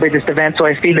talking about this event, so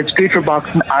I feel it's good for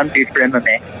boxing and good for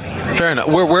MMA. Fair enough.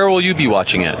 Where will you be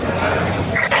watching it?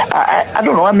 I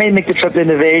don't know. I may make the trip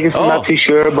into Vegas. I'm not too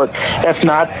sure, but if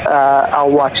not, I'll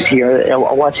watch it here.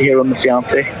 I'll watch it here with my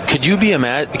fiance. Could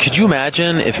you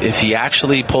imagine if he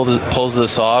actually pulls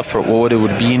this off, or what it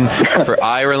would mean for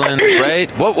Ireland,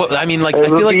 right? What I mean, like, I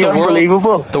feel like the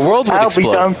world would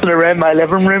explode. I'll be dancing around my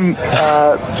living room,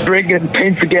 drinking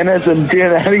pints of Guinness and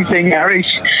doing anything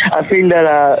Irish. I feel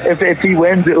that if he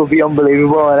wins, it will be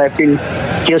unbelievable, and I feel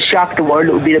he'll shock the world.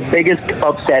 It will be the biggest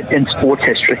upset in sports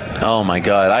history. Oh my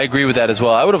God, I agree with that as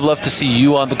well. I would have loved to see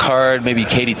you on the card, maybe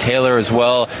Katie Taylor as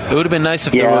well. It would have been nice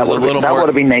if there was a little more. That would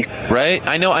have been nice, right?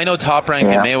 I know Top Rank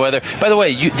and Mayweather. By the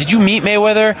way, did you meet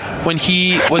Mayweather when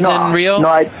he was in Rio? No,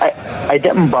 I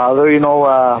didn't bother.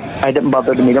 I didn't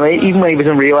bother to meet him. Even when he was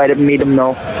in Rio, I didn't meet him.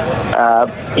 No,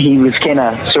 he was kind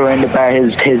of surrounded by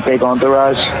his big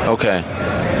entourage. Okay.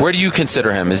 Where do you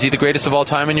consider him? Is he the greatest of all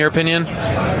time in your opinion?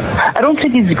 I don't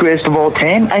think he's the greatest of all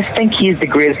time. I think he's the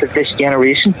greatest of this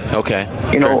generation. Okay.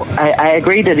 I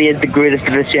agree that he is the greatest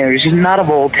of this generation, not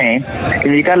of all time.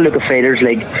 You got to look at fighters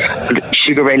like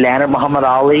Sugar Ray Leonard, Muhammad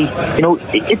Ali.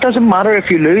 It doesn't matter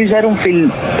if you lose. I don't feel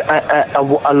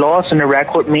a loss in the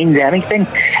record means anything.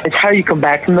 It's how you come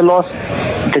back from the loss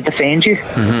that defends you.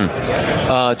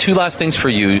 Mm-hmm. Two last things for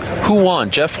you. Who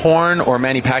won, Jeff Horn or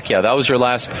Manny Pacquiao? That was your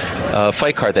last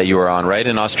fight card that you were on, right,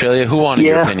 in Australia? Who won, in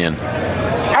your opinion?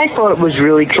 I thought it was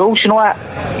really close.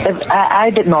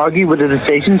 I didn't argue with the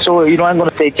decision, so I'm going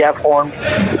to say Jeff Horn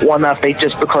won that fight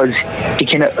just because he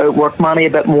kind of outworked Manny a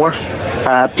bit more.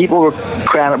 People were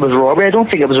crying it was a robbery. I don't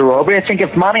think it was a robbery. I think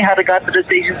if Manny had got the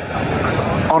decision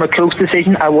on a close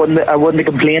decision, I wouldn't have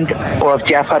complained. Or if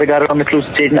Jeff had got it on the close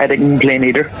decision, I didn't complain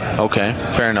either. Okay,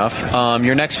 fair enough.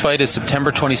 Your next fight is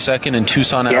September 22nd in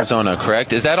Tucson, Arizona,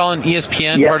 correct? Is that on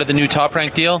ESPN, part of the new Top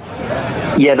Rank deal?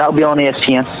 Yeah, that'll be on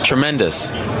ESPN.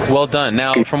 Tremendous. Well done.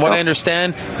 Now, from what I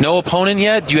understand, no opponent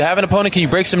yet? Do you have an opponent? Can you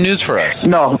break some news for us?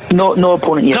 No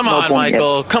opponent yet. Come on,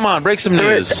 Michael. Come on, break some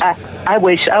news. I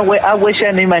wish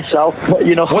I knew myself.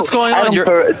 What's going on?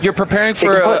 You're preparing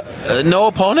for no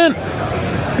opponent?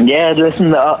 Yeah,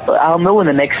 listen, I'll know in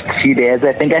the next few days.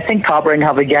 I think Top Rank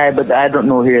have a guy, but I don't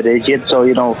know who it is yet. So,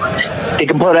 they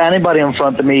can put anybody in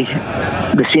front of me.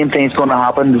 The same thing's going to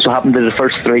happen as what happened to the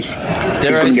first three.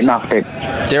 Get knocked out.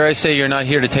 Dare I say you're not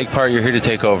here to take part, you're here to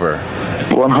take over?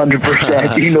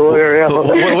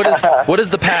 100%. What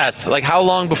is the path? Like, how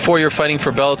long before you're fighting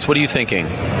for belts? What are you thinking?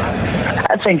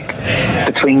 I think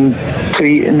between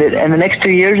in the next 2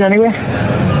 years anyway.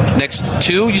 Next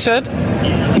 2, you said?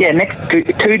 Yeah, next 2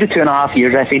 to 2.5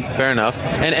 years, I think. Fair enough.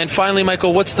 And finally,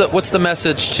 Michael, what's the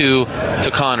message to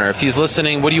Conor? If he's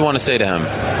listening, what do you want to say to him?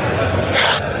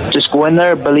 Just go in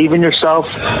there, believe in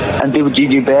yourself, and do what you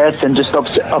do best, and just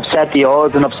upset the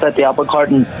odds and upset the apple cart,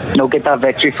 and get that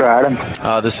victory for Ireland.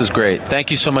 This is great.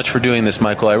 Thank you so much for doing this,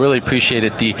 Michael. I really appreciate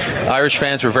it. The Irish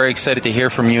fans were very excited to hear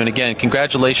from you, and again,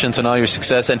 congratulations on all your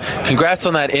success, and congrats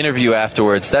on that interview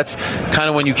afterwards. That's kind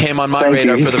of when you came on my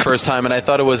radar for the first time, and I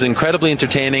thought it was incredibly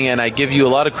entertaining, and I give you a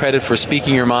lot of credit for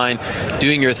speaking your mind,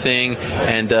 doing your thing,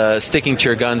 and sticking to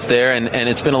your guns there, and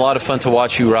it's been a lot of fun to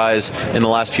watch you rise in the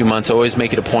last few months. I always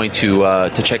make it a point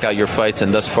to check out your fights,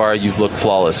 and thus far you've looked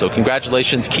flawless. So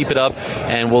congratulations, keep it up,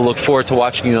 and we'll look forward to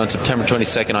watching you on September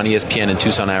 22nd on ESPN in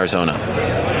Tucson, Arizona.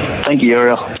 Thank you,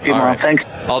 Ariel. Thanks.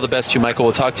 All the best to you, Michael.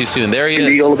 We'll talk to you soon. There he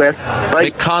is. All the best.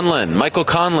 Bye. Michael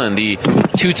Conlan, the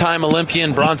two-time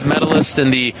Olympian, bronze medalist in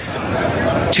the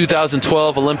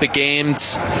 2012 Olympic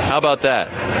Games. How about that?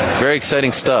 Very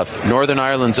exciting stuff. Northern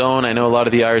Ireland's own. I know a lot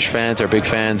of the Irish fans are big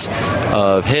fans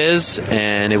of his,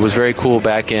 and it was very cool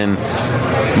back in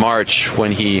March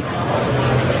when he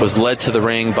was led to the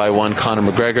ring by one Conor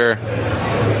McGregor.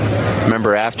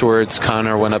 Remember, afterwards,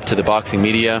 Conor went up to the boxing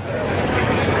media,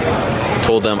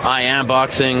 told them, I am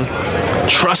boxing.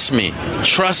 Trust me.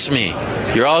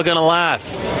 You're all going to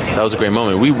laugh. That was a great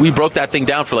moment. We broke that thing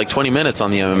down for like 20 minutes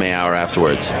on the MMA Hour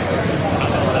afterwards.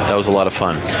 That was a lot of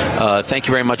fun. Thank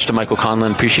you very much to Michael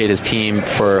Conlan. Appreciate his team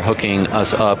for hooking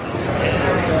us up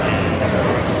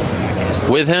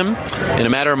with him. In a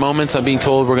matter of moments, I'm being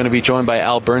told we're going to be joined by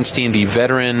Al Bernstein, the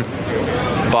veteran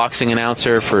boxing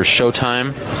announcer for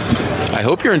Showtime. I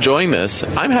hope you're enjoying this.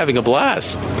 I'm having a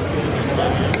blast.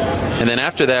 And then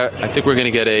after that, I think we're going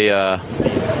to get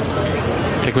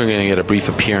a brief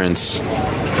appearance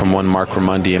from one Mark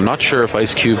Ramundi. I'm not sure if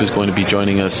Ice Cube is going to be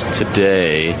joining us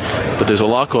today, but there's a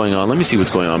lot going on. Let me see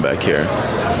what's going on back here.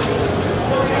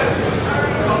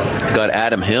 We've got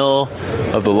Adam Hill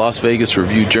of the Las Vegas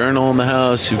Review-Journal in the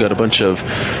house. You've got a bunch of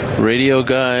radio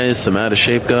guys, some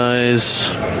out-of-shape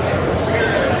guys.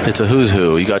 It's a who's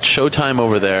who. You got Showtime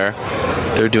over there.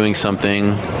 They're doing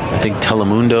something. I think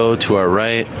Telemundo to our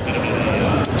right.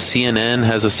 CNN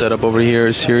has a setup over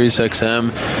here. Sirius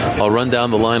XM. I'll run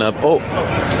down the lineup. Oh,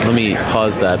 let me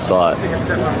pause that thought.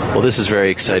 Well, this is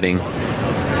very exciting.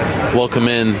 Welcome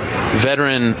in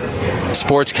veteran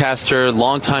sportscaster,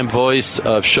 longtime voice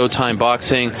of Showtime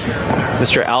Boxing.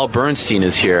 Mr. Al Bernstein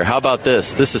is here. How about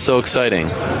this? This is so exciting.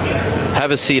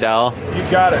 Have a seat, Al. You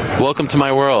got it. Welcome to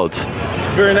my world.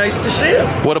 Very nice to see you.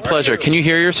 What a pleasure. Can you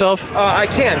hear yourself? I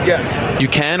can, yes. You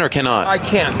can or cannot? I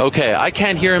can. Okay, I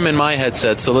can't hear him in my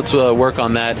headset, so let's work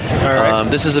on that. All right.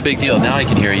 This is a big deal. Now I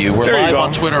can hear you. We're live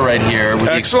on Twitter right here. We're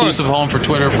the exclusive home for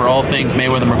Twitter for all things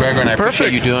Mayweather-McGregor, and I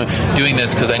appreciate you doing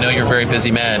this because I know you're a very busy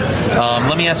man.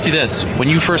 Let me ask you this. When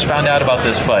you first found out about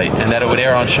this fight and that it would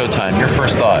air on Showtime, your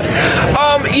first thought?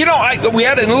 We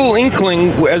had a little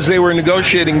inkling as they were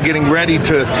negotiating, getting ready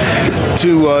to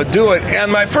do it, and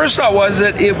my first thought was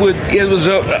that it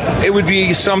would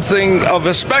be something of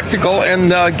a spectacle, and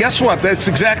guess what? That's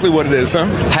exactly what it is, huh?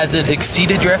 Has it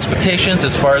exceeded your expectations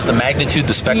as far as the magnitude,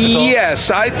 the spectacle? Yes,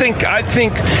 I think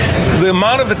the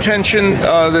amount of attention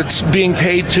that's being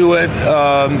paid to it,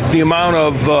 the amount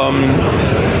of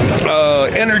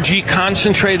energy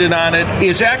concentrated on it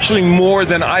is actually more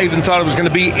than I even thought it was going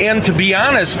to be, and to be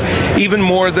honest, even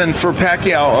more than for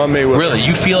Pacquiao Mayweather. Really?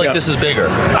 You feel like this is bigger?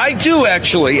 I do,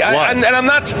 actually. Why? And I'm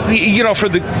not, for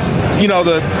the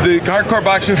the hardcore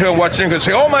boxing fan watching and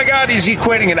say, "Oh my God, he's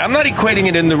equating it." I'm not equating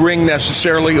it in the ring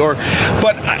necessarily,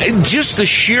 but just the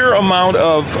sheer amount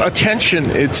of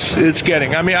attention it's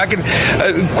getting. I mean, I can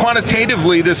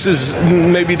quantitatively, this is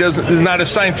not a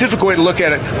scientific way to look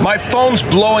at it. My phone's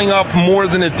blowing up more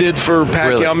than it did for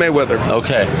Pacquiao Mayweather.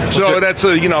 Okay, so that's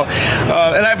and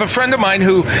I have a friend of mine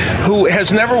who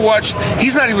has never watched.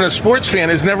 He's not even a sports fan.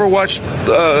 Has never watched.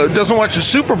 Doesn't watch the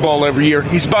Super Bowl every year.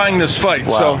 He's buying this fight.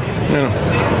 Wow. So.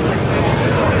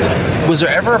 Was there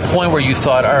ever a point where you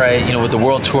thought, all right, with the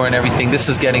world tour and everything, this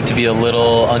is getting to be a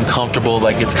little uncomfortable,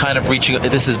 like it's kind of reaching,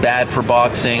 this is bad for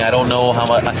boxing, I don't know how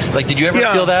much, like, did you ever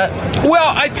feel that? Well,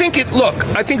 I think it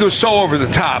was so over the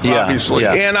top, obviously.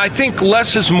 Yeah. And I think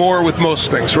less is more with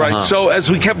most things, right? Uh-huh. So as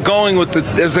they kept going with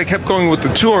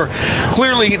the tour,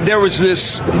 clearly there was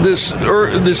this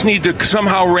need to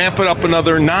somehow ramp it up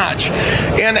another notch.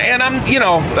 And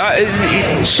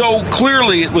I'm, so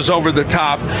clearly it was over the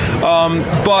top.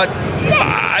 But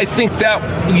I think that,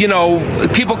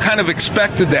 people kind of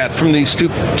expected that from these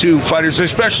two fighters. They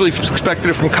especially expected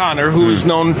it from Conor, who is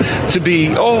known to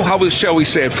be, shall we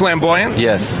say it, flamboyant.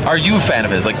 Yes. Are you a fan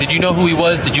of his? Like, did you know who he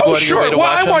was? Did you go out of your way to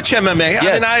watch him? I watch MMA.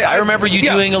 Yes. I remember you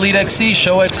doing Elite XC,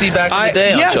 Show XC back in the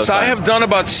day. Yes, I have done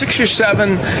about 6 or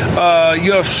 7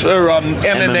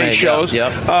 MMA shows.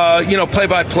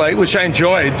 Play-by-play, which I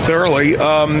enjoyed thoroughly.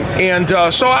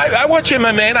 So I watch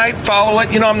MMA and I follow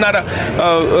it. I'm not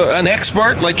an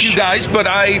expert like you guys, but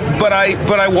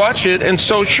I watch it, and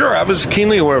so sure, I was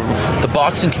keenly aware of him. The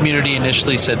boxing community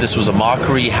initially said this was a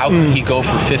mockery. How could he go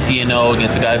for 50-0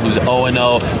 against a guy who's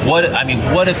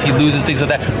 0-0? What if he loses, things like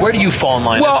that? Where do you fall in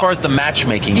line as far as the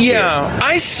matchmaking? Yeah, here?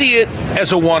 I see it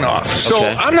as a one-off. So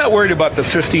I'm not worried about the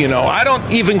 50-0. I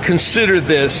don't even consider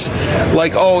this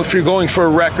like, if you're going for a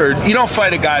record, you don't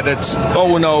fight a guy that's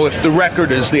 0-0 if the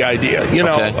record is the idea.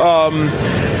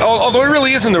 Although it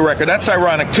really isn't the record. That's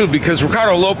ironic too, because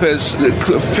Ricardo Lopez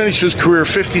finished his career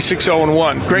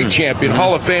 56-0-1, great champion,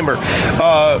 Hall of Famer.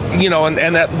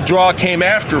 And that draw came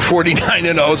after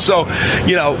 49-0. So,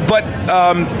 but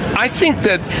I think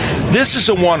that this is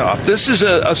a one-off. This is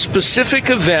a specific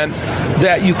event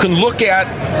that you can look at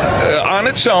on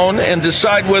its own and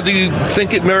decide whether you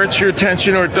think it merits your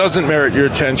attention or it doesn't merit your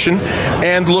attention,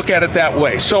 and look at it that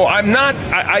way. So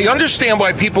I understand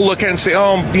why people look at it and say,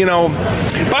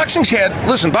 boxing's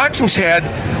had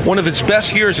one of its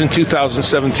best years in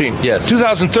 2017. Yes.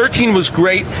 2013 was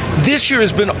great. This year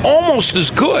has been almost as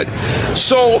good.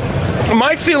 So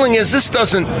my feeling is this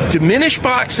doesn't diminish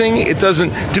boxing. It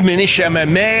doesn't diminish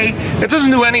MMA. It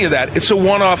doesn't do any of that. It's a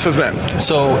one-off event.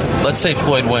 So let's say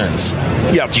Floyd wins.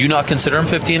 Yeah. Do you not consider him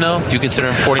 50-0? Do you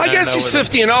consider him 49-0? I guess he's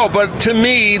 50-0, but to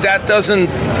me,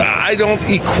 I don't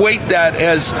equate that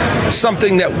as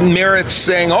something that merits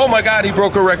saying, oh my God, he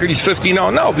broke a record, he's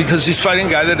 50-0. No, because he's fighting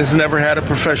a guy that has never had a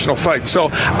professional fight. So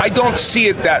I don't see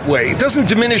it that way. It doesn't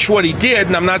diminish what he did,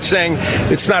 and I'm not saying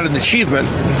it's not an achievement.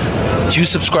 Do you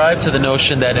subscribe to the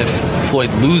notion that if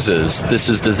Floyd loses, this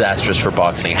is disastrous for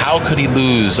boxing? How could he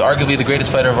lose, arguably the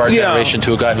greatest fighter of our generation,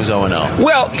 to a guy who's 0-0?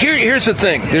 Well, here's the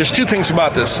thing. There's two things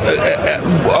about this.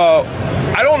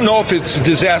 I don't know if it's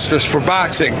disastrous for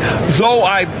boxing, though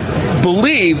I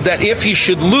believe that if he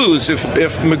should lose,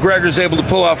 if McGregor's able to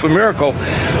pull off a miracle,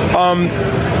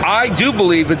 I do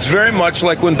believe it's very much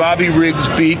like when Bobby Riggs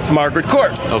beat Margaret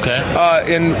Court. Okay.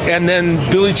 And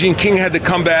then Billie Jean King had to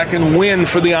come back and win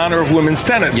for the honor of women's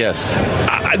tennis. Yes.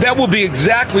 That will be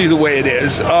exactly the way it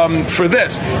is for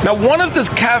this. Now, one of the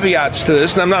caveats to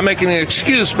this, and I'm not making an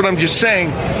excuse, but I'm just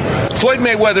saying, Floyd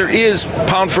Mayweather is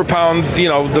pound for pound,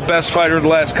 the best fighter of the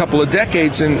last couple of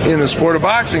decades in the sport of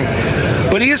boxing.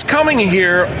 But he is coming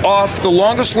here off the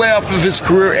longest layoff of his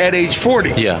career at age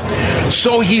 40. Yeah.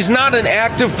 So he's not an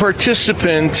active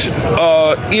participant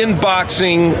in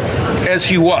boxing as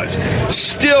he was.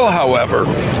 Still, however,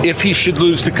 if he should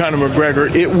lose to Conor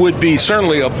McGregor, it would be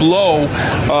certainly a blow.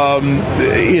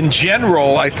 In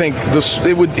general, I think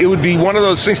it would be one of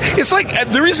those things. It's like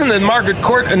the reason the Margaret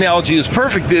Court analogy is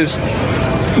perfect is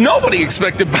nobody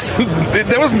expected,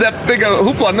 there wasn't that big a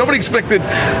hoopla, nobody expected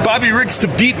Bobby Riggs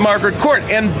to beat Margaret Court,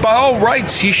 and by all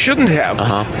rights, he shouldn't have.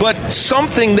 But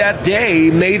something that day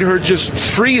made her just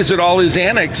freeze at all his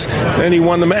antics, and he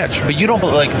won the match. But you don't,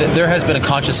 there has been a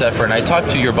conscious effort, and I talked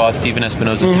to your boss, Stephen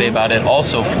Espinosa, today about it,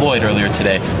 also Floyd earlier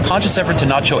today, conscious effort to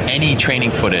not show any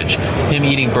training footage, him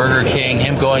eating Burger King,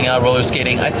 him going out roller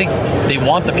skating. I think they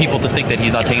want the people to think that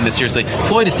he's not taking this seriously.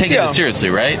 Floyd is taking this seriously,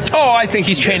 right? Oh, I think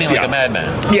he's training like a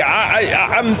madman.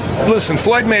 Listen,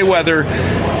 Floyd Mayweather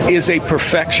is a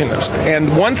perfectionist,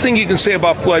 and one thing you can say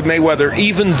about Floyd Mayweather,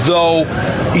 even though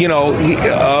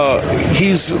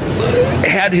he's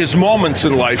had his moments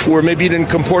in life where maybe he didn't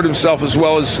comport himself as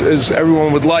well as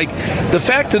everyone would like, the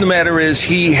fact of the matter is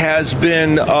he has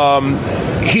been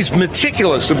he's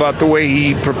meticulous about the way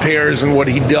he prepares and what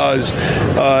he does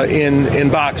in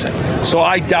boxing. So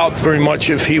I doubt very much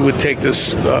if he would take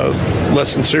this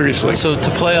lesson seriously. So to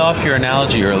play off your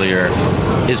analogy earlier,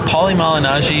 is Paulie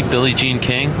Malignaggi Billie Jean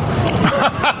King?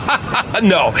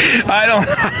 No, I don't.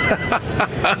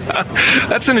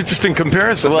 That's an interesting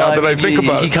comparison now that I think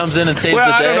about it. He comes in and saves the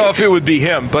day. I don't know if it would be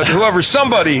him, but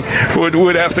somebody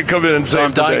would have to come in and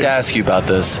save the day. I'm dying to ask you about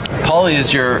this. Paulie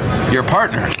is your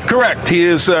partner. Correct. He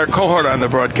is our cohort on the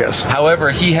broadcast.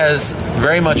 However, he has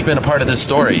very much been a part of this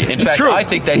story. In fact, I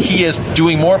think that he is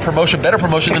doing better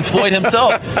promotion than Floyd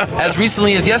himself. As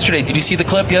recently as yesterday. Did you see the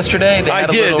clip yesterday? I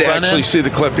did actually see the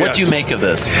clip, yes. What do you make of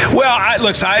this? Well,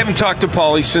 I haven't talked to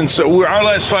Paulie since our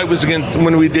last fight was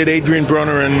when we did Adrian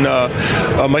Broner and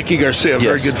Mikey Garcia.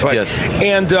 Very good fight. Yes.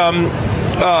 And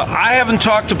I haven't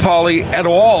talked to Paulie at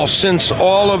all since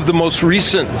all of the most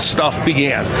recent stuff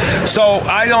began. So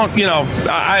I don't,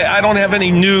 I don't have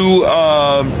any new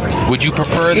would you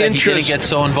prefer that he didn't get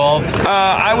so involved?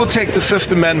 I will take the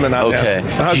Fifth Amendment on that.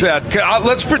 How's that?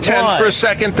 Let's pretend for a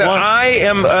second that I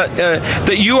am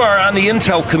that you are on the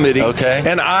Intel committee. Okay.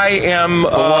 And I am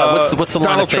what's the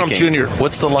line Donald of thinking? Trump Jr.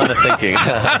 What's the line of thinking?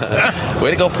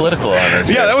 Way to go political on this.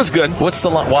 Yeah, that was good. What's the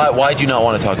why do you not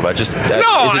want to talk about it? Just is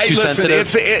it too sensitive?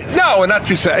 No, not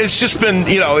too sad. It's just been,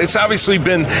 it's obviously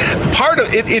been part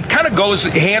of it. It kind of goes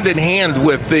hand in hand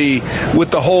with the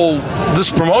whole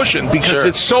this promotion because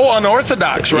it's so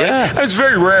unorthodox, right? Yeah. And it's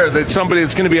very rare that somebody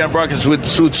that's going to be on broadcast would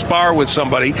spar with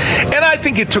somebody. And I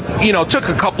think it took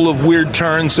a couple of weird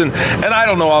turns, and I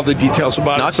don't know all the details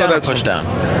about it. Knockdown or pushdown?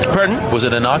 Pardon? Was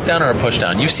it a knockdown or a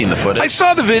pushdown? You've seen the footage. I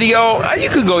saw the video. You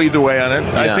could go either way on it.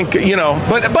 Yeah. I think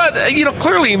but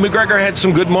clearly McGregor had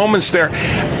some good moments there.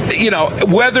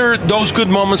 Whether those good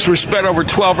moments were spread over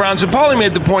 12 rounds, and Paulie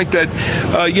made the point that,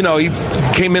 he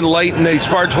came in late and they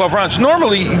sparred 12 rounds.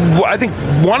 Normally, I think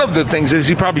one of the things is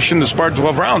he probably shouldn't have sparred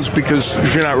 12 rounds because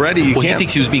if you're not ready, you can't. He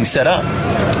thinks he was being set up.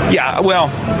 Yeah, I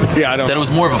don't. That it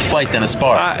was more of a fight than a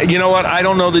spar. You know what? I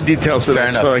don't know the details of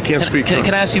that, so I can't speak.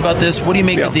 Can I ask you about this? What do you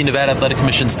make of the Nevada Athletic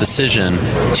Commission's decision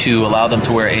to allow them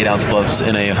to wear 8-ounce gloves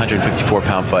in a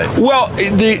 154-pound fight? Well,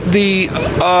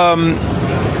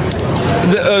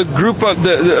 a group of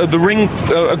ring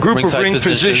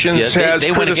physicians has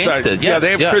criticized it. Yes,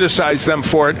 they have criticized them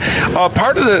for it.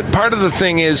 Part of the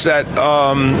thing is that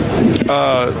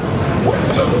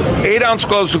 8-ounce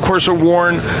gloves, of course, are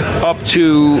worn up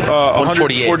to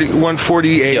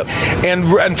 148. Yep.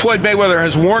 And Floyd Mayweather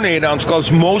has worn 8-ounce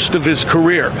gloves most of his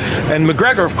career. And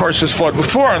McGregor, of course, has fought with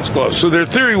 4-ounce gloves. So their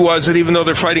theory was that even though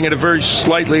they're fighting at a very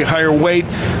slightly higher weight,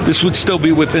 this would still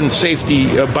be within safety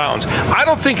bounds. I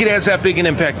don't think it has that big an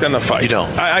impact on the fight. You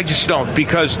don't? I just don't,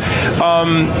 because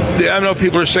I know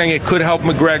people are saying it could help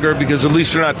McGregor because at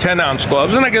least they're not 10-ounce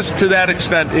gloves. And I guess to that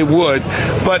extent it would.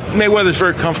 But Mayweather's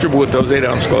very comfortable with those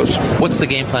 8-ounce gloves. What's the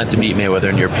game plan to beat Mayweather,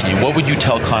 in your opinion? What would you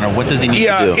tell Conor? What does he need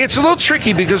to do? It's a little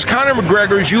tricky because Conor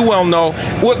McGregor, as you well know,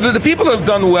 the people that have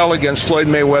done well against Floyd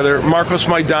Mayweather, Marcos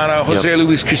Maidana, Jose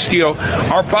Luis Castillo,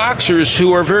 are boxers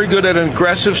who are very good at an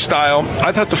aggressive style.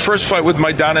 I thought the first fight with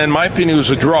Maidana, in my opinion, was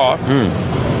a draw.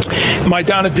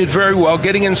 Maidana did very well,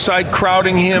 getting inside,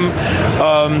 crowding him,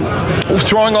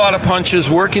 throwing a lot of punches,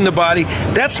 working the body.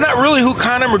 That's not really who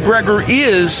Conor McGregor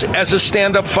is as a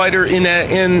stand-up fighter in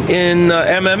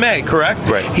MMA, correct?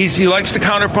 Right. He likes to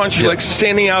counterpunch. He likes to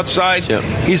stay on the outside.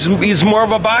 He's more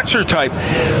of a boxer type.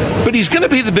 But he's going to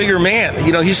be the bigger man.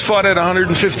 He's fought at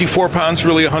 154 pounds,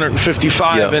 really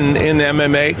 155 in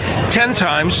MMA, 10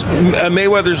 times.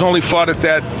 Mayweather's only fought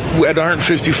at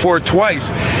 154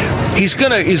 twice. He's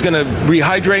gonna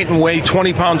rehydrate and weigh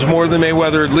 20 pounds more than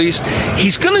Mayweather at least.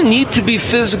 He's gonna need to be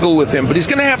physical with him, but he's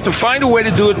gonna have to find a way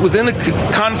to do it within the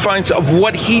confines of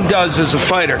what he does as a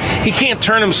fighter. He can't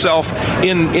turn himself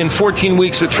in 14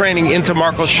 weeks of training into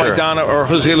Marcos Maidana or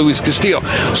Jose Luis Castillo.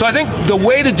 So I think the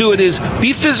way to do it is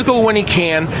be physical when he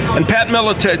can. And Pat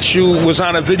Miletich, who was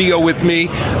on a video with me,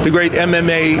 the great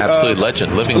MMA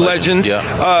living legend,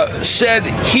 said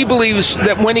he believes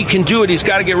that when he can do it, he's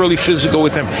got to get really physical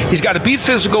with him. He's He's got to be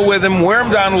physical with him, wear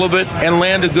him down a little bit, and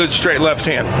land a good straight left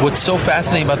hand. What's so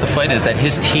fascinating about the fight is that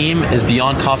his team is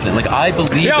beyond confident. Like, I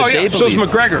believe they believe. So is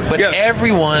McGregor. But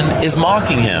everyone is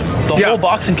mocking him. The whole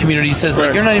boxing community says,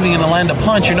 like, you're not even going to land a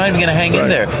punch. You're not even going to hang in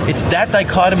there. It's that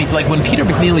dichotomy. Like, when Peter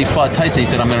McNeely fought Tyson, he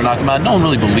said, I'm going to knock him out. No one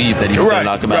really believed that he was going to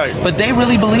knock him out. But they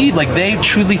really believe. Like, they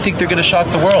truly think they're going to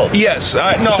shock the world. Yes.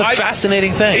 It's a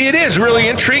fascinating thing. It is really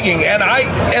intriguing. And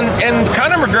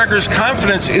Conor McGregor's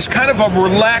confidence is kind of a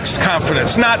relaxed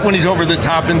confidence. Not when he's over the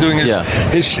top and doing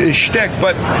his shtick,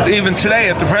 but even today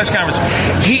at the press conference.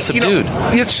 Subdued.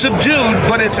 It's subdued,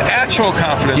 but it's actual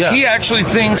confidence. Yeah. He actually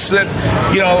thinks that,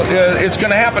 it's going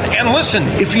to happen. And listen,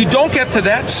 if you don't get to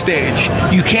that stage,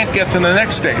 you can't get to the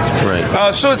next stage.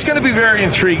 Right. So it's going to be very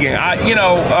intriguing.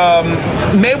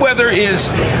 Mayweather is,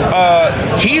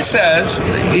 he says,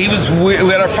 we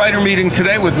had our fighter meeting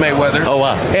today with Mayweather. Oh,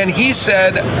 wow. And he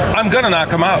said, I'm going to knock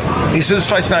him out. He says this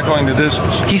fight's not going the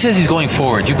distance. He says he's going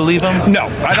forward. Do you believe him? No,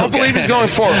 I don't believe he's going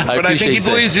forward. But I think he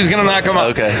believes he's going to knock him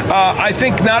out. Okay. I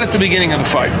think not at the beginning of the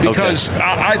fight, because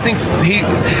I think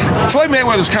Floyd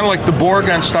Mayweather is kind of like the Borg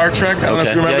on Star Trek. I don't know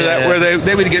if you remember that, where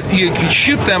they would you could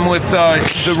shoot them with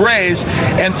the rays,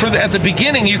 and at the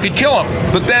beginning you could kill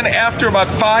them, but then after about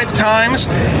 5 times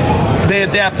they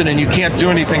adapted and you can't do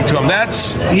anything to him.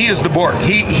 He is the Borg.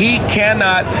 He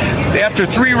cannot, after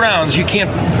 3 rounds you can't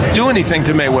do anything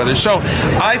to Mayweather. So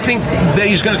I think that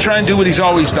he's going to try and do what he's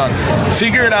always done,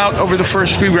 figure it out over the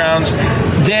first 3 rounds,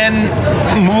 then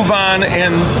move on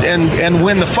and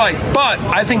win the fight. But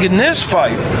I think in this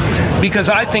fight, because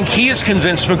I think he is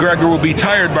convinced McGregor will be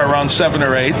tired by round 7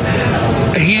 or 8,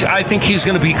 I think he's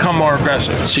going to become more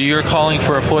aggressive. So you're calling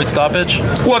for a Floyd stoppage?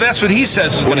 Well, that's what he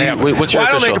says is going to happen. What's your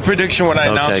I don't make a prediction when I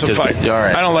announce a fight. All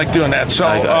right. I don't like doing that. So,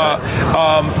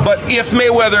 but if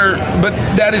Mayweather, but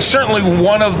that is certainly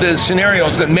one of the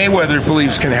scenarios that Mayweather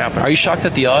believes can happen. Are you shocked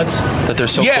at the odds that they're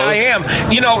so close? Yeah, I am.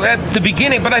 At the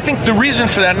beginning, but I think the reason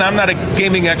for that, and I'm not a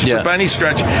gaming expert by any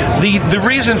stretch, the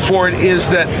reason for it is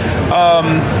that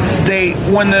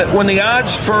when the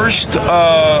odds first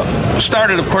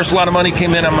started, of course, a lot of money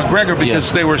came in on McGregor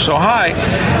because they were so high,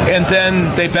 and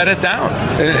then they bet it down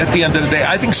at the end of the day.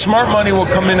 I think smart money will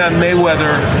come in on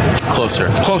Mayweather closer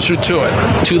to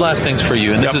it. 2 last things for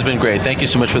you, and this has been great. Thank you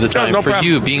so much for the time. No for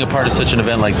problem. you, being a part of such an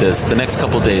event like this, the next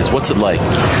couple of days, what's it like?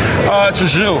 It's a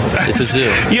zoo. It's a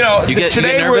zoo. You get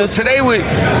nervous?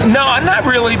 No, not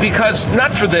really, because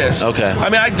not for this. Okay. I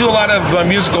mean, I do a lot of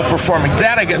musical performing.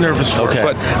 That I get nervous for. Okay.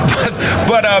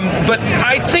 But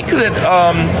I think that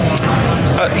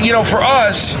for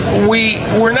us,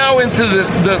 we're now into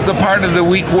the part of the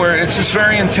week where it's just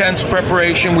very intense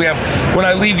preparation. We have, when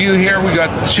I leave you here, we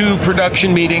got 2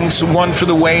 production meetings, one for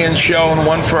the weigh-in show and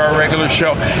one for our regular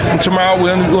show. And tomorrow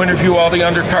we'll interview all the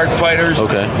undercard fighters.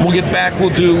 Okay. We'll get back.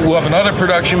 We'll have another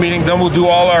production meeting. Then we'll do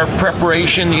all our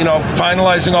preparation.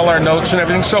 Finalizing all our notes and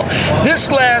everything. So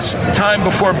this last time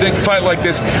before a big fight like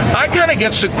this, I kind of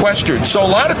get sequestered. So a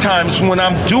lot of times when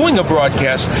I'm doing a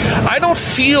broadcast, I don't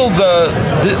feel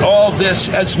all this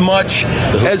as much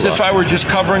as if I were just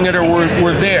covering it or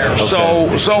were there.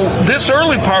 Okay. So this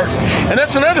early part, and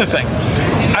that's another thing.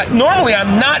 Normally,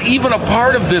 I'm not even a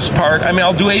part of this part. I mean,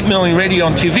 I'll do 8 million radio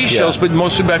and TV shows, but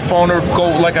mostly by phone or go,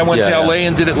 like I went to LA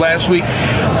and did it last week.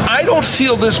 I don't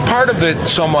feel this part of it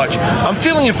so much. I'm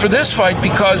feeling it for this fight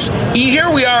because here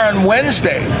we are on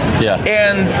Wednesday,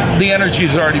 and the energy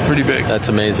is already pretty big. That's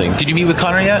amazing. Did you meet with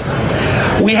Conor yet?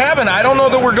 We haven't. I don't know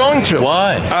that we're going to.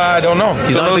 Why? I don't know.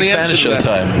 He's not a big fan of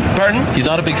Showtime. Pardon? He's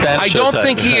not a big fan of Showtime. I don't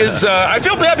think he is. I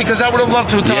feel bad because I would have loved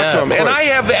to have talked to him. And I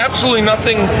have absolutely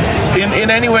nothing in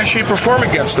any way, shape, or form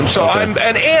against him. So and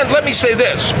let me say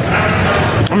this.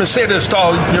 I'm going to say this to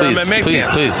all your MMA fans.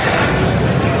 Please.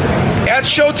 At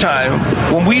Showtime,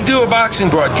 when we do a boxing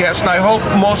broadcast, and I hope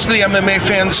most of the MMA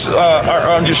fans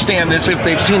understand this if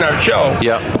they've seen our show,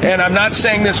 and I'm not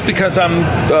saying this because I'm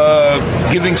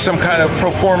giving some kind of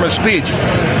pro forma speech,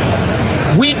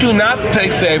 we do not pay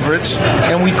favorites,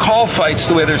 and we call fights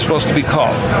the way they're supposed to be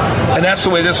called. And that's the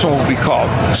way this one will be called.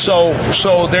 So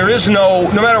there is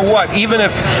no matter what, even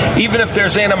if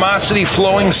there's animosity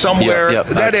flowing somewhere,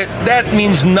 that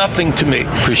means nothing to me.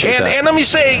 Appreciate that. And let me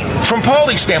say, from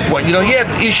Paulie's standpoint, he had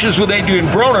issues with Adrian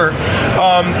Broner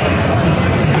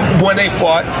when they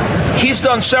fought. He's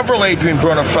done several Adrian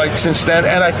Broner fights since then,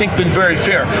 and I think been very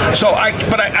fair. So, I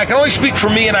can only speak for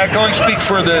me, and I can only speak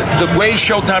for the way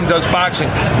Showtime does boxing.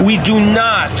 We do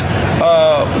not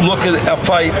look at a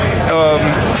fight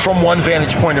from one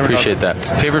vantage point or another. Appreciate that.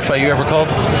 Favorite fight you ever called?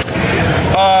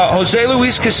 Jose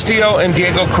Luis Castillo and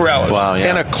Diego Corrales. Wow, yeah.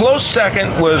 And a close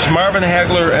second was Marvin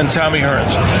Hagler and Tommy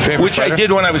Hearns, which fighter? I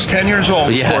did when I was 10 years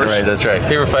old, Yeah, of course. right, that's right.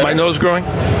 Favorite fighter? My nose growing.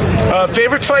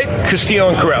 Favorite fight? Castillo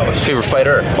and Corrales. Favorite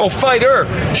fighter? Oh, fighter.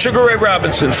 Sugar Ray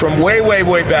Robinson from way, way,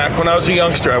 way back. When I was a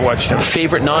youngster, I watched him.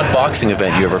 Favorite non-boxing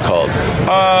event you ever called?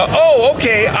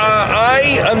 Okay. I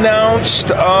announced...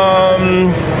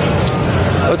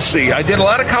 let's see. I did a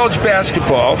lot of college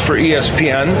basketball for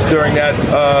ESPN during that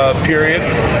period,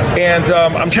 and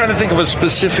I'm trying to think of a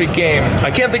specific game.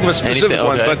 I can't think of a specific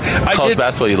one, but I college did,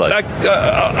 basketball you like?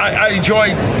 I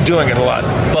enjoyed doing it a lot.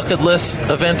 Bucket list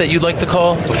event that you'd like to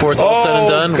call before it's all said and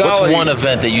done? Golly. What's one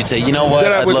event that you'd say, you know what,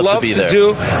 that I I'd would love to be there?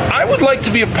 I would like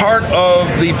to be a part of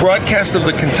the broadcast of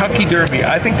the Kentucky Derby.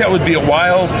 I think that would be a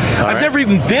wild. I've never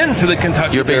even been to the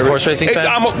Kentucky Derby. You're a big horse racing fan?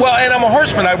 I'm a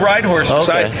horseman. I ride horses.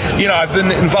 Okay. I've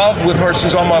been involved with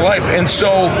horses all my life, and so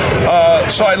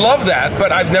I love that.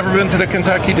 But I've never been to the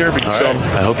Kentucky Derby. All so right.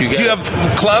 I hope you get Do you have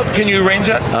clout? Can you arrange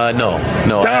that? No.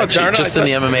 Actually, just in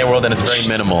the MMA world, and it's very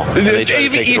minimal. Even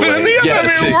in the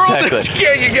MMA world,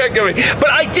 exactly. you can't get me. But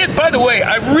I did. By the way,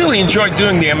 I really enjoyed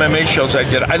doing the MMA shows I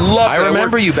did. I loved it. I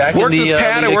remember you back in the with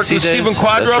Pat. I worked with Stephen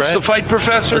Quadros, the fight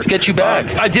professor. Let's get you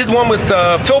back. I did one with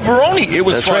Phil Baroni. It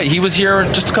was That's fun. right. He was here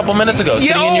just a couple minutes ago,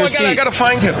 sitting in your seat. I got to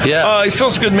find him. Yeah.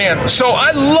 Phil's a good man. So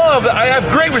I have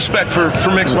great respect for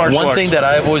mixed martial arts. One thing that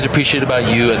I've always appreciated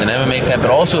about you as an MMA fan, but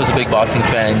also as a big boxing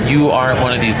fan, you aren't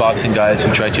one of these boxing guys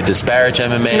who try to disparage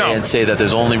MMA and say that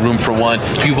there's only room for one.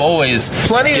 You've always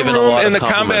plenty given of room a lot in the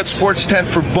of combat sports tent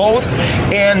for both,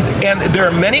 and there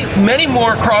are many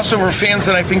more crossover fans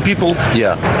than I think people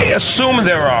assume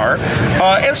there are,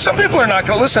 and some people are not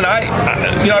going to listen.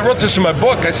 I wrote this in my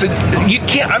book. I said you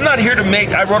can't. I'm not here to make.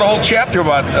 I wrote a whole chapter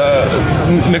about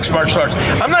mixed martial arts.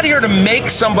 I'm not here to make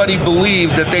somebody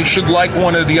believe that they should like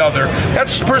one or the other.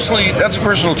 That's a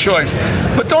personal choice.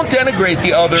 But don't denigrate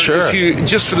the other if you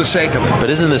just for the sake of it. But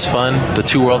isn't this fun? The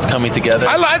two worlds coming together.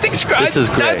 I think it's great. This is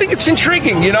great. I think it's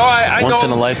intriguing. I once know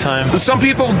in a lifetime. Some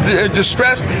people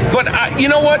distressed, but you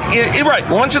know what? Right.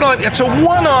 Once in a lifetime. It's a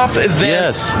one-off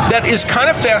event that is kind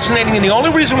of fascinating, and the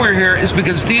only reason we're here is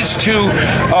because these two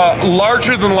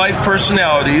larger-than-life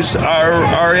personalities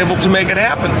are able to make it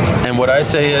happen. And what I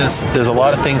say is, there's a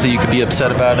lot of things that you could be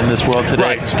upset about in this world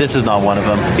today. Right. This is not one of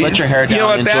them. Let your hair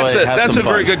down, enjoy it, have That's some a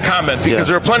very fun. good comment, because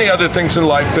there are plenty of other things in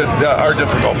life that are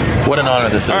difficult. What an honor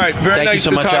this is. All right, very Thank nice you so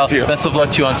to much, talk Al. to you. Best of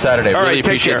luck to you on Saturday. All really right, take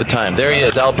appreciate care. the time. There he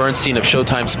is, Al Bernstein of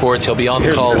Showtime Sports. He'll be on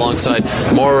the call alongside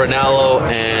Mauro Ranallo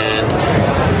and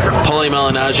Paulie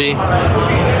Malignaggi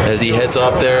as he heads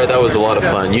off there. That was a lot of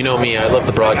fun. You know me, I love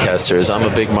the broadcasters. I'm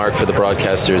a big mark for the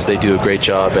broadcasters. They do a great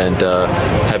job, and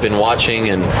have been watching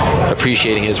and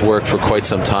appreciating his work for quite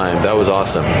some time. That was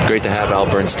awesome. Great to have Al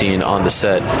Bernstein on the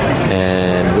set,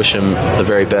 and wish him the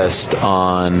very best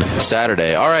on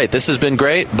Saturday. All right, this has been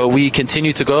great, but we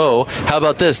continue to go. How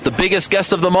about this? The biggest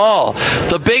guest of them all.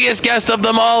 The biggest guest of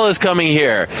them all is coming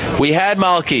here. We had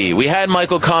Malky, we had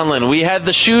Michael Conlon, we had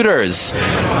the Shooters,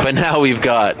 but now we've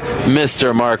got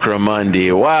Mr. Mark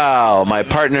Raimondi. Wow, my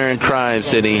partner in crime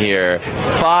sitting here.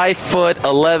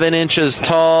 5'11"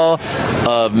 tall,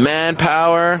 of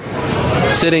manpower,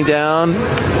 sitting down.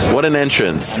 What an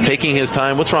entrance. Taking his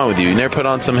time. What's wrong with you? You never put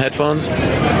on some headphones?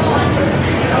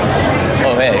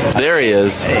 Oh, hey. There he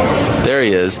is. Hey. There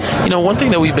he is. You know, one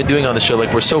thing that we've been doing on the show,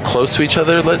 like, we're so close to each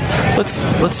other. Let's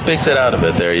space it out a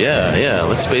bit there. Yeah.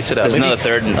 Let's space it out. There's another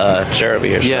third chair over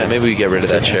here. Yeah, maybe we get rid of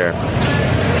that chair.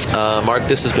 Mark,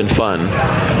 this has been fun.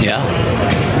 Yeah.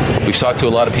 We've talked to a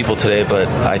lot of people today, but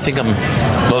I think I'm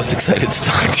most excited to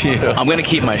talk to you. I'm going to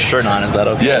keep my shirt on. Is that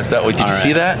okay? Yes. Did you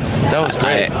see that? That was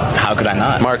great. How could I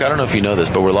not? Mark, I don't know if you know this,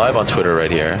 but we're live on Twitter right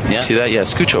here. Yeah. See that? Yeah,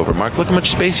 scooch over. Mark, look how much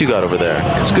space you got over there.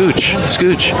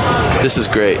 Scooch. This is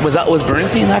great. Was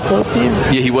Bernstein that close to you?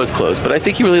 Yeah, he was close, but I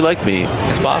think he really liked me.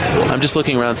 It's possible. I'm just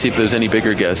looking around to see if there's any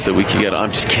bigger guests that we could get.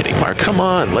 I'm just kidding, Mark. Come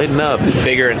on, lighten up.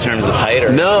 Bigger in terms of height,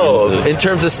 or in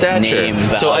terms of stature. Name,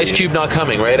 value. So Ice Cube not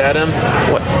coming, right, Adam?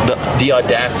 What the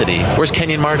audacity? Where's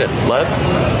Kenyon Martin? Left?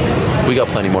 We got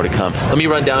plenty more to come. Let me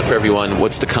run down for everyone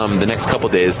what's to come the next couple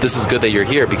days. This is good that you're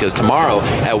here, because tomorrow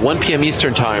at 1 p.m.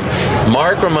 Eastern Time,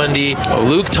 Mark Raimondi,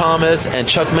 Luke Thomas, and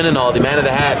Chuck Minanal, the man of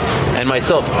the hat, and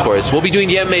myself, of course, we'll be doing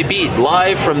the MMA Beat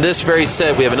live from this very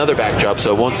set. We have another backdrop,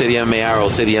 so I won't say the MMA Hour, I'll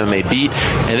say the MMA Beat.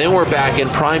 And then we're back in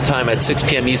prime time at 6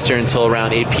 p.m. Eastern until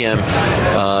around 8 p.m.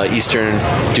 Eastern,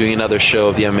 doing another show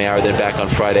of the MMA Hour. Then back on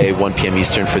Friday, 1 p.m.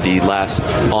 Eastern for the last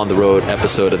on-the-road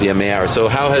episode of the MMA Hour. So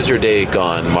how has your day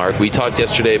gone, Mark? We talked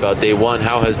yesterday about day one.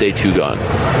 How has day two gone?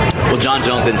 Well, John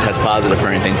Jones didn't test positive for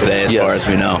anything today, as far as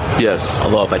we know. Yes.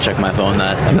 Although if I check my phone,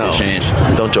 that could change.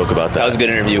 Don't joke about that. That was a good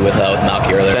interview with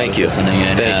Malky earlier. Thank you. Listening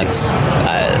in.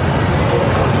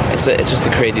 It's just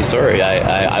a crazy story.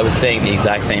 I was saying the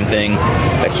exact same thing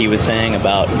that he was saying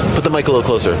about. Put the mic a little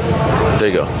closer. There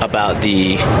you go. About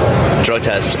the drug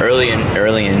tests early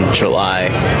in July.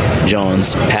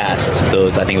 Jones passed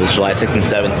those. I think it was July 6th and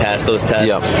 7th. Passed those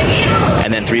tests,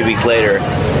 and then 3 weeks later,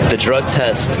 the drug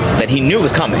test that he knew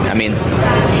was coming. I mean,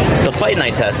 the fight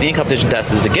night test, the in-competition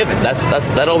test, is a given.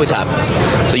 That always happens.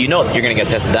 So you know that you're going to get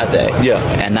tested that day. Yeah.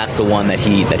 And that's the one that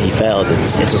he failed.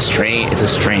 It's a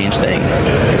strange thing.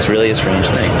 It's really a strange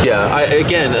thing. Yeah.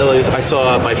 I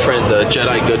saw my friend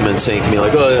Jedi Goodman saying to me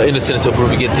like, "Oh, innocent until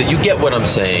proven guilty." You get what I'm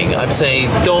saying? I'm saying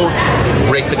don't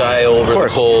rake the guy over the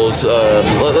coals.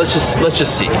 Let's just see. Let's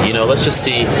just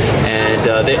see.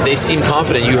 And they seem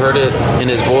confident. You heard it in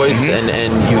his voice,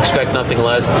 and you expect nothing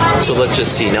less. So let's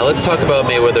just see. Now let's talk about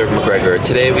Mayweather McGregor.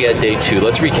 Today we had day 2.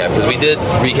 Let's recap because we did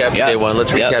recap day 1.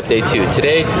 Let's recap day 2.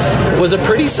 Today was a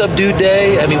pretty subdued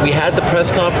day. I mean, we had the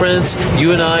press conference.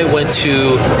 You and I went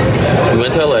to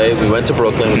LA. We went to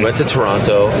Brooklyn. We went to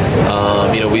Toronto.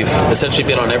 We've essentially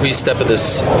been on every step of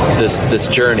this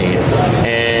journey.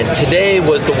 And today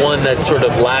was the one that sort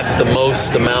of lacked the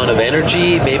most amount of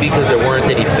energy, maybe because there weren't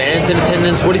any fans in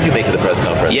attendance. What did you make of the press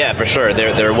conference? Yeah, for sure.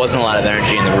 There wasn't a lot of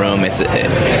energy in the room. It's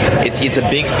a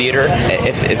big theater.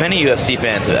 If any UFC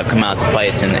fans have come out to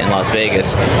fights in Las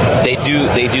Vegas, they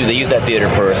use that theater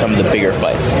for some of the bigger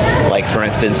fights. Like for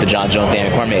instance, the John Jones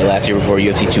Daniel Cormier last year before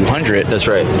UFC 200. That's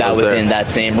right. That was in that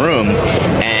same room,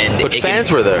 but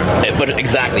fans were there.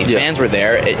 Exactly, fans were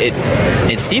there.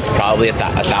 It seats probably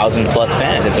 1,000 plus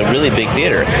fans. It's a really big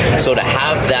theater. So to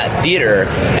have that theater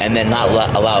and then not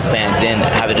allow fans in,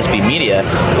 have it just be media,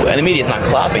 and the media is not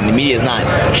clapping. The media is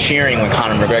not cheering when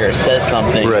Conor McGregor says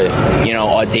something,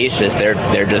 audacious.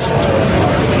 They're just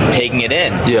taking it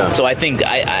in. Yeah. So I think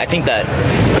that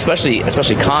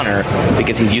especially Conor,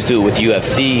 because he's used to it with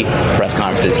UFC press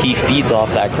conferences, he feeds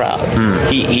off that crowd.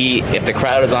 He if the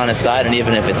crowd is on his side, and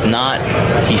even if it's not,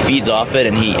 he feeds off it,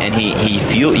 and he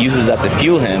uses that to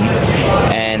fuel him.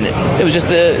 And it was just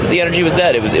the energy was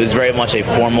dead. It was very much a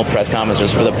formal press conference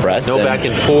just for the press. No back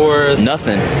and forth.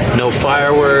 Nothing. No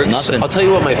fireworks. Nothing. I'll tell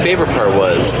you what my favorite part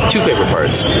was. 2 favorite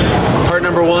parts. Part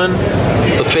number 1,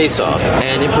 the face-off.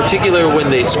 And in particular when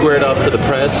they squared off to the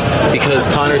press, because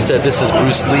Conor said this is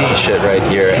Bruce Lee shit right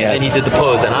here. Yes. And he did the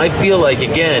pose. And I feel like,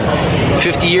 again,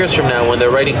 50 years from now when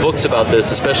they're writing books about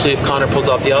this, especially if Conor pulls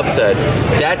off the upset,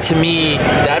 that to me,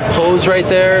 that pose right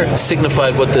there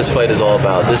signified what this fight is all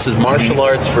about. This is martial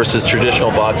arts versus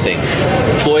traditional boxing.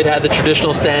 Floyd had the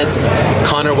traditional stance.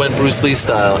 Conor went Bruce Lee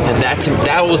style. And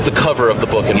that was the cover of the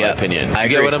book, in my opinion. I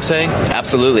agree. You get what I'm saying?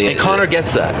 Absolutely. And Conor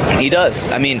gets that. He does.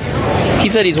 I mean, he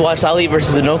said he's watched Ali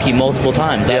versus Inoki multiple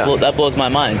times. That blows my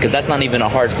mind, because that's not even a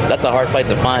hard fight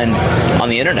to find on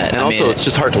the internet. And also, it's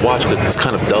just hard to watch because it's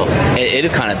kind of dull. It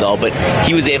is kind of dull, but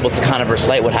he was able to kind of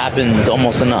recite what happens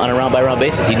almost on a round-by-round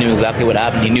basis. He knew exactly what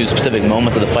happened. He knew specific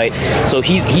moments of the fight. So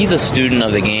he's a student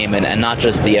of the game, and not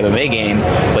just the MMA game,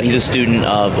 but he's a student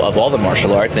of all the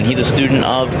martial arts, and he's a student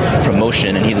of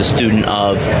promotion, and he's a student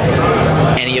of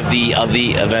any of the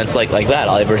events like that.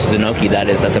 Ali versus Inoki,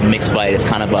 that's a mixed fight. It's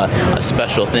kind of a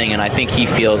special thing, and I think he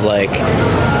feels like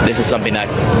this is something that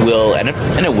will, and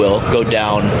it will go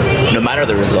down no matter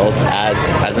the results,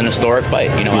 as an historic fight.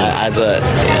 As the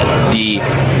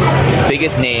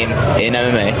biggest name in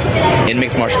MMA, in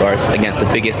mixed martial arts, against the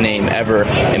biggest name ever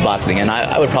in boxing. And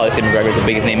I would probably say McGregor's the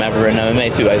biggest name ever in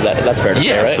MMA too. That's fair to say,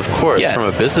 right? Yes, of course. Yeah.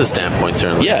 From a business standpoint,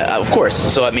 certainly. Yeah, of course.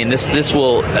 So I mean, this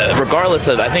will, regardless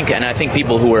of, I think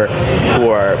people who are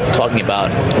talking about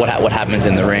what happens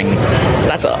in the ring,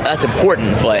 that's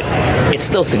important, but it's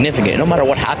still significant. No matter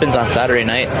what happens on Saturday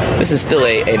night, this is still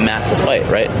a massive fight,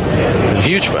 right? A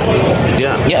huge fight.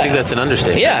 Yeah. I think that's an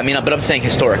understatement. Yeah, I mean, but I'm saying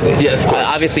historically. Yeah, of course.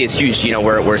 Obviously, it's huge.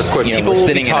 We're people will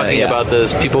be talking about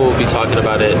this. People will be talking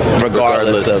about it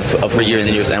regardless of for years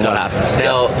and years and what happens.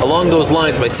 Now, along those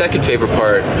lines, my second favorite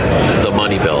part, the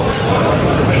money belt.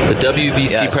 The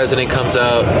WBC president comes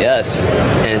out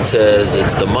and says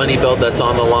it's the money belt that's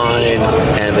on the line,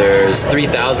 and there's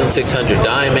 3,600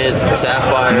 diamonds and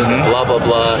sapphires and blah, blah,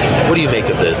 blah. What do you make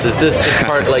of this? Is this just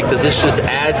part, does this just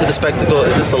add to the spectacle?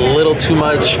 Is this a little too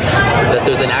much that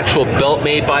there's an actual belt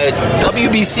made by a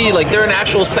WBC? They're an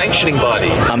actual sanctioned sanctioning body?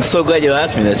 I'm so glad you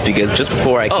asked me this because just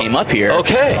before I came up here,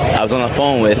 I was on the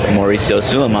phone with Mauricio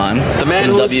Suleiman, the man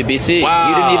from who's WBC.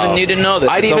 Wow. You didn't know this.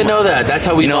 I didn't even know that. That's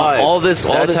how we vibe. All this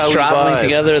traveling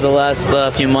together the last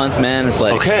few months, man. It's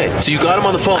like so you got him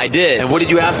on the phone. I did. And what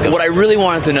did you ask him? What I really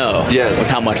wanted to know was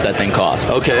how much that thing cost.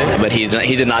 Okay, but he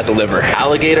did not deliver.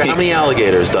 Alligator. How many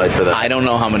alligators died for that? I don't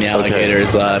know how many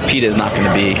alligators. Pete is not going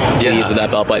to be pleased with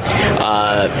that belt, but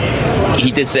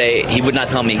he did say he would not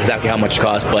tell me exactly how much it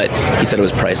cost, but he said it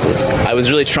was priceless. I was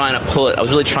really trying to pull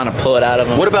it out of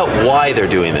him. What about why they're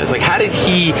doing this? Like, how did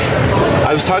he?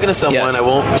 I was talking to someone. I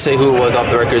won't say who it was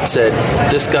off the record. Said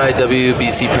this guy,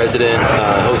 WBC president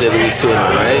Jose Luis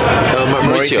Suleiman, right?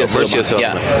 Mauricio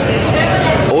Suleiman.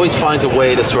 Yeah. Always finds a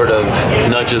way to sort of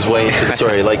nudge his way into the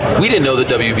story. Like, we didn't know the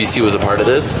WBC was a part of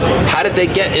this. How did they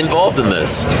get involved in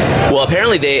this? Well,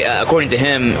 apparently they, according to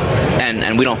him,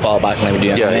 and we don't follow boxing like we do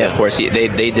MMA, of course, they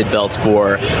did belts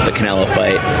for the Canelo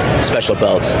fight, special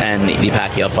belts, and the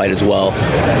Pacquiao fight as well.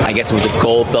 I guess it was a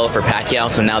gold belt for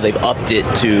Pacquiao, so now they've upped it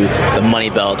to the money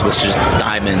belt, which is just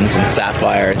diamonds and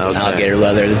sapphires and alligator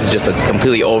leather. This is just a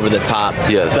completely over-the-top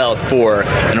belt for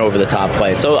an over-the-top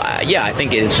fight. So, I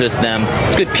think it's just them.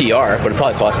 It's good PR, but it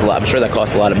probably costs a lot. I'm sure that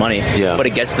costs a lot of money. Yeah. But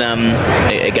it gets them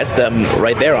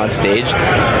right there on stage,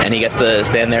 and he gets to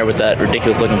stand there with that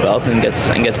ridiculous-looking belt and gets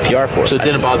PR for it. So it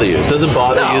didn't bother you? It doesn't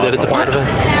bother you that it's a part of it?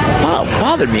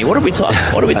 Bothered me. What are we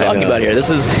talking about here?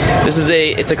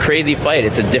 It's a crazy fight.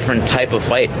 It's a different type of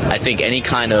fight. I think any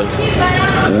kind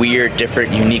of weird,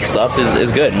 different, unique stuff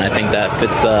is good, and I think that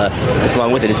fits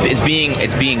along with it.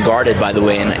 It's being guarded, by the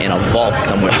way, in a vault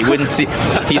somewhere. He wouldn't see.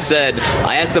 He said,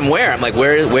 I asked him where. I'm like,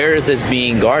 where is this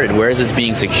being guarded? Where is this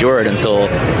being secured until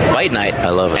fight night? I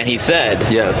love it. And he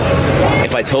said, yes.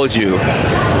 If I told you,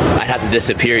 I'd have to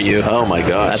disappear you. Oh my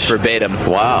gosh. That's verbatim.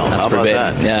 Wow. That's how verbatim.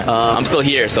 about that? Yeah. I'm still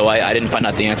here, so I didn't find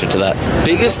out the answer to that.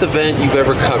 Biggest event you've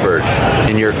ever covered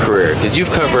in your career? Because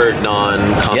you've covered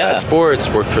non-combat sports,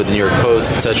 worked for the New York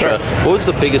Post, etc. Sure. What was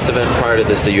the biggest event prior to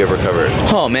this that you ever covered?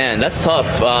 Oh man, that's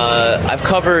tough. I've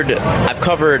covered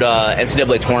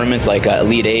NCAA tournaments like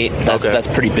Elite Eight. That's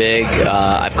pretty big.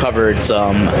 I've covered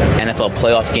some NFL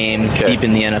playoff games deep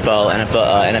in the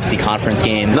NFC conference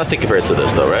games. Nothing compares to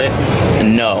this, though, right?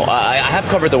 No, I have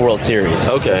covered the World Series.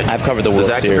 Okay, I've covered the World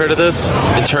Series. Does that compare to this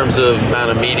in terms of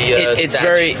amount of media? It's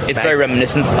very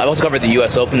reminiscent. I've also covered the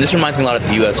U.S. Open. This reminds me a lot of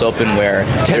the U.S. Open, where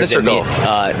tennis or golf?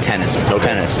 Tennis.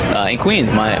 Tennis in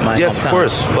Queens, my yes, hometown. Of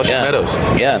course, Flushing Meadows.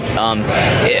 Yeah.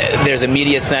 There's a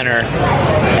media center,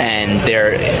 and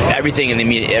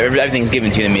everything's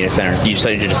given to you in the media center. So you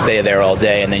just stay there all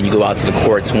day, and then you go out to the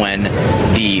courts when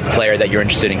the player that you're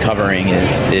interested in covering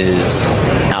is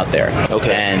out there.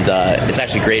 Okay. And it's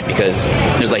actually great because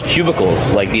there's like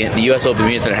cubicles. Like the U.S. Open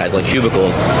Media Center has like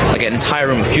cubicles, like an entire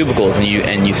room of cubicles,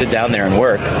 and you sit down there and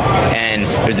work. And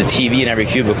there's a TV in every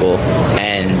cubicle,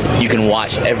 and you can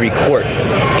watch every court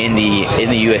in the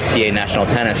USTA National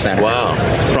Tennis Center. Wow.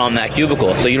 From that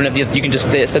cubicle, so you don't have to. You can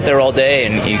just sit there all day,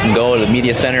 and you can go to the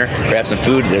media center, grab some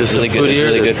food. There's really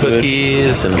good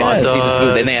cookies and hot dogs. Decent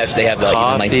food. Then they have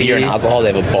even like beer and alcohol.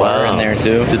 They have a bar in there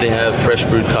too. Do they have fresh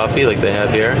brewed coffee like they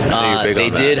have here? They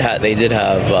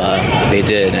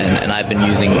did, and I've been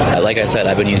using. Like I said,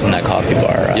 I've been using that coffee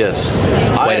bar. Yes,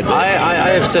 quite a bit. I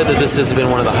have said that this has been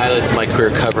one of the highlights of my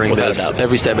career, covering this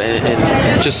every step,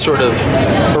 and just sort of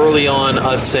early on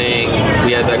us saying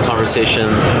we had that conversation.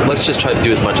 Let's just try to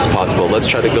do as much as possible. Let's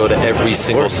try to go to every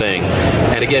single thing.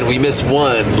 And again, we missed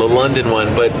one, the London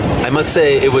one, but I must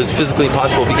say it was physically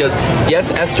impossible because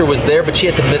yes, Esther was there, but she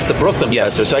had to miss the Brooklyn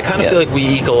presser. So I kind of feel like we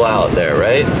equal out there,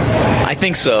 right? I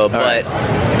think so, but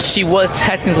she was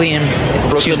technically in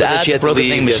Brooklyn. She was at the Brooklyn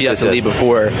thing, but she had to leave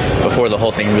before the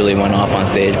whole thing really went off on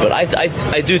stage. But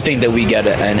I do think that we get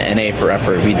an A for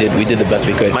effort. We did the best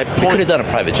we could. We could have done a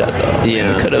private jet though.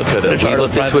 Yeah, we could have. We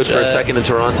looked into it for a second in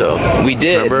Toronto. We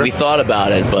did. Remember? We thought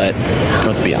about it, but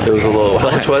let's be honest. It was a little.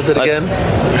 How much was it again?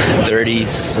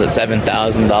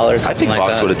 $37,000. I think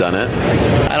Fox would have done it.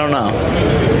 I don't know.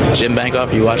 Jim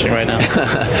Bankoff, are you watching right now?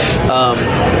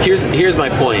 Here's my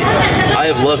point. I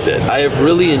have loved it. I have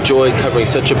really enjoyed covering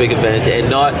such a big event and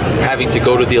not having to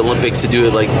go to the Olympics to do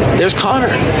it. Like, there's Connor.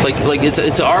 Like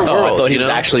it's our world. I thought he was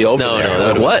actually over there. No,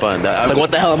 that would have been fun. Like,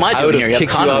 what the hell am I doing here? I would have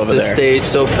kicked you off the stage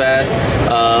so fast.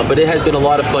 But it has been a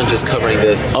lot of fun just covering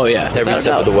this. Oh yeah, every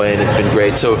step of the way, and it's been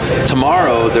great. So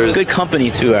tomorrow there's good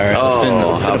company too, Aaron. It's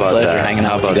been a pleasure hanging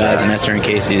out with you guys and Esther and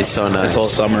Casey. So nice this whole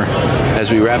summer.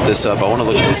 As we wrap this up, I want to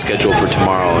look at the schedule for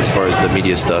tomorrow as far as the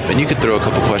media stuff? And you could throw a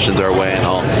couple questions our way, and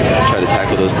I'll try to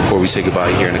tackle those before we say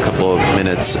goodbye here in a couple of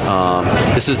minutes.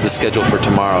 This is the schedule for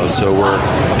tomorrow, so we're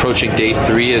approaching day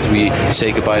 3 as we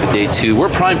say goodbye to day 2. We're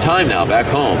prime time now, back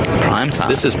home. Prime time.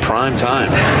 This is prime time.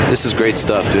 This is great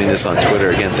stuff, doing this on Twitter.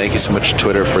 Again, thank you so much to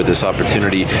Twitter for this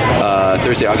opportunity.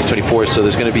 Thursday, August 24th, so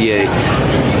there's going to be a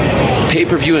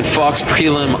pay-per-view and Fox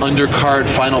prelim undercard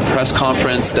final press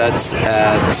conference. That's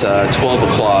at 12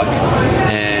 o'clock.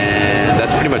 And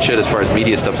that's pretty much it as far as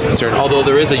media stuff is concerned. Although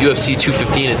there is a UFC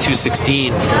 215 and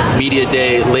 216 media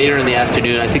day later in the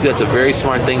afternoon. I think that's a very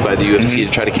smart thing by the UFC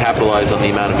to try to capitalize on the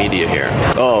amount of media here.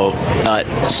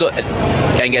 So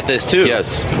and get this too.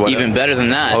 Yes. Even better than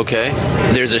that. Okay.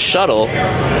 There's a shuttle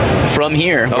from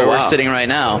here where we're sitting right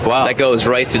now that goes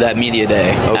right to that media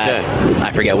day. Okay.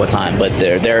 I forget what time, but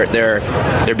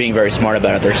they're being very smart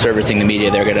about it. They're servicing the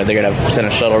media. They're gonna send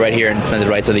a shuttle right here and send it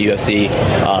right to the UFC,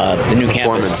 the new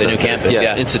campus. The new campus.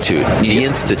 Yeah. Institute. The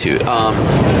Institute.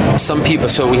 Some people.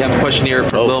 So we have a question here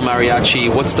from Lil Mariachi.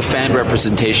 What's the fan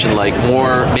representation like?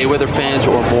 More Mayweather fans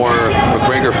or more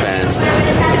McGregor fans?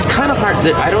 It's kind of hard.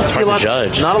 I don't see a lot.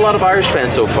 Not a lot of Irish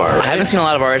fans so far. Right? I haven't seen a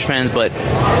lot of Irish fans, but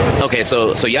okay.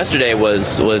 So yesterday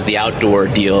was the outdoor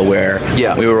deal where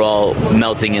we were all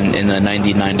melting in the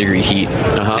 99-degree heat,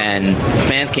 and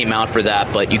fans came out for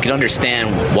that. But you can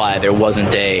understand why there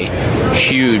wasn't a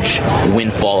huge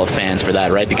windfall of fans for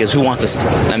that, right? Because who wants to?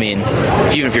 I mean,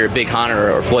 even if you're a big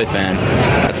Conor or Floyd fan,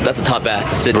 that's a tough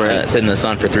ass to sit in the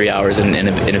sun for 3 hours in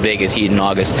a Vegas heat in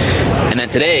August. And then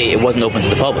today it wasn't open to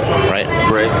the public, right?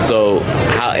 Right. So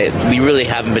we really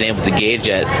haven't been able to gauge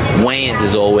yet. Weigh-ins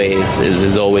is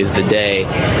always the day,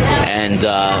 and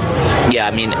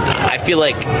I mean, I feel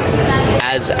like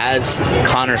as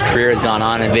Conor's career has gone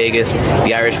on in Vegas,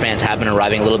 the Irish fans have been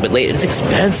arriving a little bit late. It's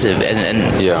expensive, and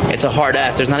it's a hard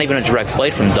ass. There's not even a direct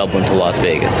flight from Dublin to Las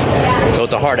Vegas, so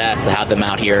it's a hard ass to have them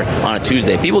out here on a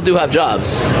Tuesday. People do have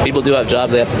jobs. They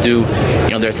have to do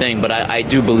their thing, but I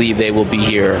do believe they will be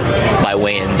here by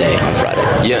weigh-in day on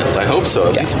Friday. Yes, I hope so.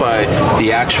 At least by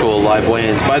the actual live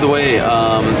weigh-ins. By the way,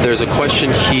 there's a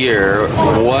question here.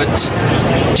 What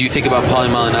do you think about Paulie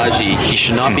Malignaggi? He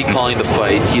should not be calling the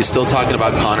fight. He is still talking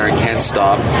about Conor and can't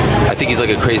stop. I think he's like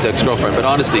a crazy ex-girlfriend. But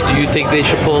honestly, do you think they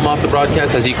should pull him off the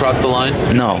broadcast? Has he crossed the line?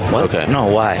 No. What? Okay. No,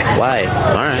 why? All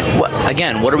right.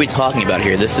 Again, what are we talking about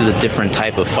here? This is a different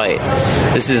type of fight.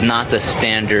 This is not the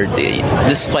standard.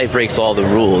 This fight breaks all the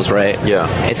rules, right? Yeah.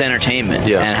 It's entertainment.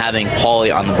 Yeah. And having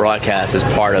Paulie on the broadcast is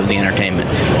part of the entertainment.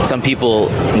 Some people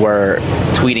were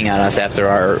tweeting at us after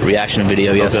our reaction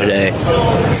video yesterday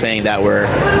saying that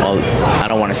I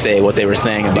don't want to say what they were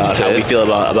saying about how we feel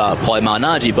about Paulie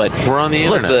Malignaggi, but we're on the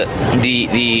internet. Look,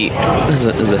 this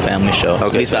is a family show. Okay,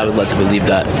 At least I was led to believe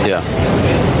that. Yeah.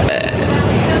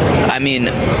 I mean,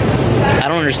 I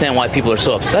don't understand why people are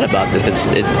so upset about this.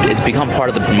 It's become part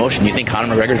of the promotion. You think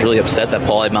Conor McGregor's really upset that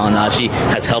Paulie Malignaggi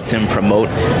has helped him promote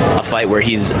a fight where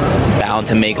he's bound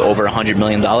to make over $100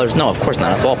 million? No, of course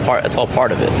not. It's all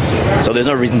part of it. So there's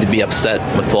no reason to be upset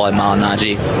with Paulie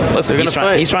Malignaggi. Listen,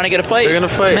 he's trying to get a fight. They're going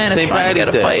to fight. Man, St. trying to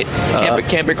get a fight.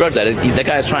 Can't begrudge that. That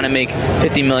guy's trying to make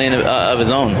 $50 million of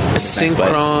his own.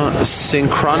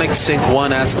 Synchronic Sync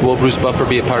 1 asks, will Bruce Buffer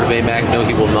be a part of AMAC? No,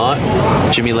 he will not.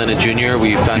 Jimmy Lennon Jr.,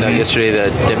 we found out yesterday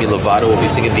that Demi Lovato will be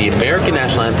singing the American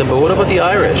national anthem, but what about the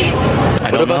Irish?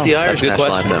 What about the Irish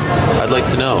national anthem? I'd like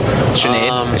to know. Is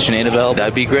Sinead available?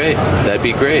 That'd be great.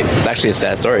 It's actually a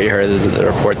sad story. You heard there's a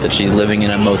report that she's living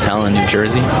in a motel in New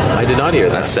Jersey. I did not hear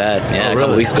that. That's sad. Yeah, a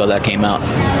couple weeks ago that came out.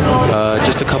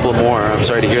 Just a couple more. I'm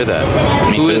sorry to hear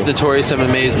that. Who is Notorious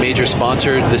MMA's major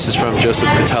sponsor? This is from Joseph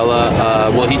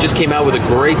Catella. Well, he just came out with a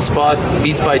great spot,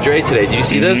 Beats by Dre, today. Did you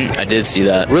see this? I did see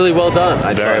that. Really well done.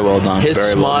 Very well done. His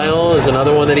Smile is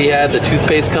another one that he had, the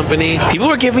toothpaste company. People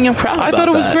were giving him crap. I thought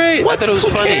it was great. I thought it was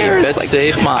funny. That's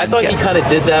safe. I thought he kind of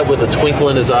did that with a twinkle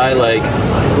in his eye, like,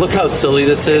 look how silly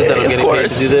this is that I'm getting paid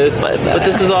to do this. But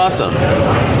this is awesome.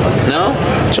 No?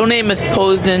 Joe Namath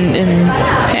posed in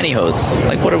pantyhose.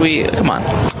 Like, what are we? Come on.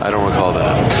 I don't recall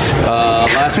that.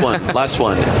 Last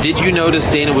one. Did you notice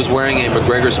Dana was wearing a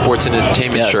McGregor Sports and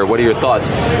Entertainment shirt? What are your thoughts?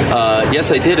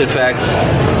 Yes, I did. In fact,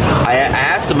 I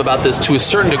asked him about this to a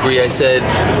certain degree. I said,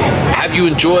 have you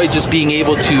enjoyed just being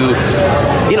able to,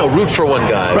 root for one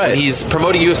guy? Right. When he's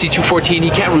promoting UFC 214, he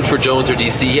can't root for Jones or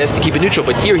DC. He has to keep it neutral.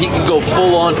 But here, he can go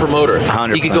full-on promoter.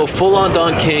 100%. He could go full-on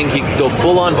Don King. He could go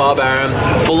full-on Bob Arum,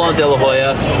 full-on De La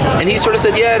Hoya. And he sort of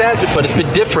said, yeah, it has been fun. It's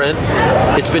been different.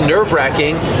 It's been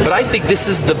nerve-wracking. But I think this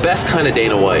is the best kind of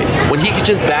Dana White. When he could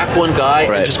just back one guy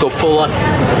and just go full-on.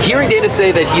 Hearing Dana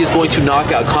say that he is going to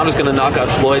knock out, Conor's going to knock out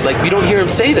Floyd, like, we don't hear him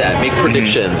say that, make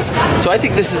predictions. So I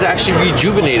think this has actually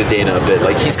rejuvenated Dana a bit.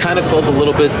 Like, he's kind of felt a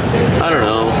little bit, I don't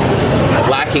know,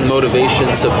 lacking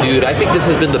motivation, subdued. I think this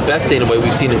has been the best Dana White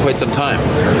we've seen in quite some time.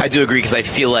 I do agree, because I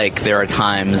feel like there are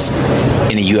times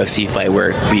in a UFC fight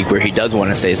where he does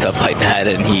want to say stuff like that,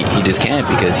 and he just can't,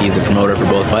 because he's the promoter for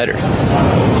both fighters.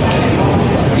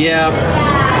 Yeah,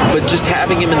 but just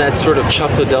having him in that sort of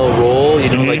Chuck Liddell role, you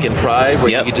know, like in Pride, where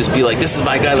you could just be like, this is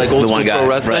my guy, like old school pro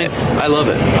wrestling. Right. I love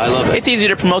it. It's easy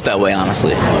to promote that way,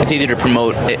 honestly. It's easy to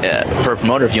promote for a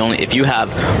promoter if you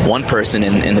have one person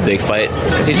in the big fight.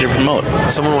 It's easier to promote.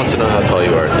 Someone wants to know how tall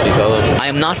you are. Can you tell them? I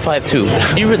am not 5'2".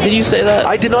 Did you say that?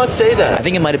 I did not say that. I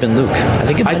think it might have been Luke.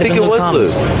 I think it was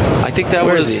Luke. I think that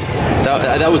was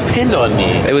pinned on me.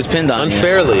 It was pinned on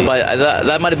unfairly. But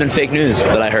that might have been fake news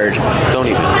that I heard. Don't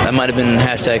even. That might have been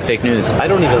 #fake news. I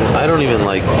don't even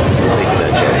like taking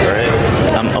that joke. All right.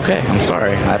 Okay. I'm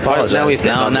sorry. I apologize. Now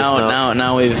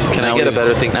we've. Can I get a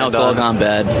better thing? Now it's all gone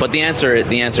bad. But the answer is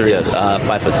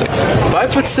 5'6".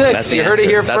 5'6". You heard it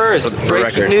here first.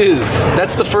 Breaking news.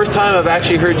 That's the first time I've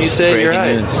actually heard you say your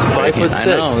height. 5'6". I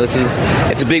know.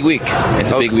 It's a big week.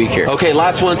 It's a big week here. Okay.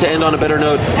 Last one to end on a better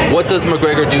note. What does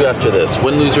McGregor do after this?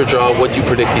 Win, lose, or draw? What do you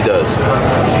predict he does?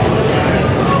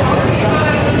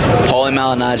 Paulie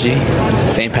Malignaggi,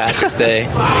 St. Patrick's Day.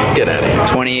 Get out of here.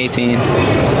 2018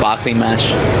 boxing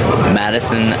match,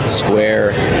 Madison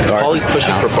Square Garden. Paulie's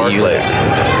pushing for Barclays.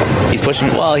 He's pushing.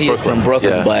 Well, he is from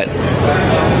Brooklyn, but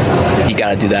you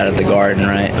got to do that at the Garden,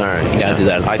 right? All right. You got to do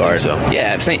that at the Garden. I think so.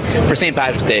 Yeah, for St.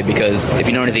 Patrick's Day, because if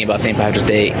you know anything about St. Patrick's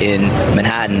Day in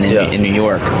Manhattan, in New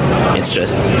York, it's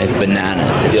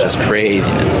bananas. It's just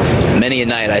craziness. Many a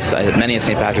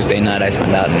St. Patrick's Day night I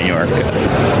spent out in New York.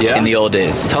 In the old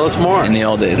days. Tell us more. In the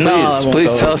old days.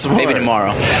 Please tell us more. Maybe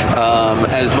tomorrow.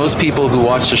 As most people who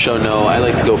watch the show know, I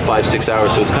like to go 5-6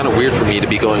 hours, so it's kind of weird for me to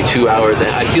be going 2 hours, and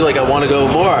I feel like I want to go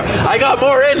more. I got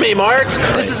more in me, Mark.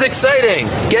 This is exciting.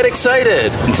 Get excited.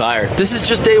 I'm tired. This is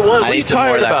just day one. I need some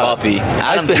more of that coffee.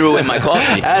 Adam threw away my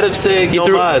coffee. Adam saying he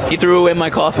threw away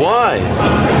my coffee. Why?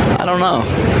 I don't know.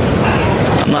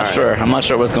 I'm not sure. I'm not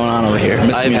sure what's going on over here.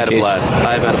 I've had a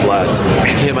blast.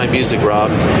 Hit my music,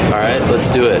 Rob. All right, let's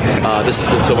do it. This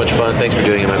has been so much fun. Thanks for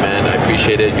doing it, my man. I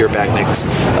appreciate it. You're back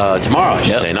tomorrow, I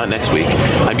should say, not next week.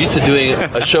 I'm used to doing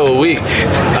a show a week.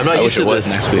 I'm not used to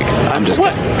this next week. I'm just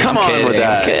kidding. Come on with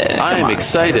that. I am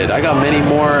excited. I got many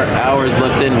more hours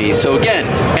left in me. So again,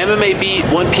 MMA Beat,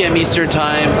 1 p.m. Eastern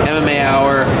Time, MMA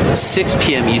Hour, 6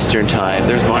 p.m. Eastern Time.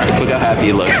 There's Mark. Look how happy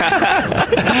he looks.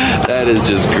 That is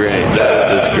just great.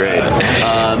 Great.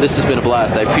 This has been a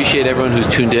blast. I appreciate everyone who's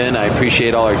tuned in. I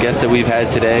appreciate all our guests that we've had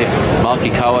today.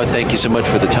 Malki Kawa, thank you so much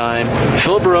for the time.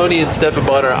 Phil Baroni and Stephan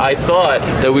Bonner, I thought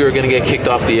that we were going to get kicked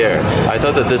off the air. I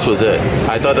thought that this was it.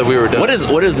 I thought that we were done. What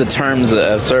is the terms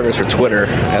of service for Twitter?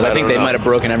 I think they might have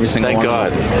broken every single one.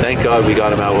 Thank God we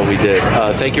got him out when we did.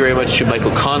 Thank you very much to Michael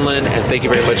Conlon, and thank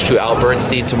you very much to Al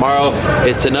Bernstein. Tomorrow,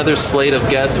 it's another slate of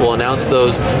guests. We'll announce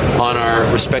those on our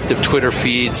respective Twitter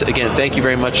feeds. Again, thank you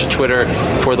very much to Twitter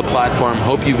for the platform.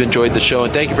 Hope you've enjoyed the show,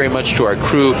 and thank you very much to our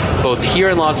crew both here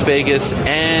in Las Vegas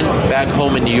and back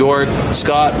home in New York.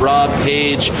 Scott, Rob,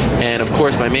 Paige, and of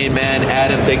course my main man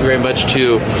Adam. Thank you very much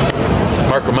to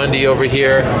Mark Ramundi over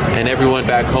here and everyone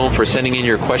back home for sending in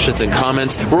your questions and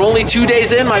comments. We're only 2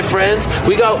 days in, my friends.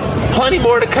 We got plenty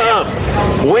more to come.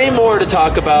 Way more to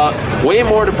talk about, way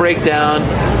more to break down,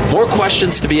 more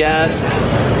questions to be asked,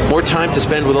 more time to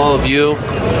spend with all of you.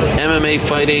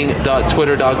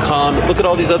 MMAfighting.twitter.com. Look at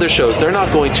all these other shows. They're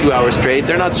not going 2 hours straight.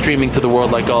 They're not streaming to the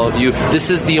world like all of you. This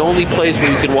is the only place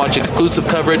where you can watch exclusive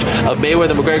coverage of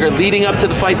Mayweather McGregor leading up to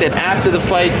the fight. Then after the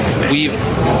fight, we've,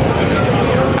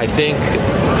 I think,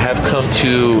 have come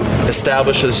to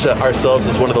establish ourselves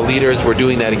as one of the leaders. We're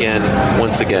doing that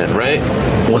once again, right?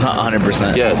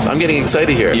 100%. Yes, I'm getting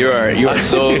excited here. You are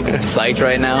so psyched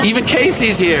right now. Even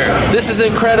Casey's here. This is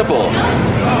incredible.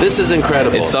 It's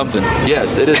something.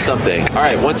 Yes, it is something. All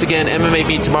right, once again, MMA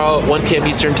Beat tomorrow, 1 p.m.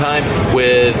 Eastern Time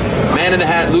with Man in the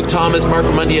Hat, Luke Thomas, Mark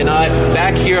Ramundi, and I,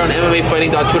 back here on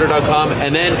MMAfighting.twitter.com,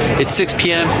 and then it's 6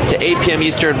 p.m. to 8 p.m.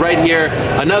 Eastern, right here.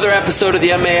 Another episode of the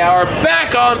MMA Hour,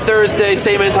 back on Thursday,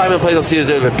 same time and place. I'll see you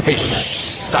there.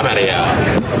 Peace. I'm out of here.